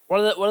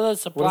 What are the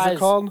supplies? What is it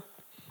called?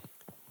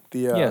 The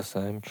Yes,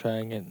 I'm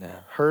trying it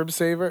now. herb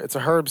saver. It's a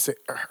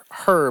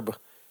herb,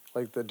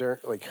 like the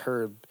dirt, like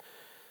herb.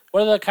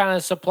 What are the kind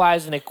of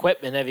supplies and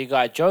equipment have you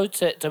got? Joe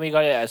told me you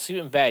got a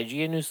sleeping bag. Did you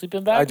get a new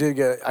sleeping bag? I did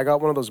get. I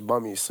got one of those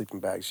mummy sleeping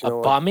bags. You A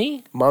know,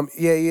 bummy?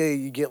 Yeah.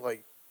 You get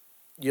like,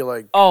 you're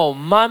like Oh,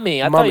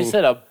 mummy. I thought you Mummy.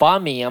 said a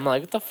bummy. I'm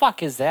like, what the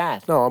fuck is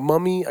that? no a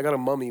mummy. I got a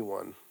mummy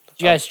one.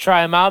 Did you guys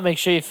try them out? Make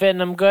sure you're fitting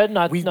them good,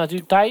 not too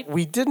tight?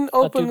 We didn't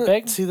Not open too the.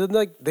 big? See,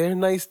 they're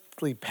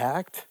nicely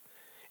packed,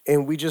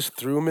 and we just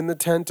threw them in the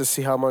tent to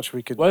see how much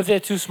we could. What if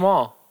they're too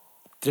small?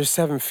 They're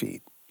 7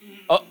 feet.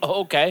 Oh,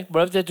 okay.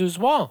 What if they're too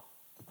small?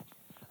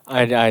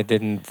 I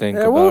didn't think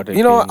Yeah, well, about it.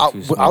 you know, being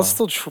too small. I'll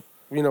still.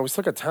 We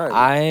still got time.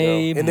 I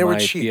you know, and they were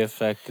might cheap. be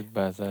affected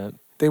by that.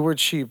 They were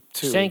cheap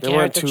too. Saying They can't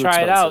weren't to too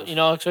try it out,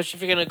 expensive. especially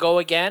if you're going to go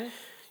again.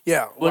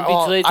 Yeah, Wouldn't be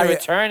too late to I-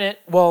 return it.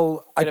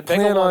 Well, I Get a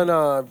bigger plan one.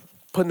 on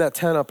putting that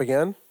tent up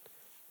again,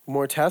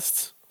 more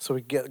tests, so we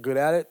can get good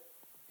at it,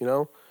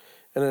 and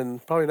then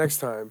probably next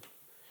time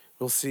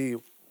we'll see.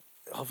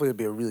 Hopefully, it'll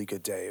be a really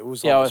good day. It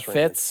was See how almost it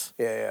raining. fits?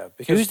 Yeah.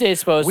 Because Tuesday's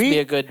supposed to be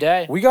a good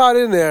day. we got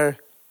in there,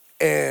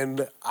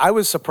 and I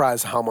was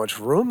surprised how much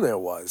room there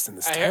was in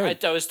this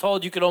tent. I was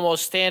told you could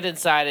almost stand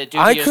inside it due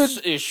I to your,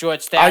 could- your short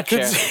I stature.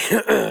 could. See,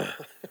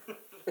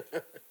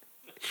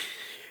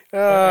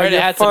 I heard it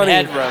you're had funny.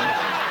 some headroom.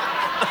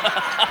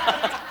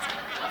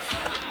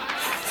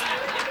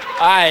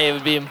 It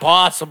would be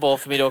impossible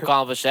for me to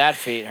accomplish that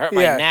feat. Hurt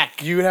my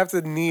neck. You would have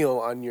to kneel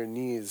on your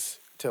knees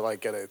to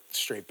like get it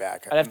straight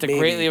back. I'd have to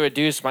greatly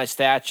reduce my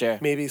stature.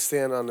 maybe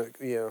stand on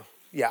the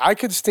Yeah, I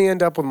could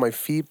stand up with my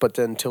feet, but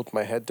then tilt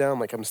my head down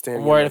like I'm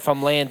standing. I'm worried in if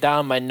I'm laying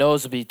down, my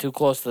nose would be too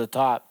close to the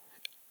top.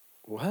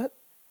 What?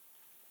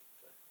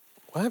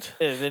 What?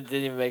 It didn't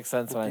even make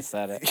sense when I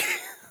said it.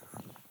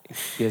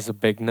 He has a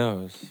big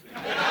nose.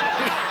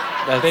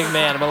 Big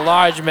man, I'm a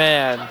large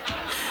man.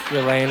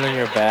 You're laying on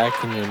your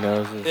back and your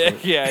nose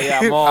is. Yeah,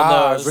 I'm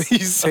all So nose.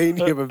 he's saying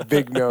you have a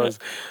big nose.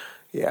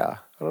 Yeah,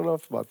 I don't know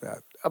about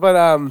that,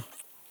 but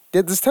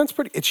this tent's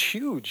pretty. It's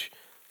huge.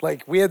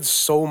 Like we had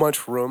so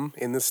much room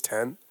in this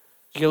tent.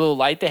 You get a little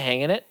light to hang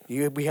in it.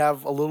 We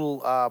have a little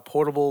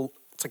portable.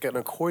 It's like an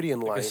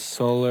accordion A light.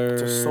 solar.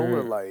 It's a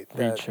solar light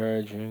that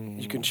Recharging.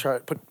 you can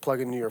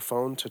plug into your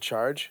phone to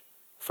charge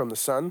from the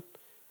sun.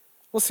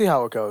 We'll see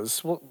how it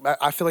goes.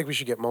 I feel like we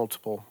should get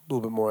multiple, a little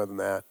bit more than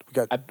that. We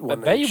got I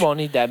one bet you each. won't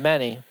need that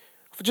many.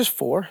 Just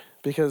 4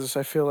 because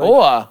I feel like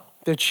Or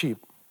they're cheap.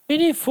 you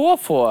need 4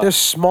 for. They're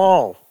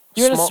small.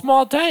 You're in a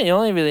small tent. You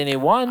only really need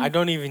one. I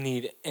don't even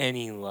need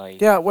any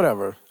light. Yeah,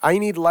 whatever. I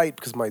need light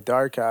because my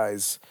dark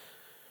eyes,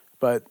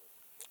 but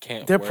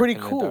Can't they're work pretty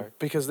in the cool dark.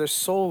 because they're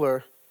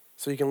solar,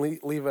 so you can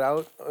leave it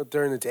out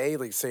during the day,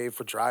 like say if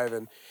we're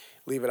driving,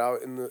 leave it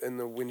out in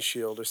the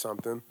windshield or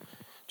something.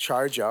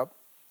 Charge up.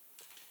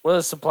 What are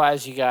the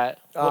supplies you got?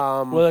 What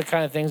other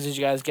kind of things did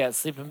you guys get?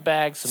 Sleeping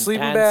bags, some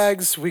Sleeping tents?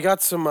 bags. We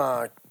got some.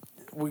 I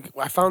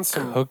found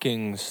some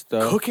Cooking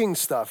stuff. cooking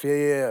stuff.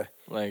 Yeah.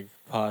 Like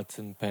pots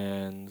and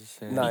pans.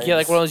 And Nice. You get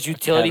like one of those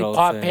utility kettle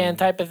pot thing. pan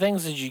type of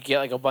things? Or did you get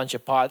like a bunch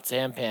of pots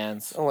and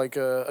pans? Oh, like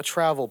a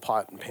travel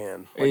pot and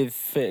pan. They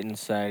fit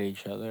inside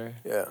each other.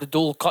 Yeah. The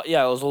those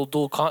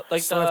little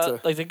like Still have the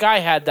to- like the guy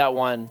had that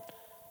one.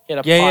 He had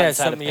a pot Yeah, inside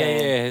a something.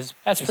 pan. Yeah.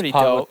 That's his pretty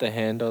pot dope. with the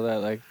handle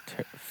that like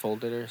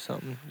folded or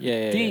something.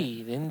 Yeah.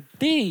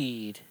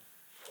 Indeed.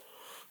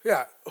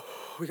 Yeah,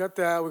 we got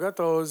that. We got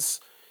those.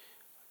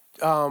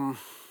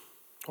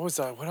 What was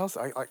that? What else?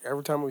 I like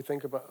every time we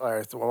think about.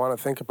 I want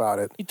to think about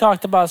it. You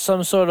talked about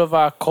some sort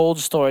of cold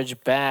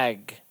storage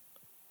bag.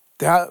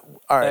 That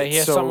all right. I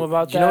hear so, something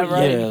about you know that,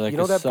 right? Yeti? Yeah, like you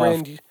know a that soft-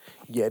 brand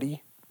Yeti?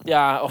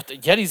 Yeah, the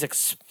Yeti's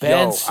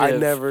expensive. Yo, I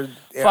never.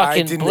 Yeah, I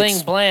Fucking didn't bling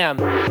ex- blam.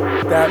 You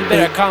that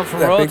better big- come from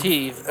that big-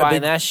 Roti that buying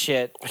big- that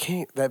shit. I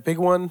can't. That big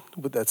one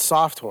with that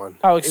soft one.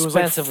 How It was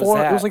like expensive was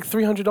It was that? like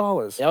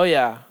 $300 Oh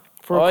yeah.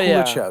 for a Oh, cooler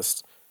yeah.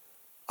 chest.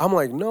 I'm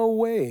like, no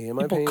way. Am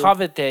I People paying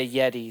covet their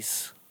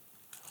Yetis.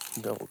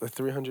 the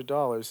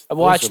 $300? I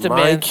watched Those a are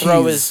my man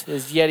throw keys.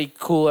 his Yeti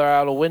cooler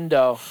out a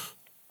window.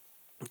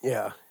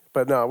 Yeah,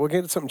 but no, we'll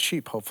get something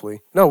cheap.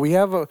 Hopefully, no. We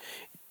have a.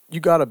 You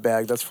got a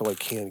bag that's for like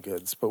canned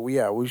goods, but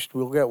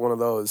we'll get one of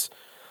those.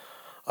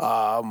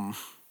 I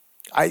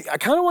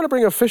kind of want to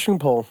bring a fishing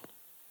pole.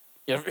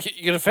 You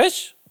gonna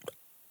fish?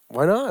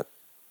 Why not?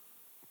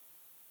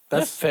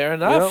 That's fair You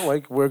enough. know,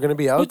 like we're gonna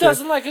be out Who there.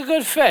 doesn't like a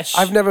good fish?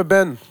 I've never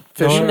been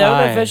fishing, You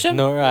never been fishing?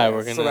 Nor I.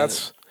 We're gonna. so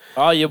that's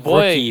Oh, your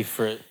boy. rookie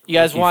for. You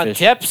guys rookie want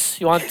fishing.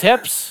 tips? You want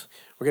tips?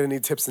 we're gonna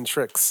need tips and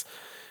tricks.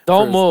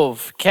 Don't First-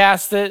 move.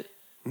 Cast it.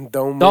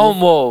 Don't Don't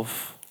move.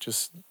 move.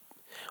 Just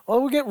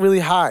we get really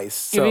high.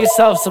 So Give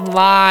yourself some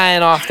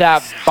line off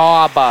that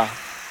bobber.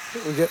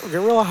 we get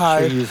real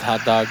high. Should use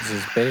hot dogs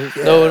as bait.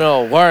 Yeah.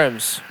 No,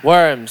 worms.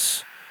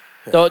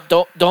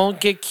 Don't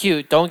get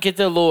cute. Don't get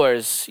the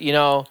lures. You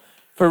know,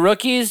 for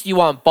rookies, you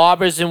want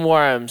bobbers and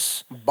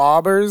worms.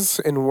 Bobbers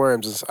and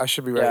worms. I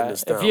should be writing Yeah.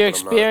 this down. If you're but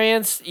I'm not.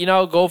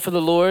 experienced, go for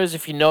the lures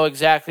if you know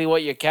exactly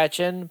what you're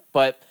catching.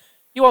 But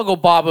you want to go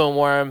bobber and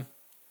worm.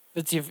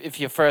 If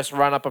your first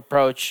run up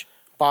approach.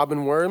 Bob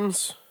and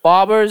worms.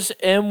 Bobbers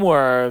and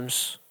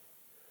worms.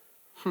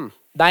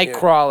 Night Yeah.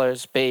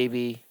 crawlers,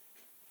 baby.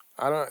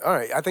 I don't. All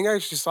right. I think I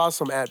actually saw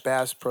some at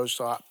Bass Pro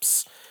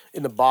Shops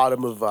in the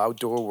bottom of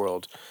Outdoor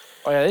World.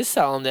 Oh yeah, they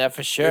sell them there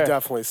for sure. I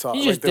definitely saw. You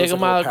like, just there dig was,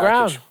 'em like, a out of the little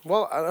ground. package.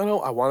 Well, I don't know.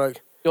 I want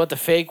to. You want the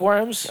fake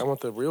worms? I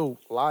want the real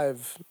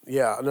live.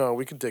 Yeah. No,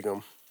 we could dig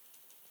them.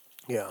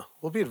 Yeah,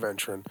 we'll be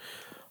adventuring.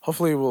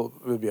 Hopefully, we'll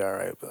be all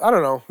right. But I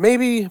don't know.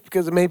 Maybe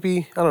because it may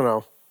be. I don't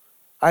know.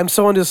 I'm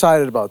so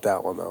undecided about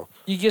that one though.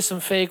 You get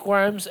some fake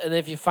worms, and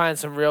if you find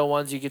some real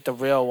ones, you get the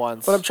real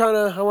ones. But I'm trying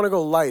to. I want to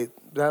go light.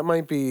 That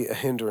might be a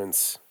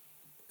hindrance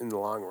in the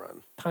long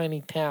run.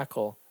 Tiny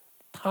tackle.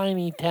 Tiny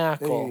Then you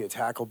tackle. need a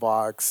tackle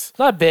box.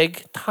 Not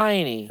big,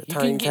 tiny. You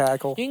tiny can get,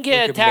 tackle. You can We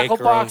get a could tackle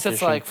make our own box that's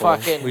fishing like pole.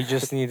 fucking We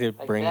just need to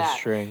bring that.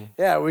 string.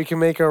 Yeah, we can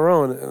make our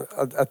own.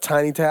 A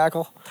tiny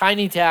tackle.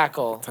 tiny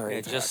tackle. Tiny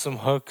Yeah, tackle. just some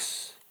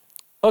hooks.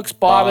 Hooks,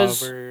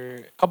 bobbers,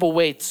 bobber, couple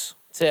weights.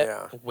 That's it.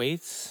 Yeah. What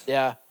weights.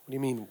 Yeah. do you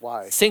mean?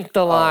 Why? Sink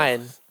the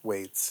line.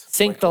 Weights.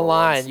 Sink Like the little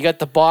line. ones. You got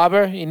the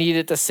bobber. You need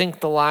it to sink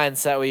the line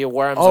so that way your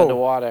worms Oh.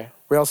 underwater.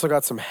 We also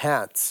got some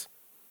hats.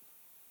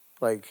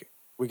 Like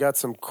we got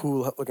some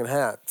cool looking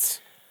hats.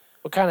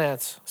 What kind of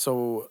hats?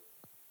 So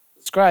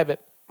Describe it.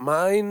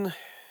 mine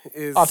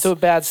is Off to a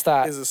bad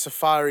start. is a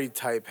safari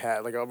type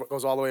hat. Like it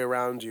goes all the way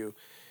around you,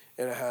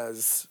 and it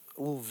has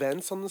little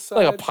vents on the side.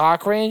 Like a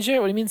park ranger?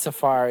 What do you mean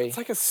safari? It's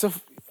like a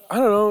I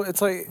don't know.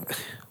 It's like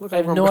look. I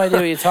have no idea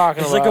what you're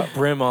talking It's about. like a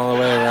brim all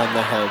the way around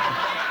the head.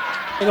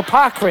 Like a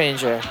park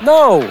ranger.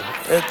 No,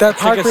 that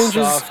park like a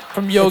ranger's soft-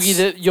 From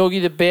Yogi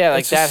the Bear, like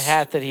it's that just-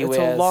 hat that he it's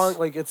wears. a long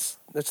like it's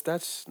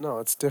no,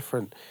 it's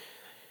different.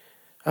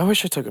 I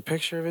wish I took a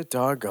picture of it.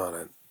 Doggone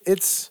it!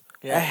 It's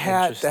Yeah, a hat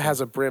that interesting.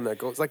 has a brim that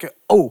goes like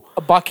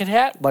a bucket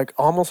hat? like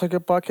almost like a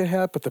bucket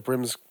hat, but the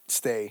brims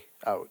stay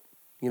out.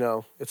 You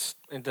know, It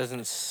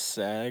doesn't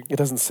sag. it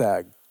doesn't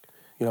sag.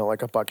 You know,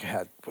 like a bucket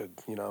hat would.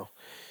 You know,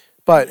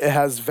 but it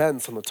has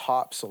vents on the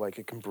top, so like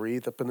it can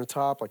breathe up in the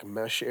top, like a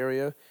mesh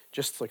area,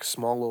 just like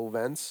small little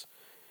vents.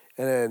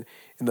 And then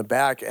in the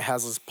back, it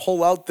has this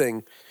pull-out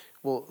thing.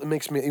 Well, it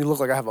makes me look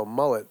like I have a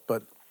mullet,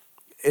 but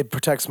it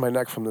protects my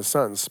neck from the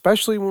sun,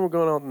 especially when we're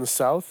going out in the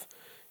south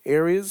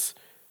areas.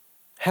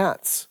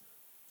 Hats,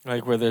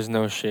 Like where there's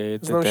no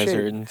shade, there's the no desert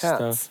shade. and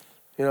Hats, stuff.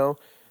 you know.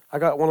 I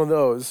got one of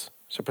those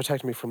to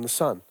protect me from the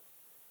sun.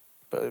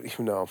 But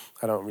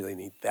I don't really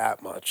need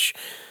that much.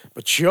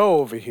 But Joe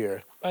over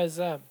here, Why is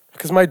that?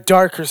 because my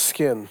darker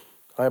skin,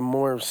 I'm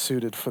more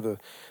suited for the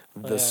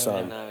yeah,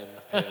 sun.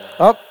 Yeah.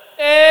 Up.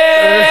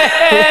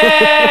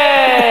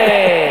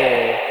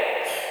 Hey!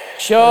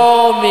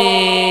 Show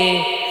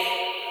me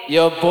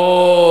your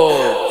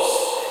boobs.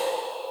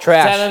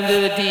 Trash. Send them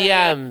to the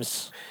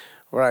DMs.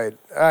 Right.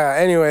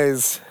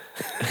 Anyways,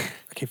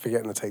 I keep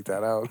forgetting to take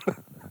that out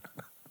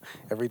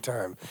every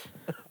time.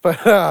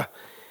 But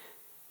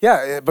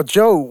yeah. But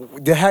Joe,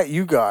 the hat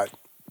you got,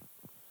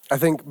 I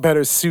think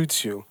better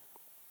suits you.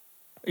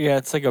 Yeah,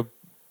 it's like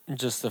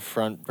just a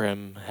front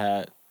brim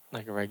hat,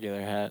 like a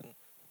regular hat,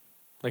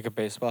 like a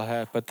baseball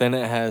hat. But then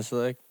it has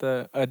like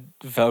a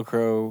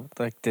Velcro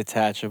like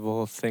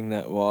detachable thing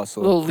that will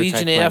also Little protect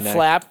Legionnaire my neck.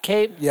 flap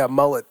cape. Yeah,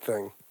 mullet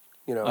thing.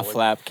 You know, A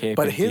flap cape.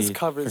 But his indeed,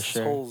 covers for his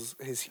sure. holes,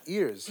 his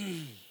ears,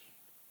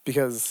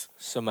 because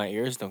So my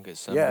ears don't get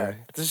yeah. sunburned.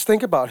 Just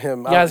think about him.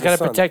 You guys got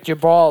to protect your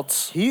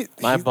balds.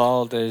 My he-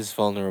 bald is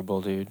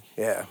vulnerable, dude.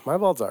 Yeah, my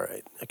bald's all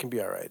right. It can be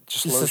all right.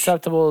 Just He's lotion.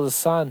 susceptible to the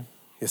sun.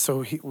 Yeah,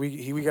 so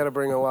we got to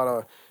bring a lot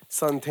of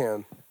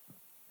suntan.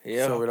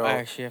 Yeah, So we don't- I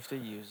actually have to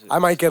use it. I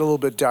might get a little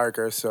bit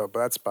darker, but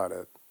that's about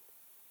it.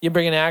 You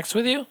bring an axe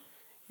with you?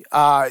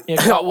 Yeah,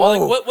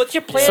 Well, like, what's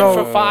your plan So-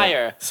 for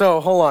fire? So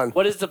hold on.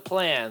 What is the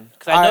plan?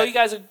 Because I know I- you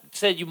guys have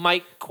said you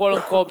might quote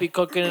unquote be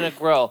cooking in a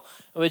grill,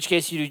 in which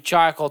case you do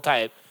charcoal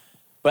type.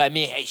 But I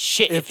mean, hey,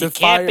 shit, if, you the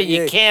fire- camping,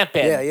 you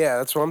camping. Yeah,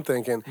 that's what I'm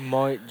thinking.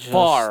 might just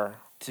Bar.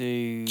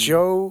 do.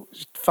 Joe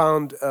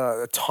found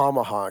a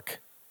tomahawk.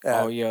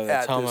 Oh yeah, the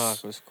at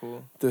tomahawk was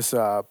cool. This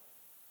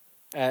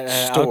At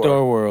store.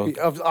 Outdoor World.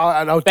 An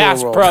outdoor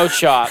Bass world. Pro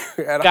Shop.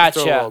 At Gotcha.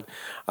 Outdoor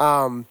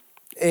World.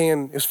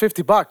 And it was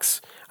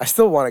 $50. I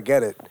still want to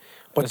get it,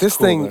 but That's this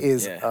cool, thing but-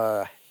 is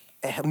yeah.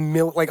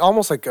 like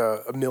almost like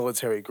a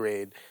military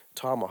grade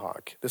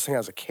tomahawk. This thing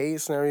has a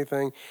case and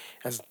everything.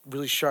 Has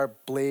really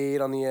sharp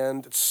blade on the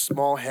end. It's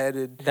small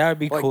headed. That would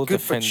be like, cool good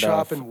to for fend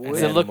chopping off wood. an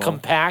Does it look animal.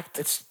 compact?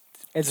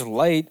 It's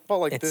light. about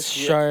like it's this.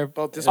 sharp.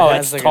 About this. Oh, it big.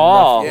 has it's like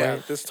tall. enough Yeah,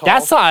 weight. this tall.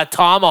 That's not a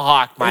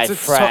tomahawk, my it's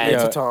friend.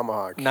 It's Yeah. a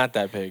tomahawk. Not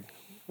that big.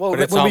 Well,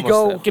 but it's when we almost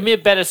go, that Give me a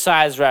better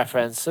size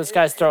reference. This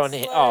guy's throwing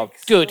it. Oh,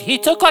 dude, he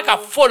took like a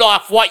foot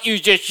off what you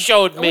just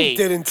showed we me.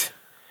 didn't.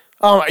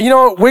 You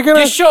know what? We're gonna.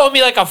 You're showing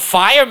me like a I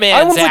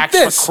fireman's was like axe,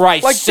 this, for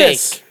Christ's like sake.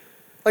 this.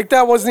 Like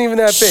that wasn't even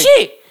that big.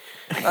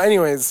 Shit.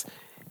 Anyways,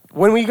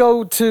 when we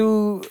go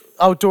to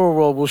Outdoor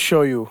World, we'll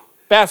show you.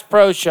 Bass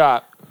Pro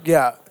Shop.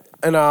 Yeah,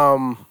 and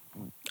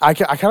I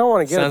kind of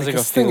want to get Sounds it like a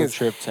because the thing field is,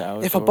 trip to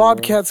Outdoor if a World.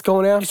 bobcat's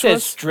going You after said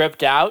us,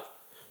 stripped out.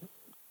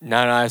 No,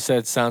 I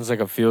said sounds like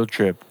a field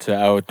trip to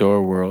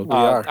Outdoor World. We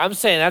are. I'm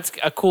saying that's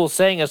a cool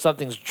saying if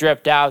something's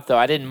dripped out, though.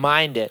 I didn't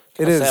mind it.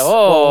 It I is. Said, Well,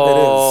 oh,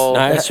 it No,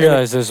 I Yeah, just and it-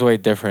 realized this is way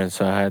different,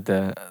 so I had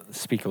to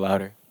speak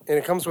louder. and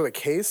it comes with a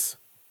case.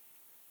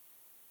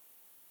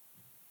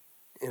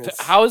 And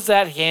it's- How is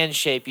that hand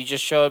shape you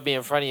just showed me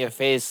in front of your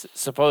face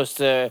supposed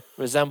to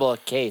resemble a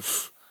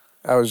case?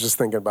 I was just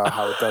thinking about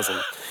how it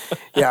doesn't.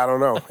 Yeah, I don't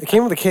know. It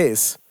came with a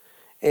case,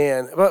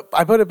 but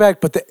I put it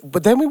back.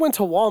 But then we went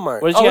to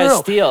Walmart. What did you no, guys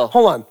no. steal?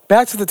 Hold on.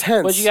 Back to the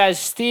tents. What'd you guys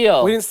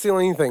steal? We didn't steal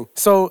anything.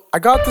 So I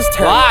got this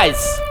tent.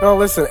 Lies. No,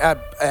 listen, at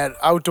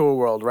Outdoor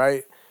World,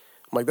 right?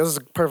 I'm like, this is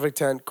a perfect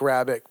tent.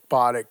 Grab it,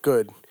 bought it,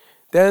 good.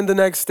 Then the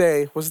next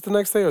day, was it the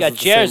next day or You was got it the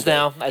chairs same day?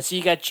 now. I see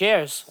you got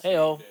chairs. Hey,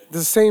 oh.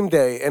 The same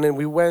day, and then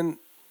we went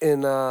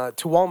in to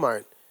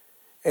Walmart,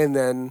 and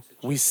then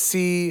we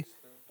see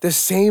the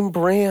same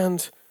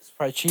brand. It's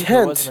probably cheaper,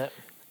 Tent. wasn't it?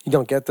 You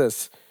don't get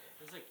this.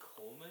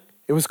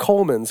 It was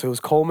Coleman's. It was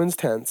Coleman's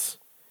tents.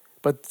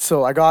 But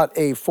so I got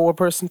a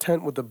 4-person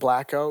tent with the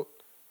blackout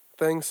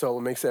thing, so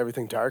it makes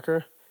everything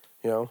darker.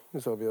 You know, so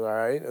it'll be all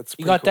right. It's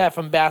You pretty got cool. that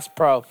from Bass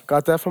Pro.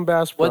 Got that from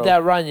Bass Pro. What'd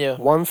that run you?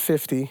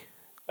 150,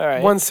 All right.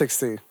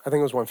 160. I think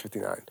it was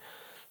 159.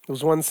 It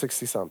was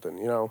 160 something.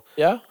 You know,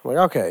 Yeah? I'm like,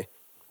 okay,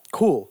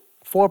 cool.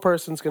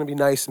 4-person's gonna be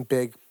nice and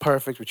big,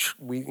 perfect.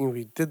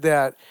 We did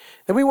that.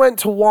 Then we went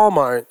to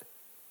Walmart.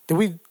 Did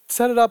we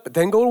set it up,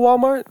 then go to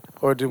Walmart,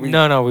 or did we?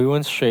 No, we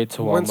went straight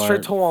to Walmart. We went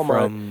straight to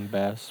Walmart. From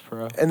Bass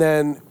Pro. And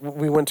then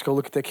we went to go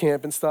look at the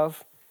camp and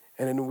stuff,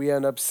 and then we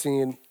end up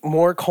seeing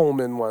more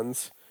Coleman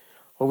ones.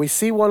 Well, we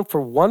see one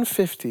for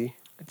 150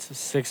 It's a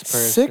 6-person.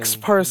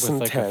 Six-person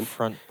with like tent a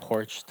front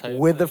porch type.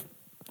 with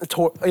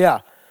yeah.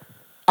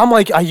 I'm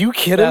like, are you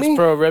kidding Bass me?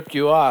 Pro ripped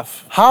you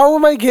off. How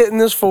am I getting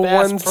this for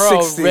Bass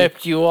 160? Pro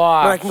ripped you When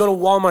I off. can go to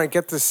Walmart and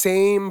get the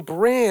same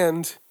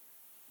brand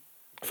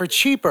for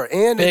cheaper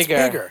and it's Bigger.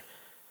 bigger.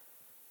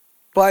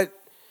 But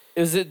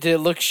Did it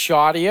look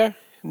shoddier?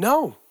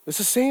 no, it's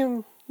the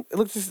same. It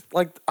looks just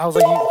like I was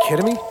like, you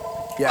kidding me?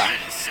 Yeah,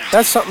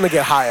 that's something to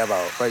get high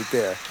about right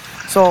there.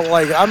 So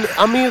like,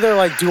 I'm either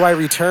like, do I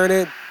return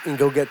it and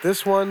go get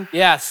this one?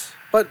 Yes.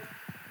 But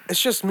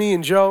it's just me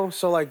and Joe.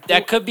 So like,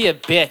 That could be a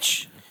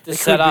bitch to it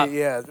set could up. be,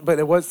 yeah. But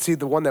it was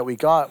the one that we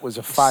got was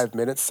a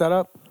 5-minute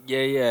setup.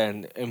 Yeah,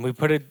 and we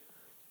put it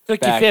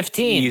Took you back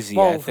 15. easy.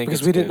 Well, I think because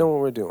it's we didn't good. know what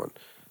we were doing.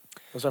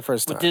 It was our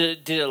first time. But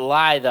did it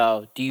lie,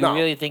 though? Do you No.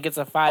 really think it's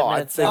a I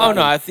 5-minute think- Oh setup?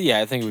 no,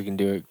 I think we can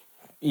do it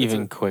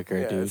even quicker,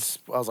 Yeah, dude.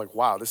 I was like,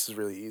 wow, this is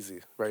really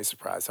easy. Very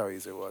surprised how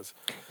easy it was.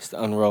 Just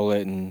unroll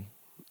it and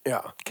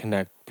Yeah,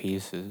 connect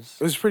pieces.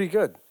 it was pretty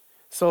good.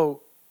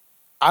 So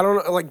I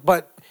don't know, like,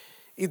 but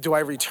do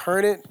I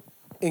return it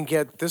and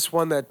get this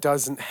one that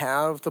doesn't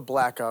have the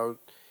blackout?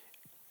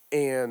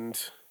 And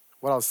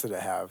what else did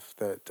it have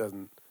that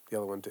doesn't? The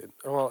other one did.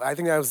 Well, I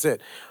think that was it.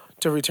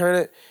 To return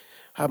it,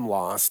 I'm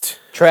lost.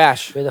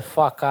 Trash. Where the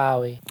fuck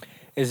are we?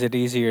 Is it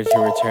easier to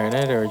return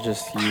it or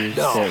just use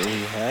what we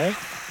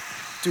have?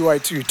 Do I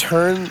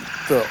return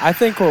the? I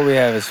think what we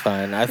have is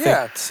fine. I think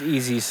Yeah. it's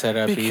easy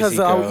setup, Because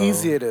easy of how go,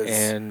 easy it is.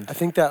 and I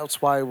think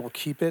that's why we'll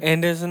keep it.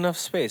 and there's enough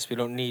space. We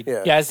don't need. Yeah.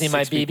 You guys need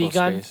my 6 people BB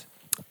gun? space.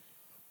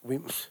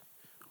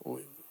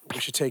 we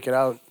should take it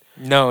out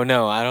No,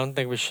 I don't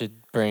think we should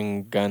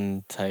bring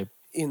gun type.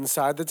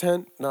 inside the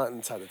tent. Not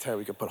inside the tent.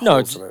 We could put No,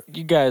 holes in it.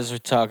 you guys are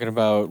talking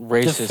about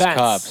racist Defense.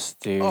 cops,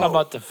 dude. How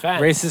about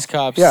defense? Racist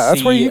cops. Yeah,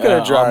 that's where see you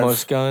gotta a drive.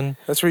 Almost gun.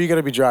 That's where you got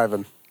to be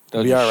driving.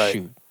 They'll Be just all right.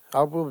 shoot.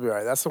 We'll be all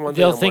right. That's the one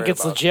thing They'll I'm think worried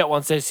it's about. legit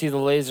once they see the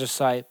laser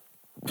sight.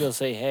 They'll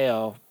say, "Hey,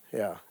 oh,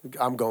 Yeah,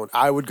 I'm going.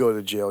 I would go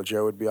to jail.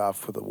 Joe would be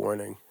off with a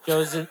warning.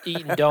 Joe's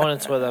eating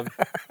donuts with him."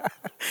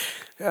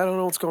 Yeah, I don't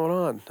know what's going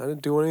on. I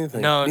didn't do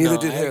anything. No, Neither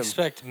no. did I him.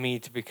 expect me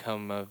to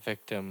become a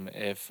victim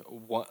if,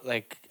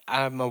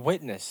 I'm a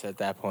witness at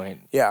that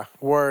point. Yeah,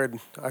 word.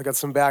 I got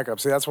some backup.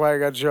 See, that's why I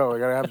got Joe. I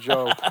gotta have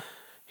Joe.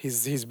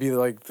 he's be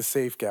like the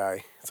safe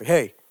guy. It's like,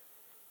 hey,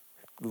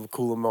 we'll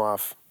cool him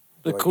off.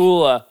 The Like,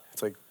 cooler.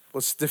 It's like,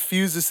 let's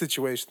diffuse the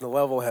situation. The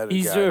level-headed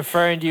He's guy.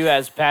 referring to you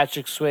as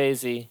Patrick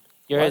Swayze.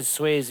 You're What? his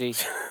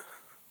Swayze.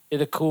 You're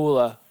the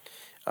cooler.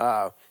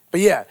 But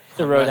yeah,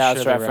 The I'm not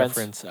Roadhouse sure the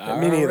reference. Yeah,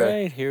 me neither. All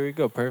right, here we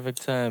go.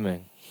 Perfect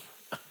timing.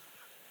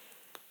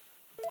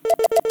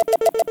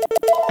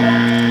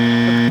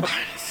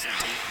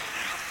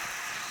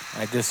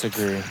 I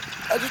disagree.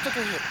 I just took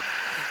a hit.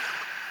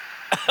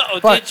 Oh,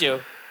 But- did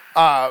you?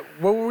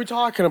 What were we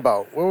talking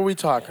about? What were we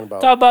talking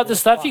about? Talk about the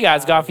stuff you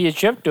guys got for your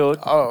trip, dude.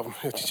 Oh,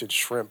 you said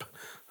shrimp.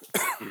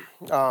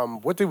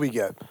 What did we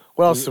get?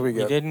 What else did we We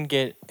get? didn't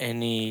get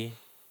any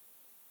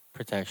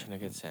protection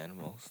against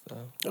animals,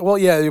 though. Well,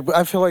 yeah,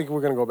 I feel like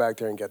we're gonna go back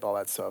there and get all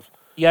that stuff.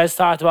 You guys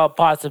talked about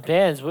pots and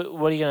pans. What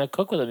are you gonna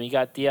cook with them? You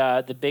got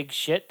the big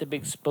shit, the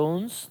big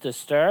spoons to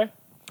stir.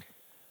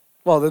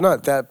 Well, they're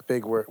not that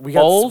big. We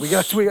got Bowls? we got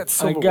I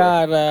silverware.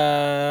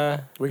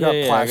 got We got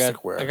I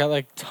plasticware. I got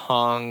like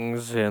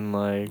tongs and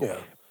like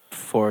Yeah,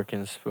 fork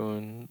and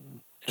spoon.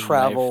 And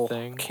travel, knife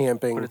thing.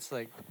 camping. But it's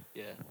like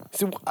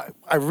See,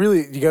 I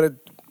really, you gotta.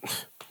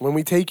 When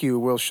we take you,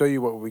 we'll show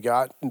you what we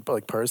got,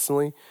 like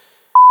personally,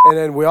 and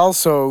then we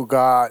also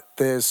got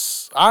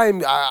this.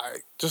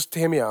 Just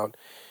hear me out.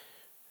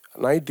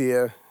 An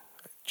idea,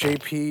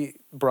 JP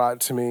brought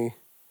to me.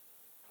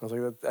 I was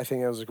like, I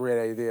think that was a great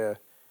idea.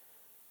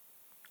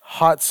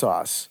 Hot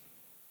sauce.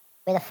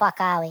 Where the fuck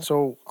are we?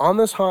 So on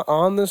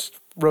this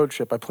road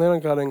trip, I plan on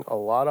getting a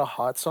lot of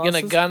hot You sauces.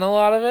 gonna gun a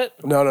lot of it?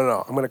 No.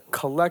 I'm gonna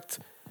collect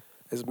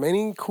as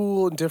many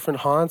cool and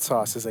different hot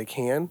sauces as I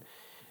can,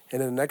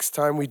 and then the next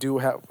time we do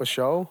have a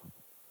show,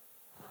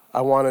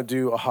 I want to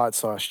do a hot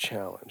sauce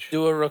challenge.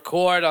 Do a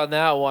record on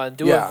that one.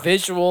 Do Yeah. a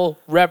visual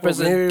Well,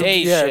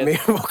 representation.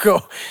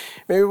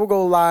 Maybe we'll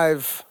go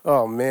live.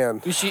 Oh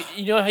man, We should.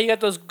 You know how you got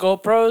those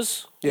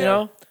GoPros? You Yeah.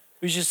 know,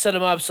 we should set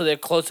them up so they're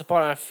close up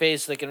on our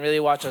face, so they can really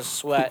watch us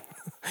sweat.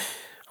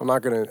 I'm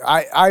not gonna.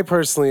 I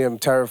personally am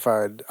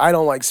terrified. I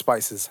don't like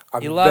spices.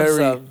 He loves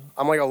them.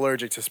 I'm like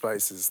allergic to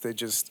spices. They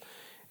just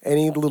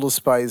any little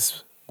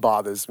spice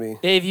bothers me.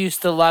 Dave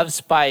used to love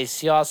spice.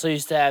 He also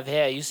used to have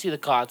hair. You see the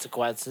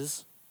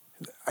consequences.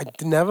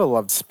 Never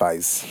loved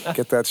spice.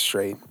 Get that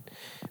straight.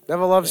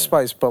 Never loved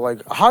spice, but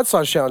like a hot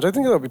sauce challenge, I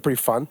think that'll be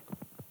pretty fun.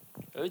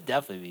 It would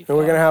definitely be And fun.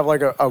 we're gonna have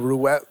like a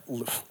roulette.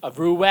 A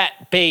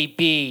roulette,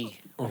 baby.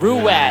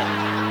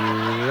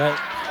 Roulette.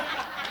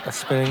 a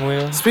spinning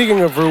wheel.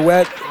 Speaking of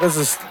roulette, this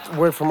is a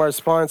word from our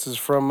sponsors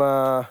from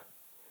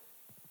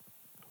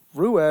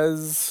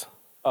Ruiz.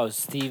 Oh,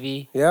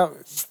 Stevie. Yeah,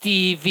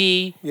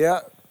 Stevie. yeah.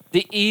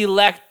 The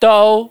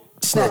Electo.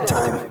 Snack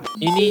time.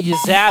 You need your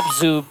Zap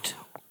Zooped.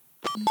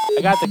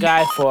 I got the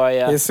guy for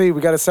you. You see, we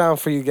got a sound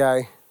for you,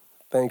 guy.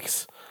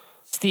 Thanks.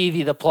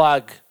 Stevie the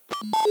plug.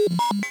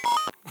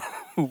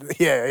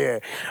 Yeah.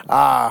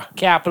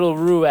 Capital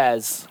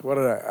Ruiz. What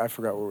did I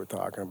forgot what we were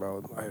talking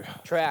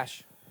about.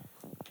 Trash.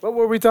 What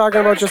were we talking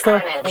about just now?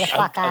 Where the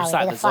fuck I'm are we? Where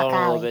starting the to zone fuck a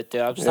are little we? bit,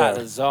 dude. I'm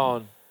starting to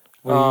zone.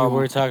 We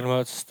were talking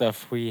about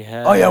stuff we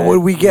had. Oh, yeah, what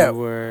did we get?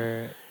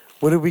 Were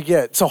What did we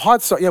get? So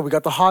hot sauce. Yeah, we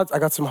got the hot. I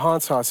got some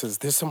hot sauces.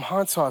 There's some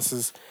hot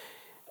sauces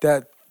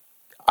that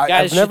Guys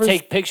I've should never.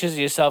 take pictures of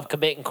yourself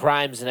committing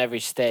crimes in every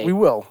state. We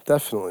will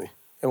definitely,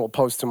 and we'll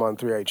post them on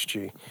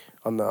 3HG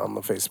on the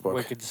Facebook.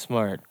 wicked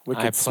smart. Wicked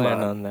I plan smart.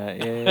 on that.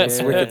 Yeah,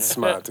 It's wicked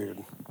smart,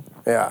 dude.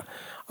 Yeah.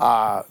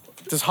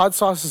 This hot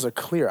sauces are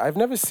clear. I've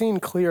never seen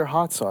clear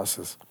hot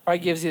sauces. Probably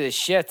gives you the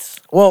shits.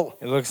 Well,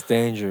 It looks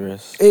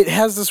dangerous. it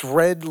has this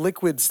red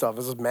liquid stuff.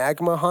 This is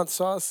magma hot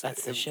sauce.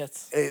 That's the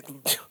shits. It,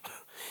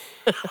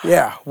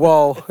 yeah.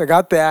 Well, I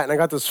got that, and I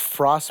got this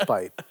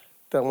frostbite.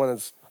 That one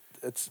is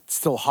it's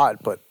still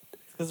hot, but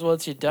Because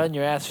once you're done,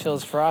 your ass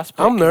feels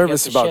frostbite. I'm 'cause you got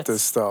nervous the about shits.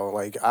 this though.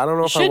 Like I don't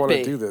know You if I should want to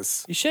be. do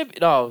this. You should.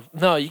 No,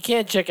 you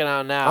can't chicken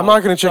out now. I'm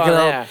not gonna It's chicken on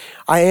out. air.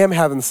 I am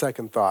having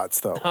second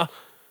thoughts though.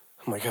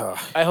 I'm like, oh.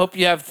 I hope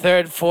you have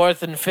third,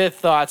 fourth, and fifth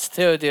thoughts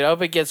too, dude. I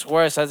hope it gets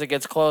worse as it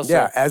gets closer.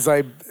 Yeah, as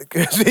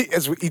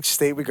each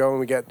state we go and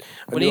we get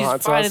a When new he's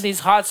hot finding sauce. these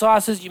hot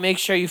sauces, you make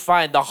sure you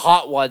find the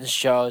hot ones.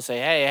 Say,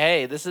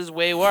 hey, this is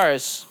way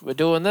worse. We're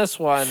doing this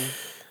one.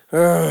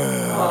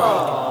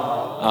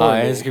 Oh,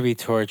 it's gonna be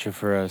torture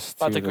for us.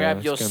 About to too,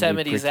 grab though. It's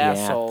gonna be Yosemite's bricky hats.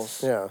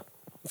 assholes. Yeah,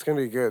 it's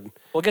gonna be good.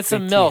 We'll get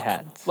some Pretty milk.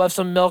 hats. We'll have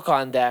some milk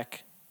on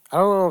deck. I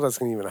don't know if that's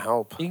gonna even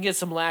help. You can get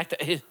some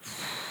lactate.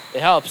 It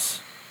helps.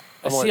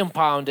 I I'm see like- him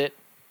pound it.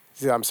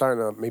 See, I'm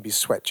starting to maybe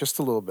sweat just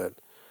a little bit.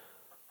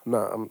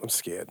 I'm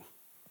scared.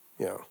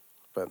 You know,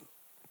 but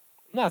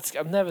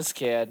I'm never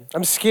scared.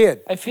 I'm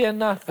scared. I fear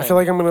nothing. I feel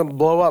like I'm gonna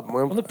blow up.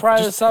 I'm the pride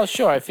of the South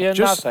Shore. I fear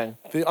just nothing.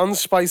 the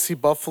unspicy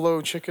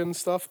buffalo chicken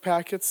stuff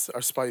packets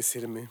are spicy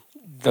to me.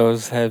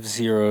 Those have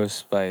zero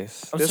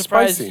spice. I'm They're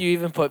surprised spicy. you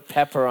even put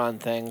pepper on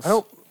things. I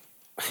don't.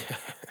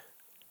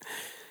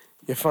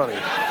 You're funny.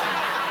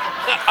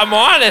 I'm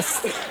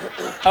honest.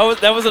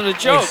 That wasn't a Hey,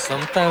 joke.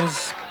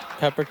 sometimes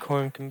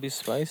peppercorn can be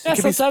spicy. Yeah,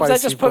 can be sometimes I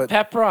spicy, just put but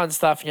pepper on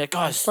stuff, and you're like,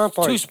 oh, it's not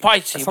too like-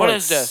 spicy. It's What not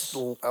is like this?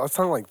 It's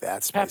not like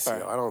that spicy. Pepper.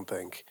 Though, I don't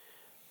think.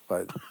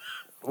 But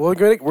we're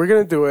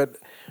gonna do it.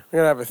 We're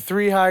gonna have a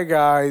 3 high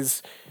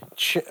guys,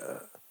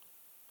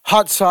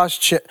 hot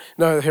sauce.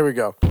 No, here we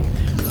go.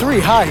 3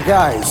 high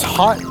guys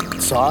hot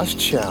sauce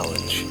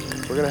challenge.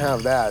 We're gonna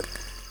have that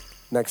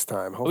next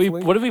time. Hopefully.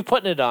 What are we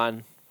putting it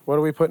on? What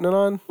are we putting it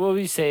on? What did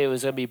we say? It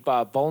was going to be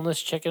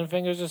boneless chicken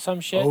fingers or some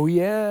shit? Oh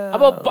yeah. How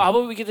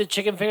about we get the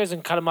chicken fingers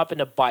and cut them up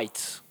into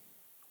bites?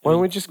 Why don't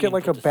we just get can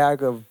like a put this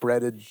bag of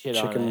breaded shit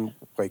on chicken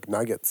like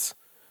nuggets?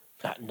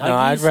 No,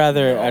 I'd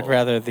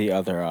rather the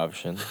other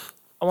option.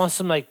 I want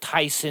some like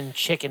Tyson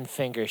chicken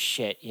finger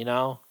shit, you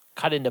know?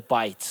 Cut into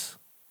bites.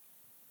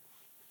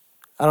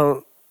 I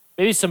don't.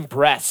 Maybe some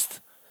breast.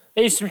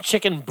 Maybe some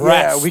chicken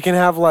breast. Yeah, we can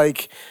have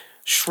like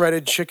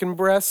shredded chicken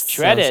breasts.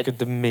 Shredded. Sounds good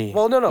to me.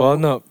 Well, no. Well,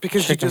 no,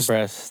 because you chicken just-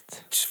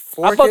 breast. Just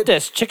How fork about it.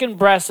 this? Chicken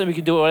breast, and we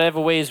can do it whatever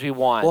ways we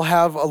want. We'll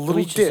have a little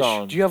each his dish.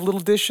 own. Do you have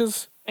little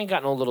dishes? Ain't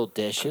got no little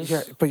dishes.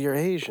 Yeah, but you're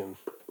Asian.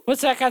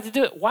 What's that got to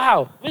do with?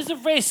 Wow, where's the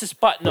racist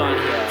button on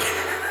here?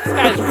 This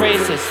guy's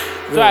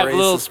racist. The Do I have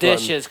little racist button.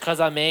 dishes because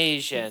I'm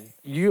Asian?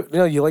 You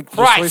like the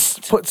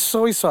Christ. put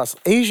soy sauce.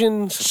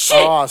 Asians Shit.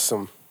 are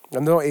awesome.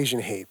 And no Asian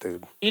hate,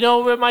 dude. You know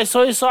where my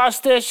soy sauce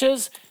dish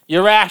is?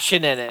 Your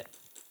ration in it.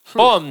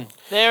 Boom.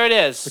 There it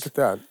is. Look at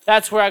that.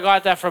 That's where I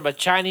got that from, a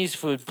Chinese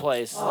food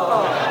place.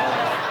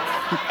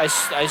 I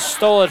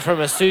stole it from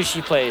a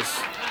sushi place.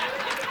 Look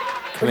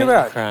at Committing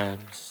that.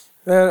 crimes.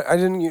 I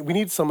didn't. We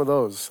need some of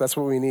those. That's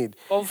what we need.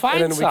 Well,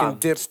 find and then some. we can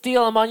dip.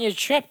 Steal them on your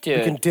trip, dude.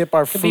 We can dip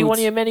our Could be one of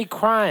foods- your many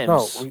crimes.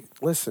 No,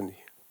 listen.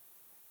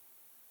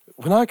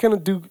 We're not gonna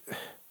do.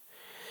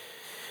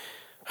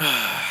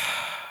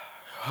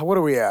 What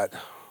are we at?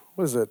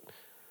 What is it?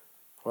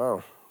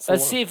 Wow. It's a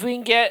Let's lot. see if we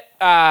can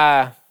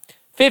get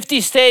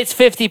 50 states,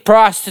 50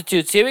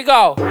 prostitutes. Here we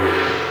go.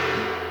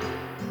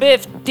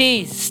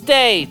 50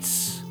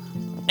 states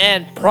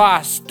and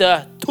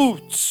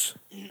prostitutes.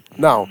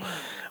 No,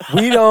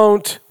 we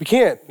don't. We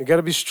can't. We got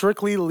to be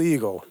strictly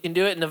legal You can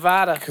do it in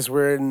Nevada. because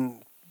we're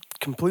in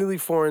completely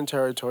foreign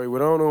territory. We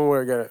don't know what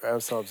we're getting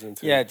ourselves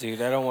into. Yeah,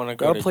 dude, I don't want to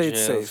go Gotta to play it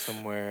jail safe.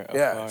 somewhere.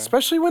 Yeah, afar.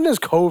 especially when there's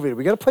COVID.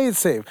 We got to play it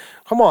safe.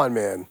 Come on,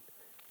 man.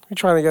 You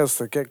trying to get us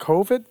to get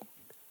COVID?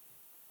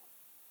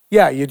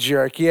 Yeah, you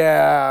jerk.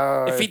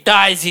 Yeah. If he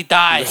dies, he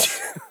dies.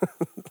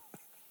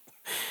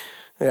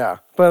 Yeah,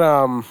 but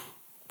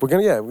we're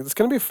gonna. Yeah, it's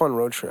gonna be a fun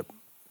road trip.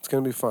 It's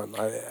gonna be fun.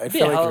 I It'd be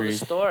feel a hell like of a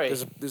story.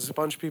 there's a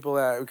bunch of people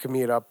that we can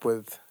meet up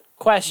with.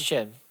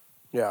 Question.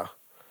 Yeah,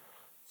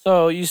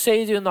 So you say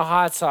you're doing the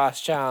hot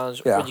sauce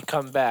challenge Yeah. when you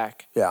come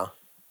back. yeah.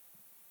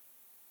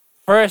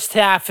 First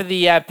half of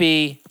the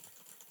epi,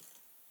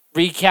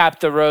 recap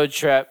the road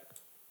trip.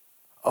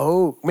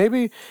 Oh,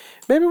 maybe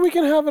we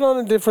can have it on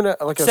a different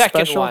like a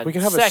Second special. one. We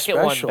can have Second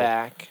a special. one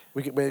back.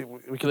 We can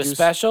we can Do a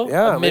special?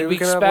 Yeah, A maybe we midweek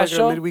can have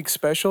special? like a midweek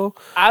special.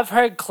 I've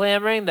heard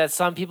clamoring that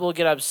some people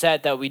get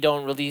upset that we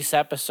don't release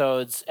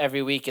episodes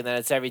every week and that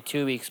it's every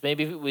 2 weeks.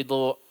 Maybe we'd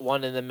do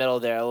one in the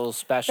middle there, a little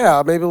special.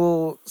 Yeah, maybe a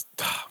little.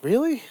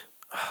 Really?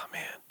 Oh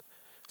man,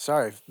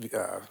 sorry,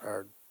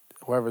 or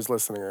whoever's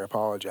listening. I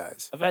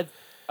apologize. I've had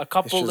a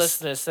couple just-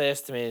 listeners say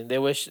this to me. They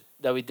wish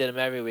that we did them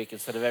every week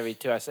instead of every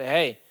 2. I say,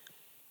 hey,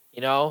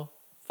 you know,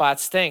 fart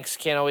stinks.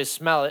 Can't always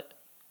smell it.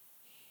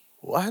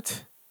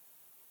 What?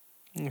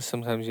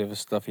 Sometimes you have a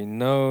stuffy Where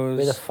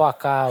the nose.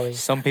 fuck are we?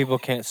 Some people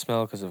can't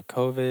smell because of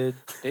COVID.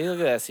 Dave, look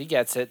at this. He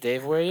gets it.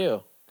 Dave, where are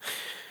you?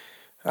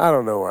 I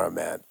don't know where I'm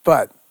at,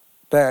 but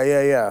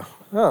yeah.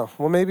 Oh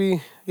well,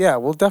 maybe yeah.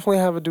 We'll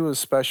definitely do a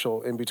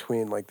special in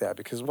between like that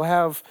because we'll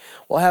have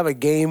a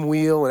game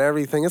wheel and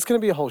everything. It's gonna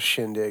be a whole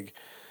shindig.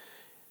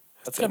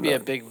 That's going to be a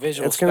big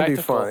visual It's gonna be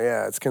spectacle. fun.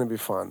 Yeah, it's gonna be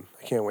fun.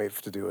 I can't wait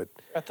to do it.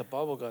 Got the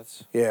bubble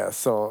guts. Yeah.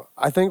 So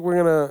I think we're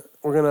gonna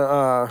We're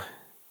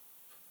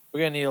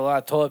going to need a lot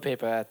of toilet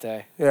paper that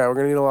day. we're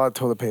gonna need a lot of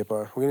toilet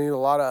paper. We're gonna need a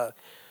lot of.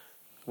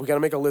 We gotta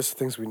make a list of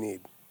things we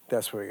need.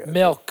 That's what we got.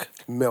 Milk,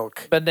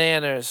 Milk.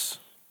 bananas,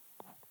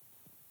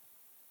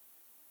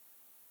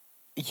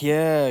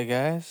 Yeah,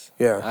 guys.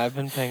 Yeah. I've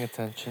been paying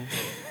attention.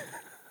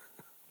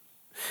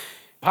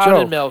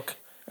 Powdered Joe. milk.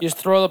 You just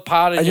throw the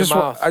powder in your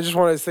mouth. I just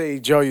want to say,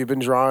 Joe, you've been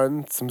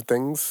drawing some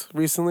things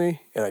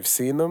recently, and I've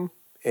seen them,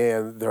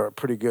 and they're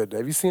pretty good.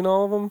 Have you seen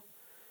all of them?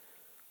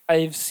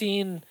 I've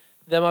seen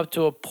them up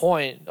to a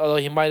point, although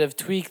he might have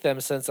tweaked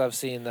them since I've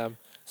seen them.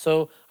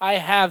 So I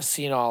have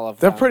seen all of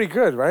them. They're pretty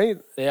good, right?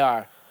 They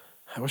are.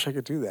 I wish I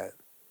could do that.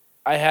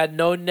 I had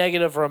no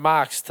negative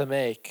remarks to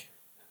make.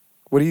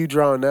 What are you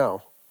drawing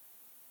now?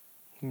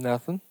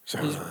 Nothing.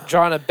 He's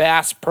drawing a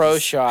Bass Pro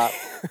Shop.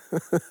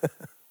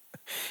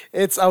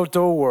 It's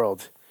Outdoor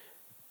World.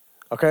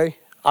 Okay?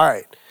 All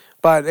right.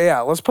 But yeah,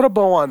 let's put a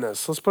bow on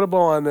this.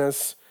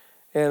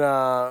 And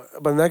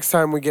but next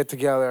time we get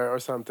together or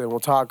something,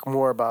 we'll talk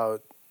more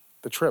about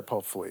the trip,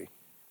 hopefully.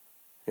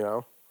 You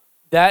know?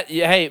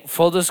 Hey,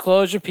 full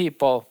disclosure,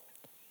 people.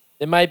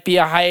 There might be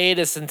a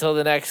hiatus until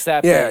the next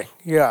step.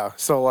 Yeah.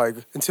 So like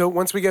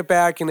once we get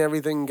back and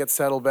everything gets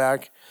settled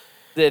back.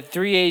 The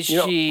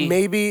 3HG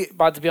maybe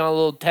about to be on a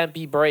little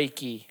tempy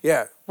breaky.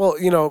 Yeah. Well,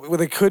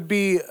 there could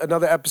be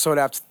another episode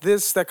after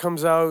this that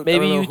comes out.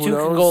 Maybe you two two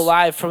can go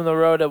live from the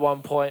road at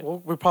one point.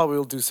 Well, we probably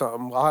will do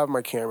something. I'll have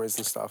my cameras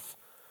and stuff.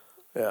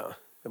 Yeah.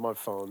 And my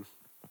phone.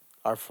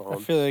 Our phone. I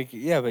feel like,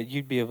 but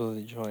you'd be able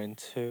to join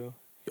too.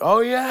 Oh,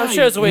 yeah. I'm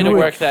sure there's a way to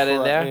work that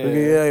in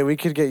there. Yeah, we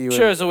could get you I'm in.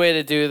 sure there's a way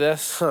to do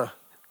this. Huh.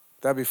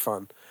 That'd be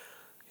fun.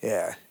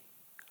 Yeah.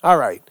 All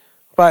right.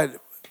 But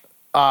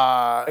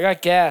I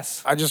got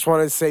gas. I just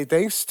want to say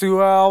thanks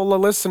to all the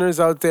listeners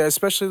out there,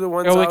 especially the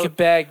ones wicked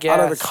bad gas.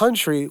 out of the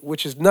country,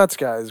 which is nuts,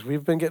 guys.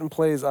 We've been getting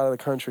plays out of the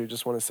country.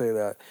 Just want to say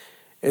that.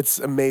 It's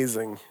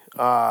amazing.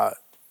 For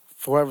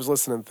whoever's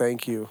listening,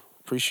 thank you.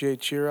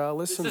 Appreciate your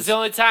listening. This is the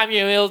only time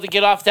you're able to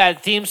get off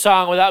that theme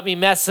song without me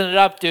messing it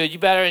up, dude. You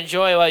better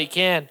enjoy it while you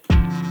can.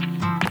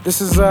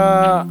 This is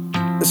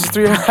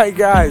Three High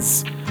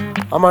Guys.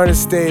 I'm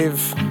Artist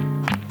Dave.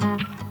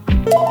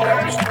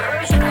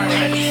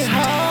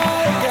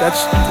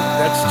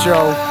 That's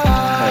Joe.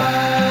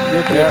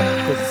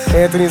 Yeah.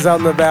 Anthony's out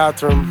in the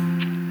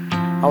bathroom.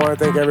 I want to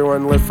thank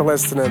everyone for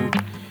listening.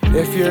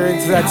 If you're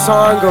into that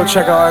song, go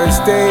check out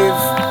Artist Dave.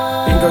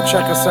 You can go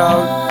check us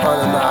out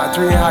on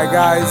Three High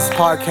Guys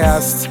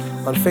podcast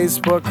on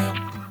Facebook.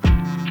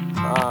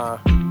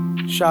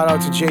 Shout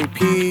out to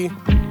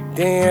JP,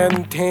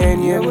 Dan,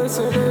 Tanya,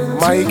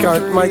 Mike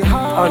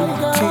on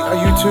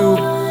YouTube.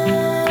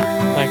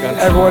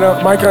 Everyone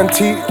else, Mike on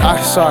T.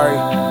 Sorry.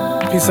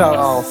 Peace out,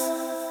 all.